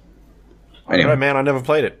 Anyway, man, I never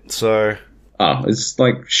played it, so. It's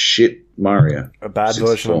like shit Mario. A bad 64.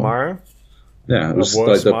 Version of Mario. Yeah, it was a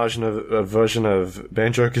worse version of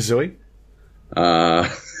Banjo-Kazooie. I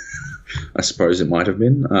suppose it might have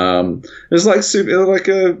been. It was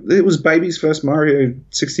it was baby's first Mario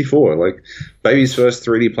 64, baby's first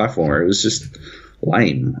 3D platformer. It was just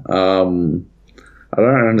lame. I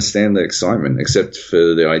don't understand the excitement, except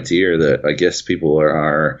for the idea that I guess people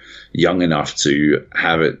are young enough to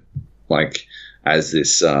have it as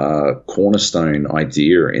this cornerstone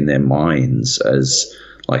idea in their minds as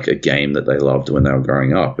like a game that they loved when they were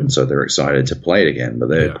growing up, and so they're excited to play it again. But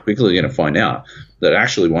they're quickly going to find out that it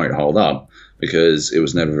actually won't hold up because it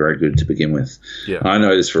was never very good to begin with. Yeah. I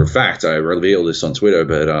know this for a fact. I revealed this on Twitter,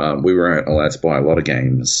 but we weren't allowed to buy a lot of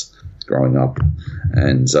games growing up,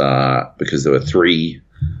 and because there were 3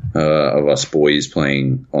 of us boys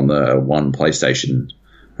playing on the one PlayStation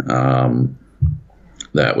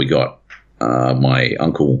that we got. My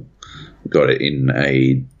uncle got it in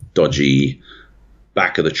a dodgy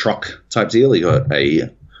back of the truck type deal. He got a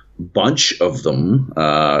bunch of them.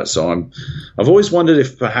 So I've always wondered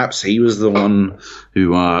if perhaps he was the one who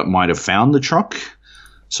might have found the truck,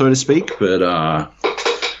 so to speak. But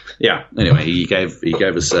yeah. Anyway, he gave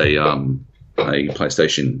us a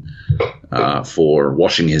PlayStation for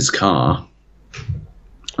washing his car.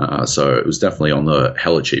 So it was definitely on the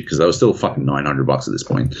hella cheap because they were still fucking $900 at this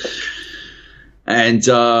point. And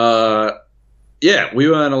yeah, we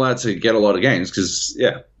weren't allowed to get a lot of games because,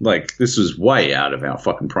 like this was way out of our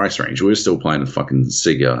fucking price range. We were still playing the fucking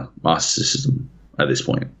Sega Master System at this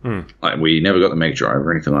point. Like we never got the Mega Drive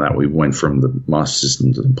or anything like that. We went from the Master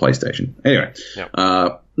System to the PlayStation. Anyway,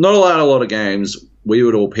 not allowed a lot of games. We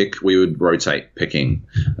would rotate picking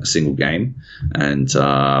a single game. And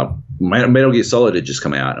Metal Gear Solid had just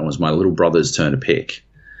come out and it was my little brother's turn to pick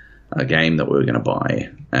a game that we were going to buy.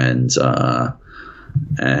 And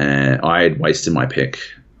I had wasted my pick.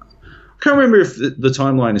 I can't remember if the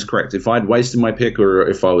timeline is correct, if I'd wasted my pick or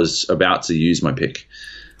if I was about to use my pick.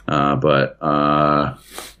 But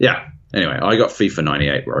yeah, anyway, I got FIFA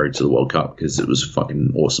 98 Road to the World Cup because it was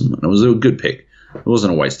fucking awesome. And it was a good pick. It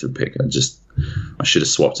wasn't a wasted pick. I should have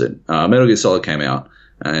swapped it. Metal Gear Solid came out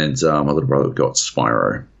and my little brother got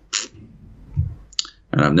Spyro.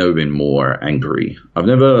 And I've never been more angry. I've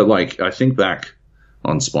never, I think back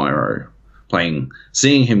on Spyro,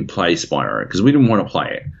 seeing him play Spyro, because we didn't want to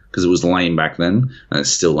play it, because it was lame back then, and it's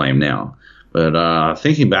still lame now. But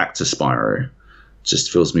thinking back to Spyro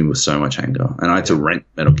just fills me with so much anger. And I had to rent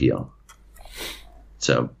Metal Gear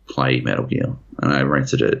to play Metal Gear, and I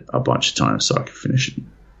rented it a bunch of times so I could finish it.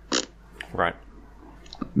 Right.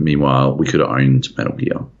 Meanwhile, we could have owned Metal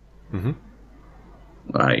Gear. Mm-hmm.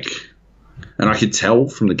 And I could tell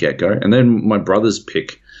from the get-go. And then my brother's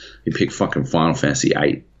pick, he picked fucking Final Fantasy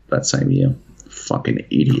VIII that same year. Fucking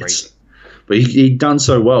idiots. Great. But he'd done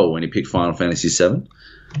so well when he picked Final Fantasy VII.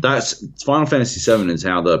 Final Fantasy VII is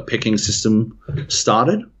how the picking system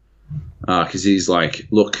started. Because he's like,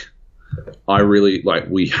 look, I really,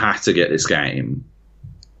 we have to get this game.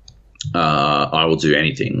 I will do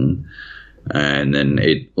anything. And then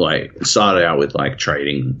it started out with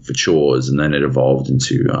trading for chores, and then it evolved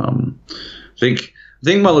into I think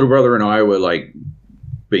my little brother and I were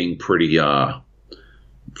being pretty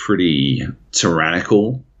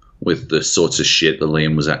tyrannical with the sorts of shit that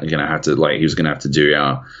Liam was going to have to he was going to have to do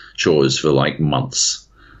our chores for months,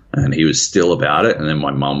 and he was still about it. And then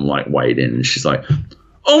my mum weighed in, and she's like,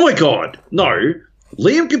 "Oh my god, no!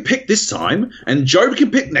 Liam can pick this time, and Joab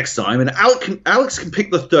can pick next time, and Alex can pick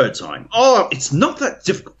the third time. Oh, it's not that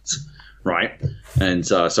difficult, right?" And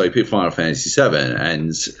so he picked Final Fantasy VII,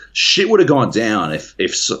 and shit would have gone down if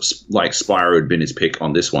Spyro had been his pick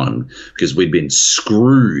on this one, because we'd been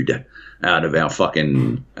screwed out of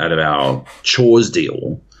our chores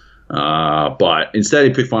deal. But instead,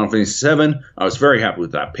 he picked Final Fantasy VII. I was very happy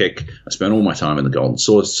with that pick. I spent all my time in the Golden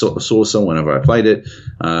Saucer whenever I played it,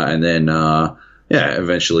 and then.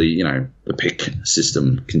 Eventually, the pick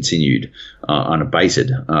system continued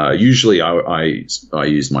unabated. Usually, I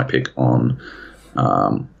used my pick on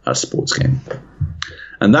a sports game,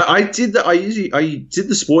 and that I did that. I did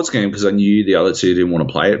the sports game because I knew the other two didn't want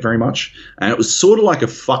to play it very much, and it was sort of like a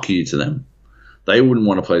fuck you to them. They wouldn't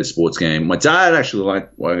want to play the sports game. My dad actually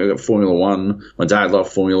I got Formula One. My dad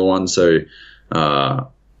loved Formula One, so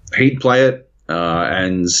he'd play it,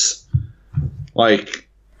 and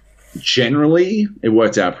generally, it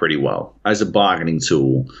worked out pretty well as a bargaining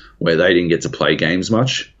tool where they didn't get to play games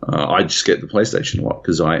much. I just get the PlayStation a lot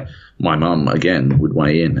because my mum again would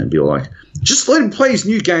weigh in and be like, "Just let him play his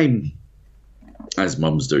new game," as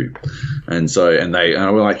mums do. And I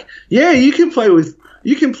were like, "Yeah, you can play with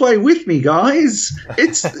me, guys.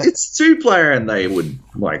 It's 2-player," and they would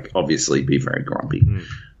obviously be very grumpy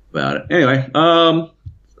about it. Anyway,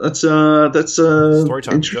 that's story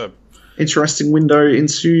time, Joab. Interesting window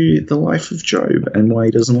into the life of Joab and why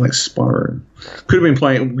he doesn't like Spyro.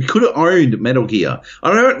 We could have owned Metal Gear.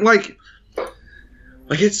 I don't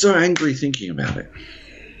I get so angry thinking about it.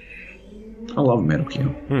 I love Metal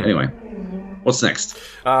Gear. Anyway, what's next?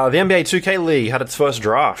 The NBA 2K League had its first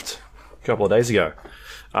draft a couple of days ago.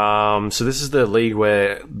 So this is the league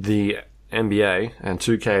where the NBA and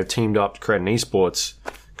 2K have teamed up to create an esports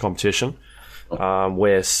competition,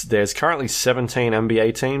 where there's currently 17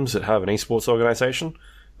 NBA teams that have an esports organization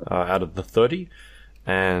out of the 30,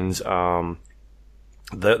 and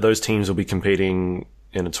those teams will be competing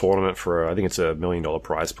in a tournament for, I think it's $1 million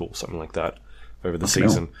prize pool, something like that, over the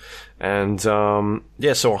season. And so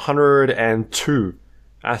 102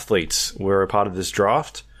 athletes were a part of this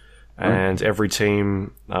draft, and every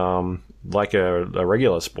team, like a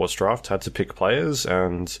regular sports draft, had to pick players,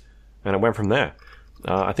 and it went from there.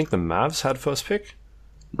 I think the Mavs had first pick.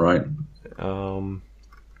 Right.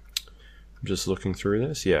 Just looking through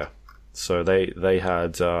this, yeah. So they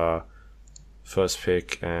had first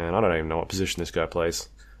pick, and I don't even know what position this guy plays.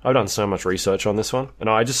 I've done so much research on this one, and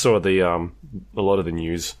I just saw the a lot of the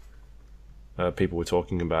news people were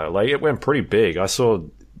talking about it. Like, it went pretty big. I saw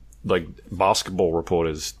like basketball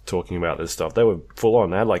reporters talking about this stuff. They were full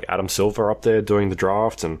on. They had like Adam Silver up there doing the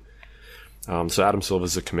draft, and so Adam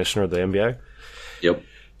Silver's the commissioner of the NBA. Yep.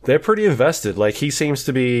 They're pretty invested. Like, he seems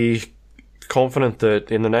to be confident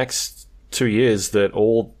that in the next 2 years that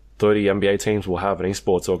all 30 NBA teams will have an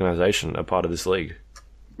esports organization, a part of this league.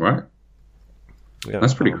 Right. Yeah,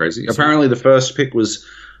 that's pretty crazy. Apparently the first pick was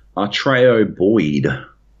Treo Boyd.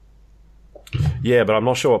 Yeah, but I'm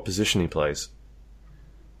not sure what position he plays.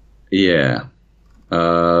 Yeah.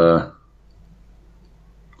 Sorry,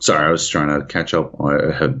 I was trying to catch up.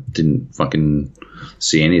 I didn't fucking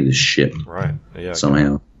see any of this shit. Right. Yeah.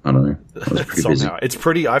 Somehow. I don't know. I was pretty busy. It's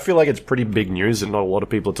pretty. I feel like it's pretty big news that not a lot of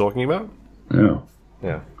people are talking about. Yeah.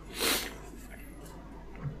 Yeah.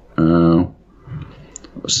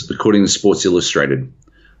 According to Sports Illustrated,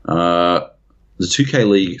 the 2K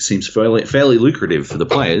League seems fairly lucrative for the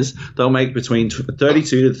players. They'll make between $32,000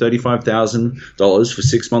 to $35,000 for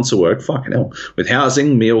 6 months of work. Fucking hell. With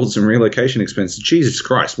housing, meals, and relocation expenses. Jesus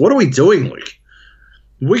Christ. What are we doing, Luke?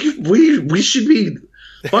 We should be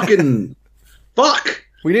fucking... Fuck.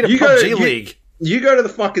 We need a PUBG league. You go to the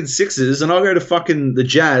fucking Sixers, and I'll go to fucking the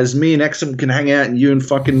Jazz. Me and Exum can hang out, and you and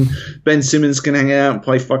fucking Ben Simmons can hang out and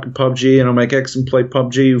play fucking PUBG, and I'll make Exum play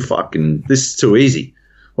PUBG. Fucking, this is too easy.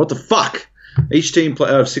 What the fuck? Each team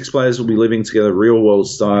of 6 players will be living together real-world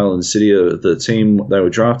style in the city of the team they were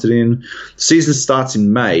drafted in. The season starts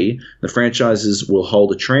in May. The franchises will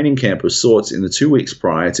hold a training camp of sorts in the 2 weeks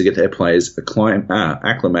prior to get their players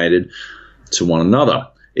acclimated to one another.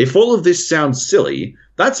 If all of this sounds silly,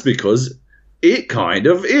 that's because it kind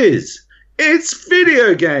of is. It's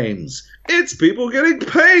video games. It's people getting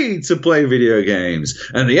paid to play video games.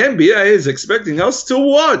 And the NBA is expecting us to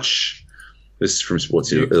watch. This is from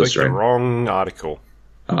Sports Illustrated. You clicked the wrong article.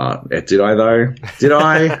 Did I, though? Did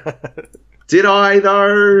I? Did I,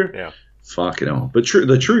 though? Yeah. Fucking hell. But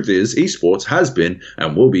the truth is, esports has been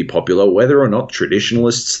and will be popular whether or not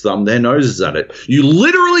traditionalists thumb their noses at it. You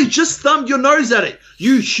literally just thumbed your nose at it.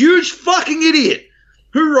 You huge fucking idiot.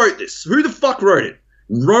 Who wrote this? Who the fuck wrote it?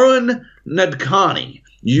 Rowan Nadkarni.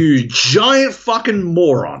 You giant fucking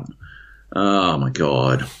moron. Oh, my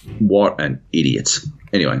God. What an idiot.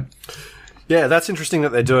 Anyway. Yeah, that's interesting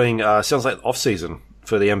that they're doing, sounds like off-season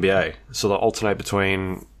for the NBA. So they'll alternate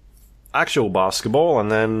between actual basketball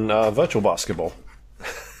and then virtual basketball.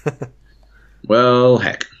 Well,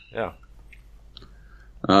 heck. Yeah.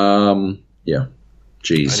 Yeah.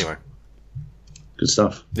 Jeez. Anyway. Good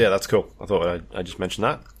stuff. Yeah, that's cool. I thought I'd just mention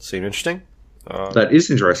that. Seemed interesting. That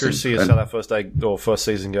is interesting. Curious to see how that first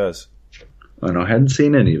season goes. And I hadn't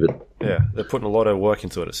seen any of it. Yeah, they're putting a lot of work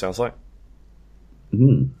into it, it sounds like.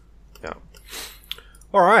 Hmm. Yeah.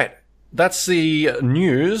 All right. That's the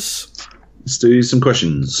news. Let's do some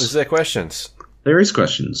questions. Is there questions? There is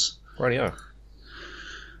questions. Rightio.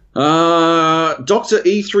 Dr.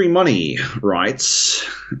 E3 Money writes...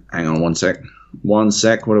 Hang on one sec. One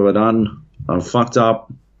sec. What have I done? I've fucked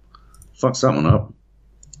up. Fucked someone up.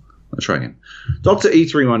 Let's try again. Dr.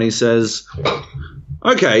 E3 Money says,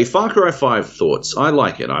 okay, Far Cry 5 thoughts. I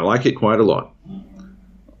like it. I like it quite a lot.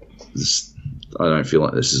 I don't feel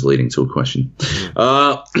like this is leading to a question.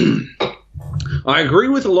 I agree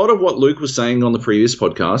with a lot of what Luke was saying on the previous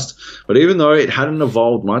podcast, but even though it hadn't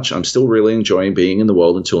evolved much, I'm still really enjoying being in the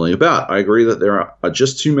world and tooling about. I agree that there are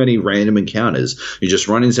just too many random encounters. You just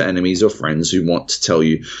run into enemies or friends who want to tell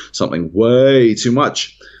you something way too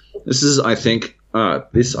much. This, I think,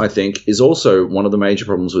 is also one of the major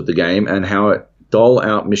problems with the game and how it dole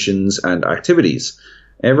out missions and activities.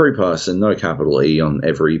 Every person, no capital E on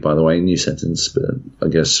every, by the way, new sentence, but I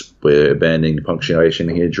guess we're abandoning punctuation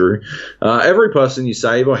here, Drew. Every person you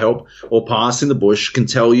save or help or pass in the bush can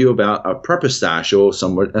tell you about a prepper stash or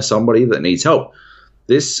somebody that needs help.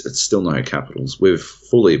 This, it's still no capitals. We've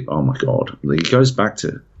fully, oh my god. It goes back to...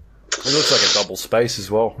 It looks like a double space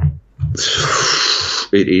as well.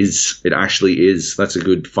 It is. It actually is. That's a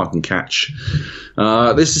good fucking catch.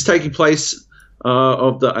 This is taking place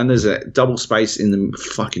and there's a double space in the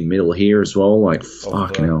fucking middle here as well. Like,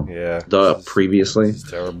 fucking hell. Yeah. Previously.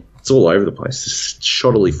 It's terrible. It's all over the place. It's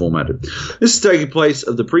shoddily formatted. This is taking place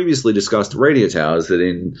of the previously discussed radio towers that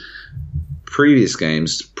in previous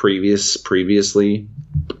games, previously,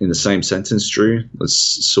 in the same sentence, Drew. Let's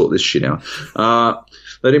sort this shit out.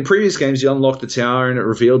 That in previous games, you unlocked the tower and it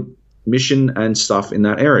revealed mission and stuff in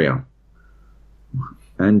that area.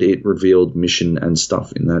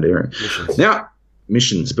 Missions. Now,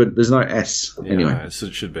 missions, but there's no S. Yeah, anyway. So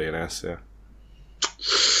it should be an S, yeah.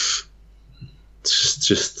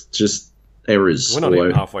 Just errors. We're not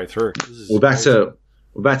even halfway through. We're back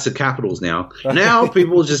to capitals now. Now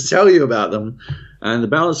people just tell you about them, and the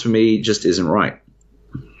balance for me just isn't right.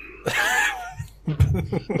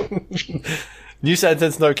 New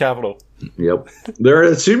sentence, no capital. Yep. There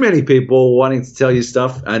are too many people wanting to tell you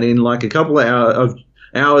stuff, and in like a couple of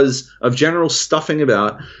hours of general stuffing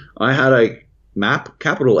about, I had a map,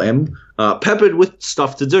 capital M, peppered with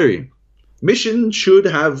stuff to do. Mission should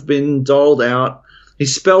have been doled out. He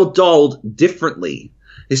spelled doled differently.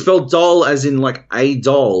 He spelled doll as in like a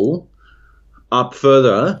doll up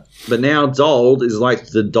further, but now doled is like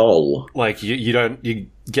the doll. Like you're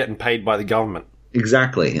getting paid by the government.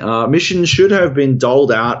 Exactly. Mission should have been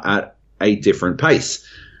doled out at a different pace.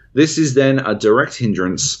 This is then a direct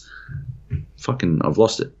hindrance. Fucking, I've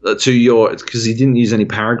lost it. To your, because he didn't use any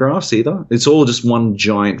paragraphs either. It's all just one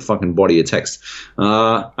giant fucking body of text.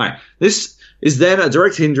 Alright. This is then a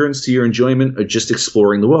direct hindrance to your enjoyment of just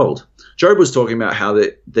exploring the world. Joab was talking about how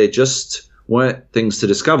there just weren't things to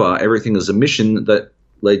discover. Everything is a mission that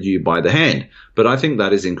led you by the hand. But I think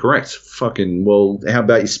that is incorrect. Fucking, well, how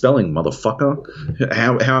about your spelling, motherfucker?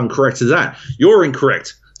 How incorrect is that? You're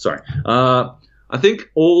incorrect. Sorry. I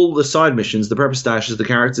think all the side missions, the prepper stashes, the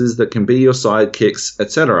characters that can be your sidekicks,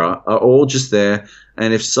 etc., are all just there.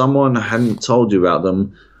 And if someone hadn't told you about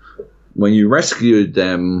them, when you rescued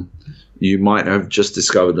them, you might have just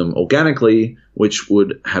discovered them organically, which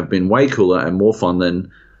would have been way cooler and more fun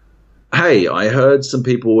than, hey, I heard some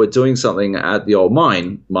people were doing something at the old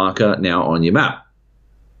mine, marker now on your map.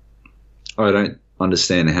 I don't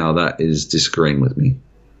understand how that is disagreeing with me.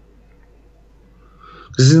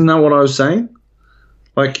 Because isn't that what I was saying?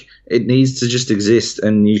 Like, it needs to just exist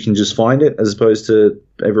and you can just find it as opposed to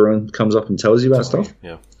everyone comes up and tells you about stuff?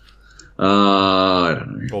 Yeah. I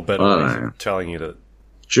don't know. Or better, telling you to...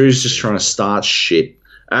 Drew's just trying to start shit.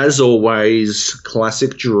 As always,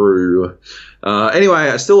 classic Drew. Anyway,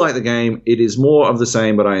 I still like the game. It is more of the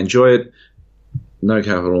same, but I enjoy it. No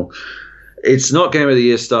capital. It's not Game of the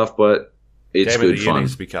Year stuff, but it's good fun. Game of the Year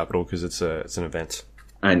needs to be capital because it's an event.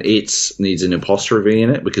 And it needs an apostrophe in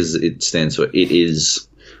it because it stands for it is.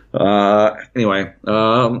 Anyway.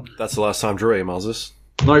 That's the last time Drew emails us.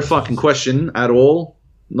 No fucking question at all.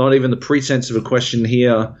 Not even the pretense of a question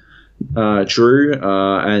here, Drew.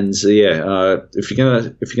 If you're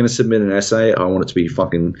gonna submit an essay, I want it to be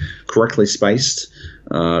fucking correctly spaced,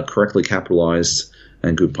 correctly capitalized,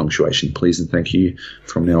 and good punctuation, please and thank you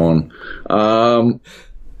from now on.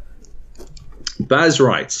 Baz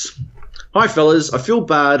writes, "Hi fellas, I feel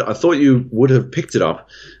bad. I thought you would have picked it up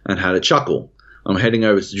and had a chuckle. I'm heading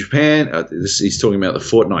over to Japan." He's talking about the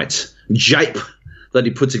Fortnite jape that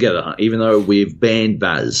he put together, even though we've banned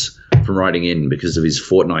Baz from writing in because of his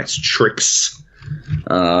Fortnite's tricks.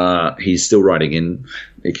 He's still writing in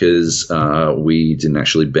because we didn't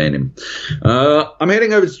actually ban him. "I'm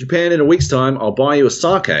heading over to Japan in a week's time. I'll buy you a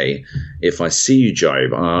sake if I see you,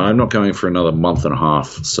 Joab. I'm not going for another month and a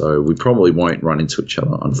half, so we probably won't run into each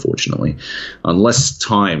other, unfortunately, unless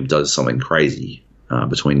time does something crazy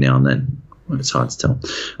between now and then. It's hard to tell.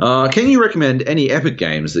 Can you recommend any epic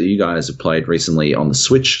games that you guys have played recently on the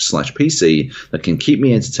Switch/PC that can keep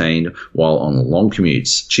me entertained while on long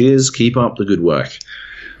commutes? Cheers, keep up the good work."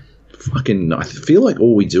 Fucking, I feel like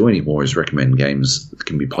all we do anymore is recommend games that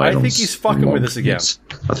can be played. I think he's fucking with us again.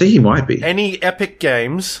 I think he might be. Any epic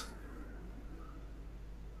games?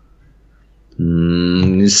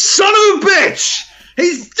 Son of a bitch!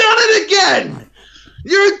 He's done it again!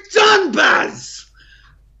 You're done, Baz!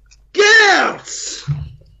 Get out!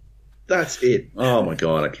 That's it. Oh my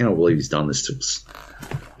god, I cannot believe he's done this to us.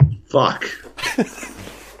 Fuck.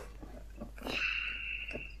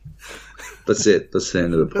 That's it. That's the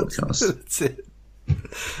end of the podcast. That's it.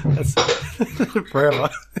 That's it. Forever.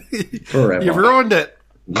 Forever. You've ruined it.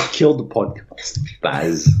 You killed the podcast,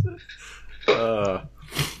 Baz.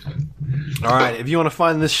 All right, if you want to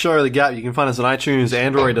find this show, The Gap, you can find us on iTunes,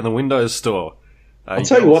 Android, and the Windows Store. I'll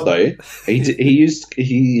tell you what, though, he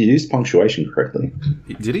used punctuation correctly.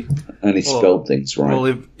 Did he? And he spelled things right. Well,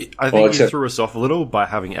 I think he threw us off a little by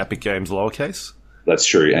having Epic Games lowercase. That's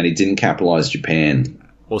true, and he didn't capitalize Japan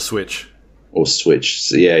or Switch.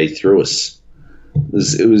 So yeah, he threw us.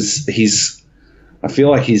 I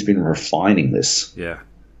feel like he's been refining this. Yeah.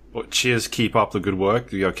 Well, cheers, keep up the good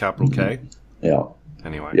work. You go capital K. Yeah.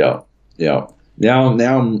 Anyway. Yeah. Now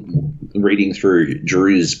I'm reading through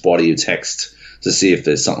Drew's body of text to see if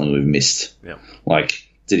there's something we've missed. Yeah. Like,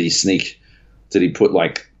 did he put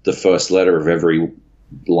like the first letter of every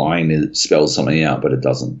line that spells something out, but it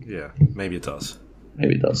doesn't. Yeah, maybe it does.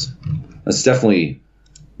 That's definitely,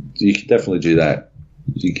 you can definitely do that.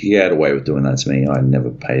 You can get away with doing that to me. I never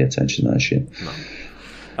pay attention to that shit. No.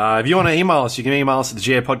 If you want to email us, you can email us at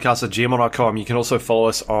thegapodcast@gmail.com. You can also follow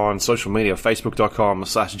us on social media,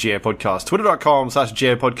 facebook.com/gapodcast,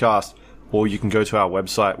 twitter.com/gapodcast, or you can go to our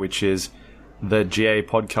website, which is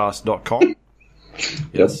thegapodcast.com.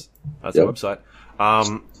 Yes, that's the website.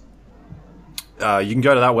 You can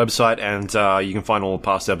go to that website and you can find all the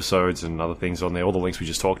past episodes and other things on there, all the links we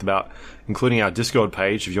just talked about, including our Discord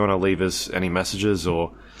page if you want to leave us any messages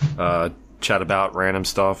or chat about random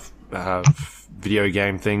stuff, video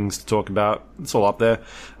game things to talk about. It's all up there.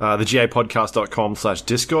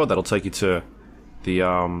 thegapodcast.com/Discord. That'll take you to the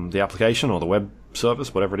application or the web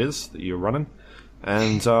service, whatever it is that you're running.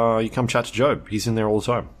 And you come chat to Joab. He's in there all the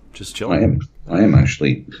time, just chilling. I am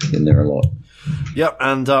actually in there a lot. Yep,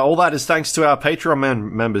 and all that is thanks to our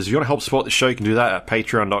Patreon members. If you want to help support the show, you can do that at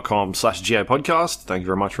patreon.com/GAPodcast. Thank you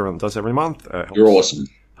very much for everyone that does every month. You're awesome.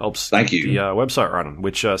 Helps Thank you. The website running,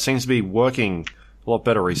 which seems to be working a lot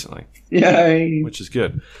better recently. Yay! Which is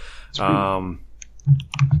good. Yep,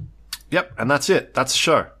 and that's it. That's the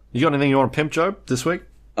show. You got anything you want to pimp, Joab, this week?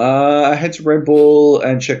 I head to Red Bull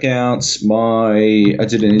and check out I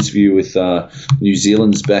did an interview with New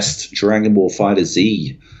Zealand's best Dragon Ball Fighter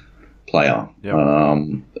Z player. Yep.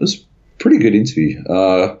 It was a pretty good interview.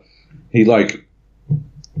 He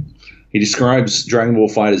describes Dragon Ball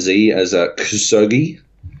Fighter Z as a kusogi,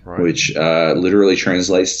 right, which literally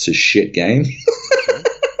translates to shit game.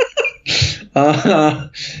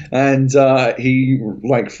 And he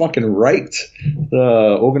fucking raked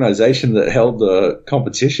the organization that held the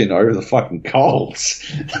competition over the fucking coals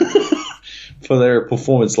for their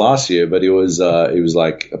performance last year. But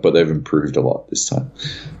but they've improved a lot this time,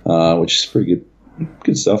 which is pretty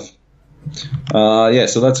good stuff.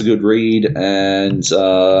 So that's a good read. And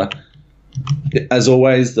as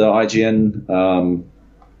always, the IGN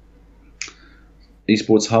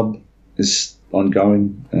esports hub is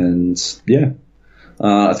ongoing, and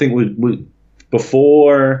I think we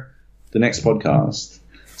before the next podcast.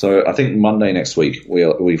 So I think Monday next week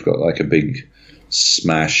we've got like a big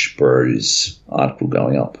Smash Bros article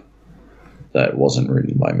going up that wasn't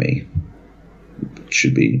written by me. It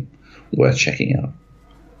should be worth checking out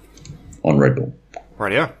on Red Bull.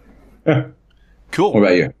 Rightio. Yeah. Cool. What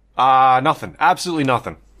about you? Nothing. Absolutely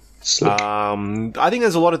nothing. I think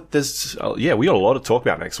there's we got a lot to talk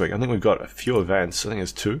about next week. I think we've got a few events. I think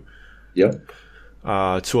there's 2. Yep.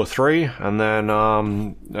 2 or 3, and then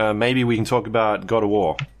maybe we can talk about God of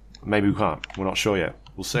War. Maybe we can't. We're not sure yet.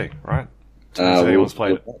 We'll see, right? Anyone's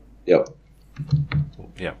played it. Yep.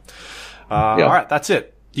 Yeah. All right, that's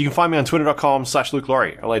it. You can find me on twitter.com/Luke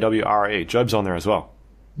Lawrie, Lawrie. Joab's on there as well.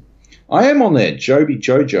 I am on there, Joby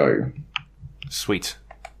Jojo. Sweet.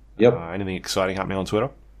 Yep. Anything exciting happening on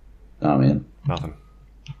Twitter? Oh, man. Nothing.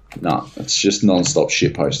 No, it's just non-stop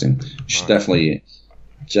shit posting. You should definitely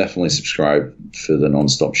subscribe for the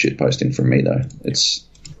non-stop shit posting from me, though. It's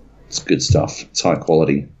good stuff. It's high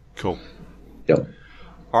quality. Cool. Yep.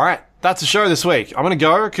 All right. That's the show this week. I'm going to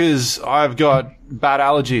go because I've got bad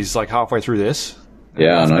allergies like halfway through this.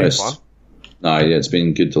 Yeah, I noticed. No, yeah, it's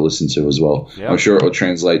been good to listen to as well. Yep. I'm sure it will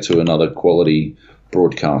translate to another quality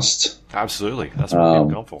broadcast. Absolutely. That's what I'm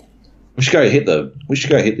going for. We should go hit the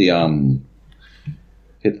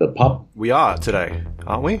pub. We are today,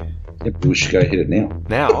 aren't we? Yep, we should go hit it now.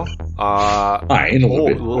 Now, in a little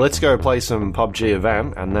bit. Let's go play some PUBG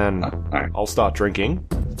event, and then I'll start drinking.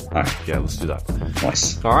 All right. Yeah, let's do that.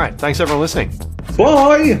 Nice. All right. Thanks, everyone, listening.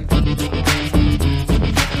 Bye.